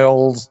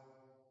 miles,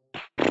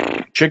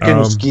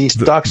 chickens, geese,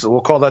 ducks.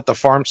 We'll call that the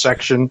farm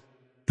section.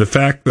 The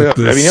fact that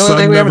the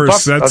sun never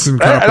sets in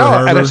Copper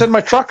Harbor. And I said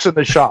my truck's in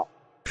the shop.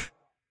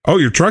 Oh,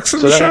 your truck's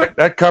in the shop?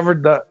 That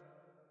covered the...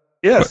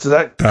 Yeah, so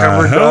that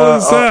covered... The hell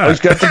is that?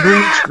 It's got the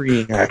green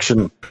screen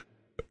action.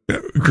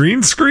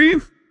 Green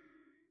screen?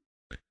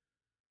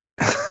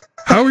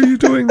 How are you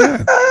doing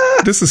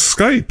that? This is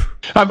Skype.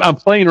 I'm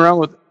playing around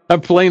with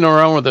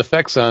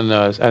effects on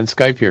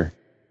Skype here.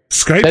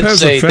 Skype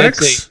has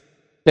effects?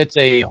 That's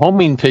a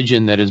homing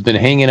pigeon that has been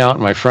hanging out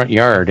in my front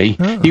yard.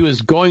 He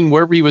was going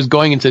wherever he was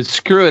going and said,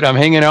 screw it, I'm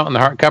hanging out in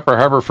the Copper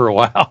Harbor for a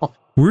while.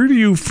 Where do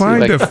you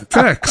find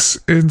effects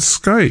in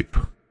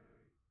Skype?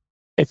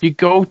 If you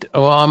go,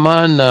 I'm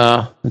on,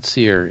 let's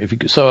see here. If you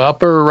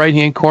upper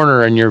right-hand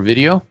corner on your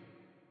video,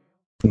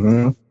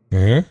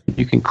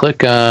 You can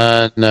click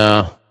on.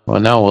 Well,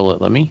 now will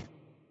it let me?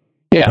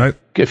 Yeah.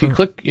 If you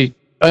click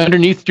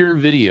underneath your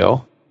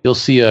video, you'll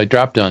see a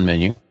drop-down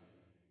menu,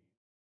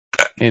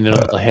 and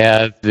it'll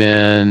have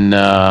in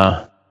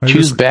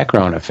choose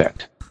background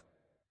effect.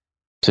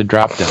 It's a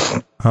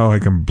drop-down. Oh, I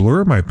can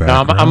blur my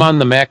background. No, I'm on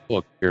the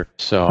MacBook here,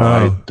 so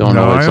I don't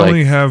know. It's I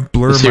only have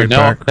blur my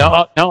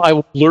background. Now I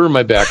will blur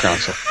my background,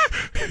 so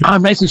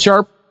I'm nice and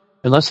sharp,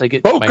 unless I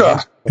get my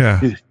hands.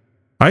 Yeah,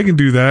 I can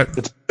do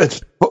that.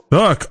 It's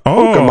look.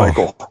 Bokeh,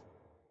 Michael.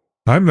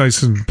 I'm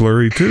nice and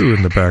blurry too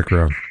in the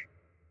background.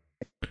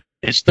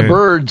 It's the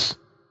birds.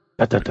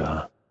 Da, da,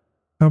 da.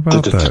 How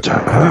about that?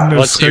 I didn't know.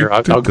 Let's hear.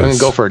 I'm going to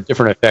go for a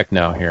different effect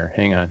now. Here,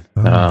 hang on.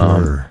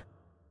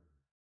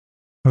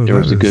 There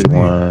was a good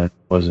one.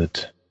 Was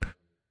it?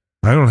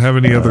 I don't have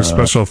any other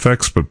special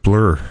effects but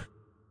blur.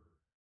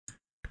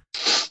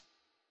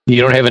 You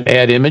don't have an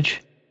add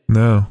image?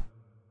 No.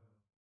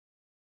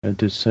 How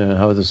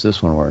does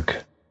this one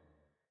work?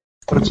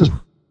 What's this?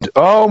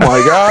 Oh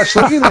my gosh!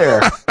 Look in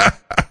there.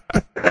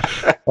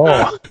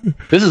 Oh,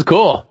 this is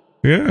cool.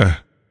 Yeah.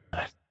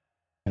 What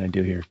can I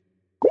do here?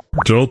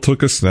 Joel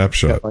took a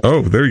snapshot.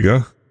 Oh, there you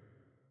go.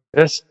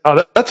 Yes.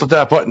 Oh, that's what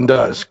that button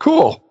does.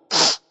 Cool.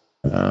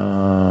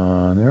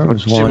 There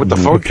was one. See what the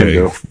phone can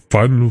do.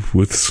 Fun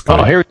with Skype.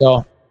 Oh, here we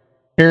go.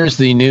 Here's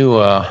the new.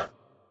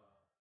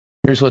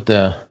 Here's what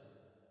the.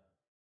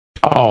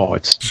 Oh,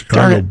 it's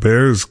Chicago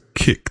Bears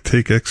kick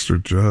take extra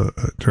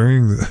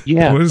during the.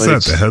 Yeah. What is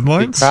that? The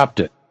headlines? They cropped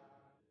it.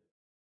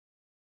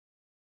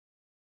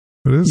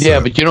 What is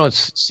that? But you know,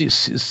 see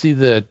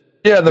the.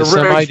 Yeah, the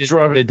ridge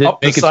drove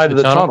up the side of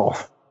the tunnel.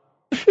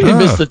 You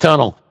missed the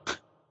tunnel.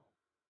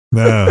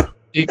 No.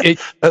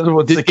 That's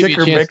what the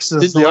kicker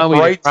mixes the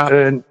upright,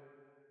 and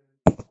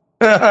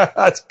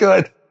that's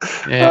good.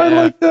 Yeah. I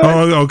like that.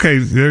 Oh, okay.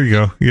 There you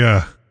go.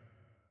 Yeah.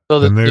 So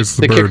the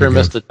kicker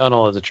missed the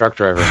tunnel as a truck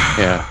driver.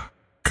 Yeah.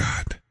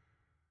 God.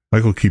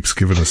 Michael keeps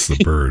giving us the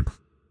bird.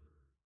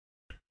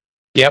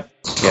 Yep.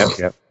 See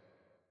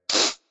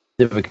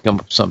if we can come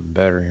up with something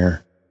better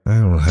here. I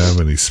don't have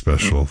any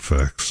special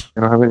effects.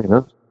 You don't have any of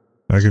those?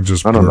 I can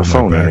just blur my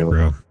background.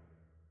 Anyway.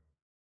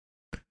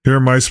 Here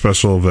are my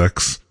special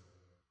effects.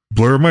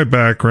 Blur my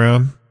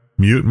background,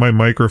 mute my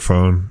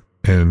microphone,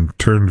 and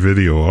turn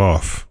video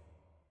off.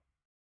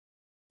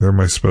 They're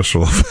my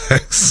special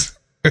effects.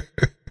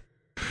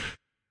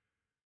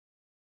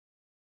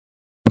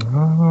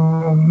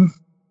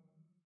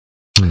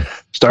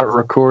 Start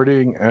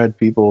recording, add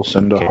people,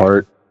 send a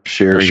heart,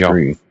 share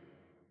screen.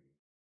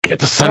 Get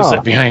the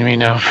sunset behind me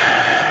now.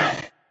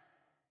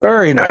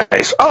 Very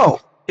nice. Oh,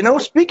 you know,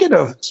 speaking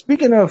of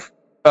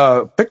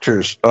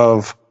pictures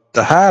of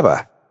the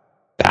Haba.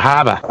 The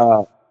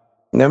Haba.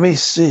 Let me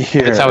see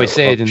here. That's how we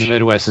say it in the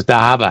Midwest. It's the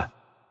Haba.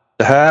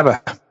 The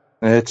Haba.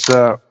 It's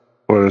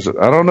what is it?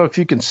 I don't know if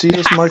you can see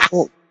this,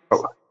 Michael.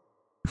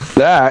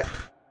 That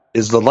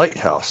is the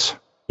lighthouse.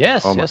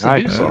 Yes, yes,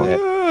 I do see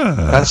that.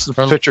 That's the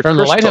picture from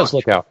the lighthouse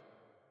lookout.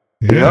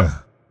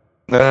 Yeah.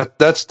 Yep.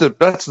 That's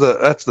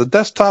the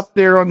desktop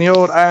there on the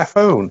old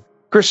iPhone.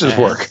 Chris's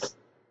work.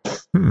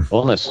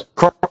 Fullness.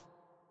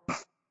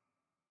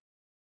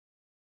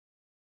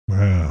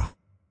 Wow.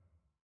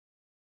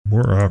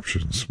 More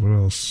options. What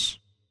else?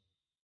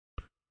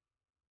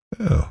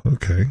 Oh,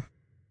 okay.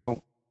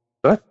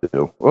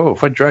 Oh,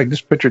 if I drag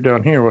this picture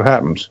down here, what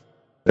happens?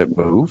 It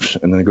moves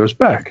and then it goes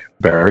back.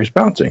 Barry's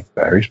bouncing.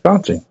 Barry's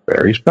bouncing.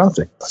 Barry's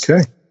bouncing.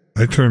 Okay.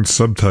 I turned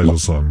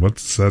subtitles on. What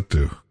does that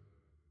do?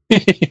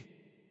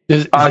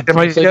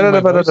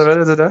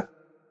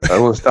 I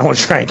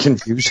was trying to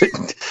confuse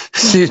it.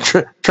 See,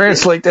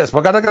 translate this.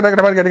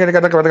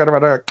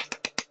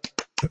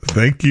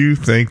 Thank you.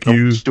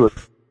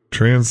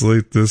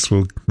 Translate this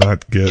will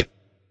not get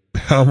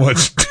how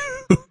much.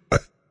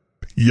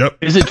 Yep.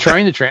 Is it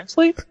trying to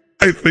translate?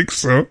 I think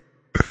so.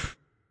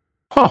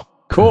 Huh.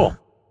 Cool.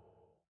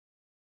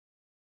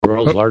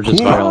 World's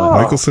largest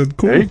violin. Michael said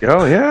cool. There you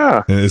go,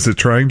 yeah. And is it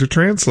trying to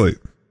translate?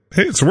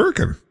 Hey, it's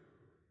working.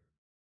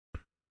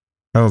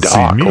 I don't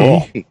see me.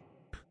 Cool.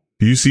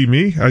 Do you see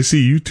me? I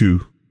see you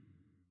two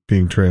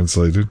being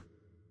translated.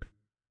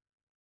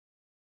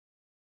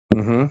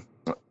 Mm-hmm.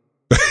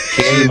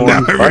 Now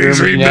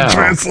everybody's reading the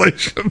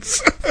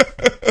translations.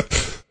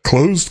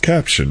 Closed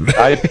caption.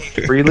 I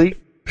freely.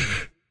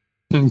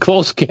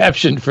 Closed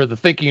caption for the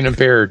thinking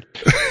impaired.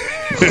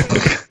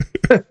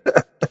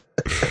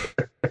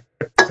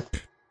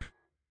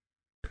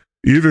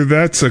 Either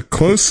that's a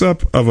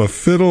close-up of a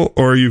fiddle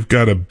or you've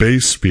got a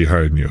bass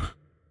behind you.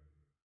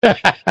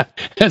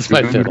 That's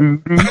my fiddle.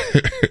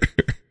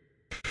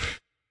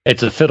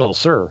 It's a fiddle,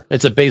 sir.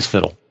 It's a bass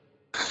fiddle.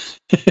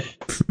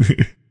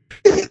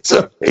 It's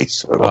a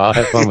bass fiddle. Well, I'll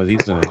have fun with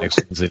these in the next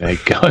Wednesday night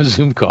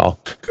Zoom call.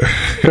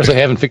 Of course, I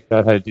haven't figured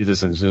out how to do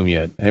this in Zoom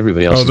yet.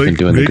 Everybody else has been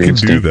doing the green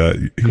screen.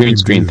 Green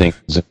screen thing.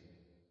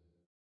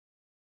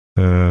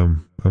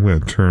 I'm going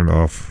to turn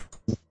off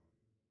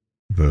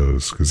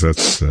those because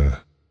that's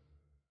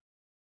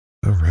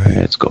all right.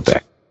 Let's go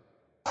back.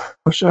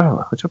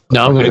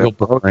 Now I'm going to go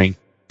boring.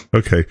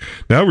 Okay,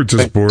 now we're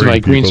just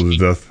boring people to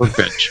death.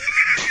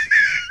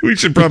 We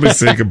should probably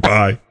say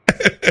goodbye.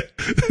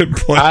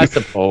 I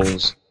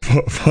suppose.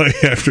 Play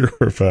after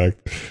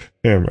fact.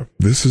 Yeah,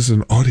 this is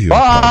an audio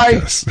Bye.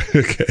 podcast.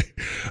 Okay.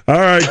 All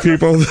right,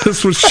 people.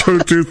 This was show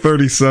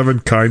 237,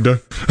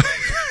 kinda.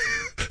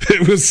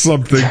 It was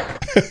something.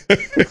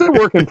 It's a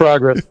work in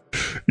progress.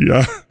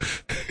 Yeah.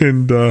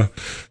 And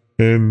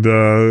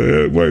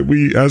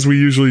we, as we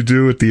usually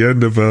do at the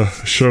end of a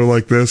show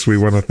like this, we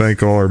want to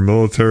thank all our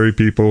military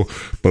people,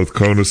 both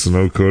CONUS and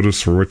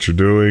OCONUS, for what you're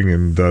doing,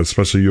 and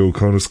especially you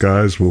OCONUS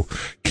guys. We'll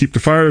keep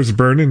the fires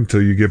burning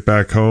until you get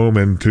back home,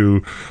 and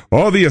to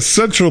all the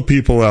essential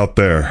people out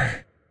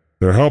there.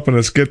 They're helping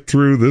us get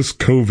through this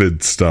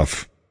COVID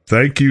stuff.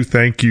 Thank you,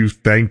 thank you,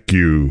 thank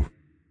you.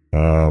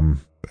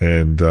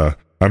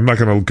 I'm not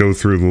going to go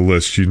through the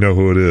list. You know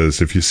who it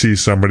is. If you see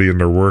somebody and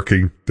they're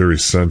working, they're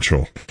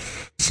essential.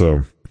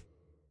 So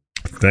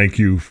thank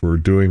you for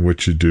doing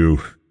what you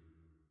do.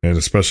 And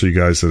especially you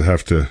guys that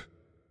have to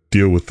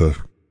deal with the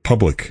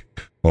public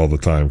all the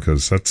time,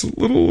 because that's a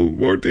little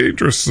more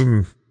dangerous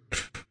than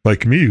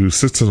like me, who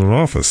sits in an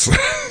office.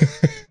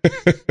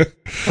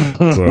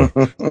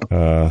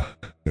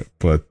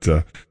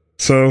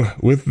 So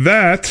with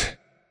that,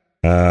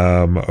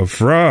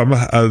 from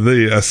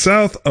the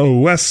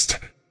southwest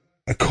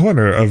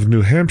corner of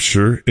New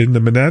Hampshire in the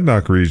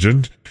Monadnock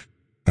region,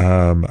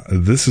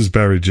 this is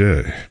Barry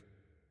J.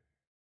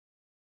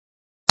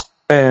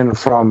 And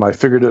I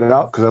figured it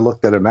out because I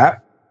looked at a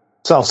map,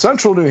 South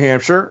Central New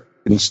Hampshire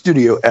in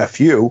Studio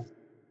FU,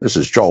 this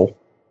is Joel.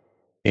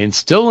 And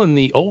still in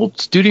the old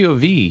Studio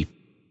V.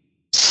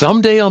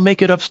 Someday I'll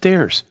make it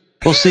upstairs.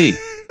 We'll see.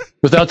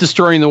 Without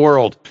destroying the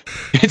world.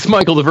 It's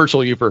Michael, the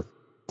Virtual Youper.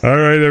 All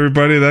right,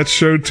 everybody, that's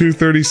show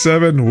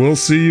 237. We'll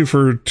see you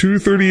for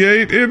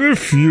 238 in a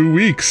few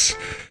weeks.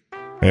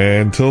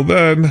 Until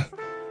then,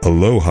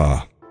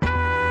 aloha.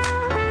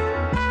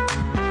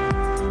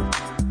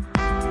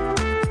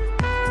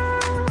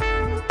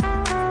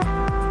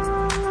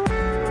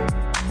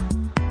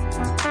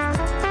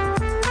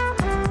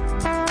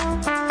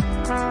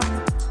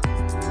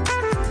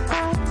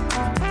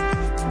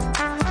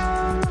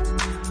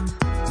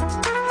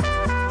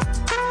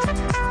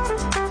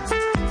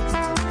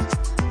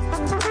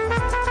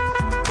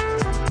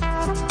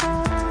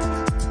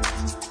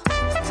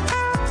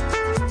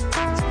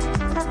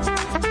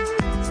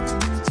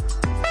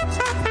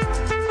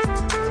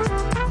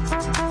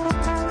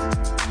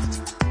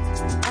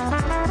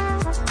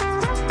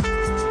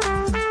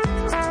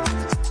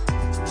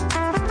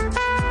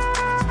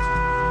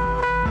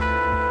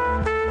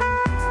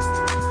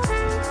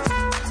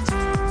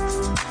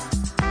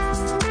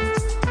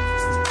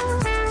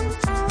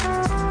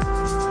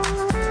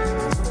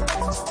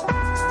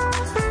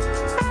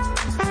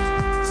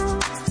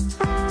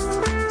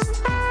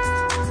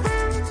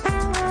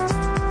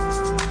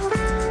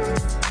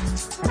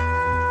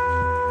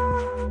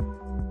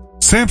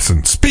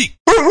 Samson, speak.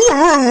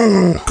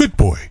 Good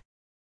boy.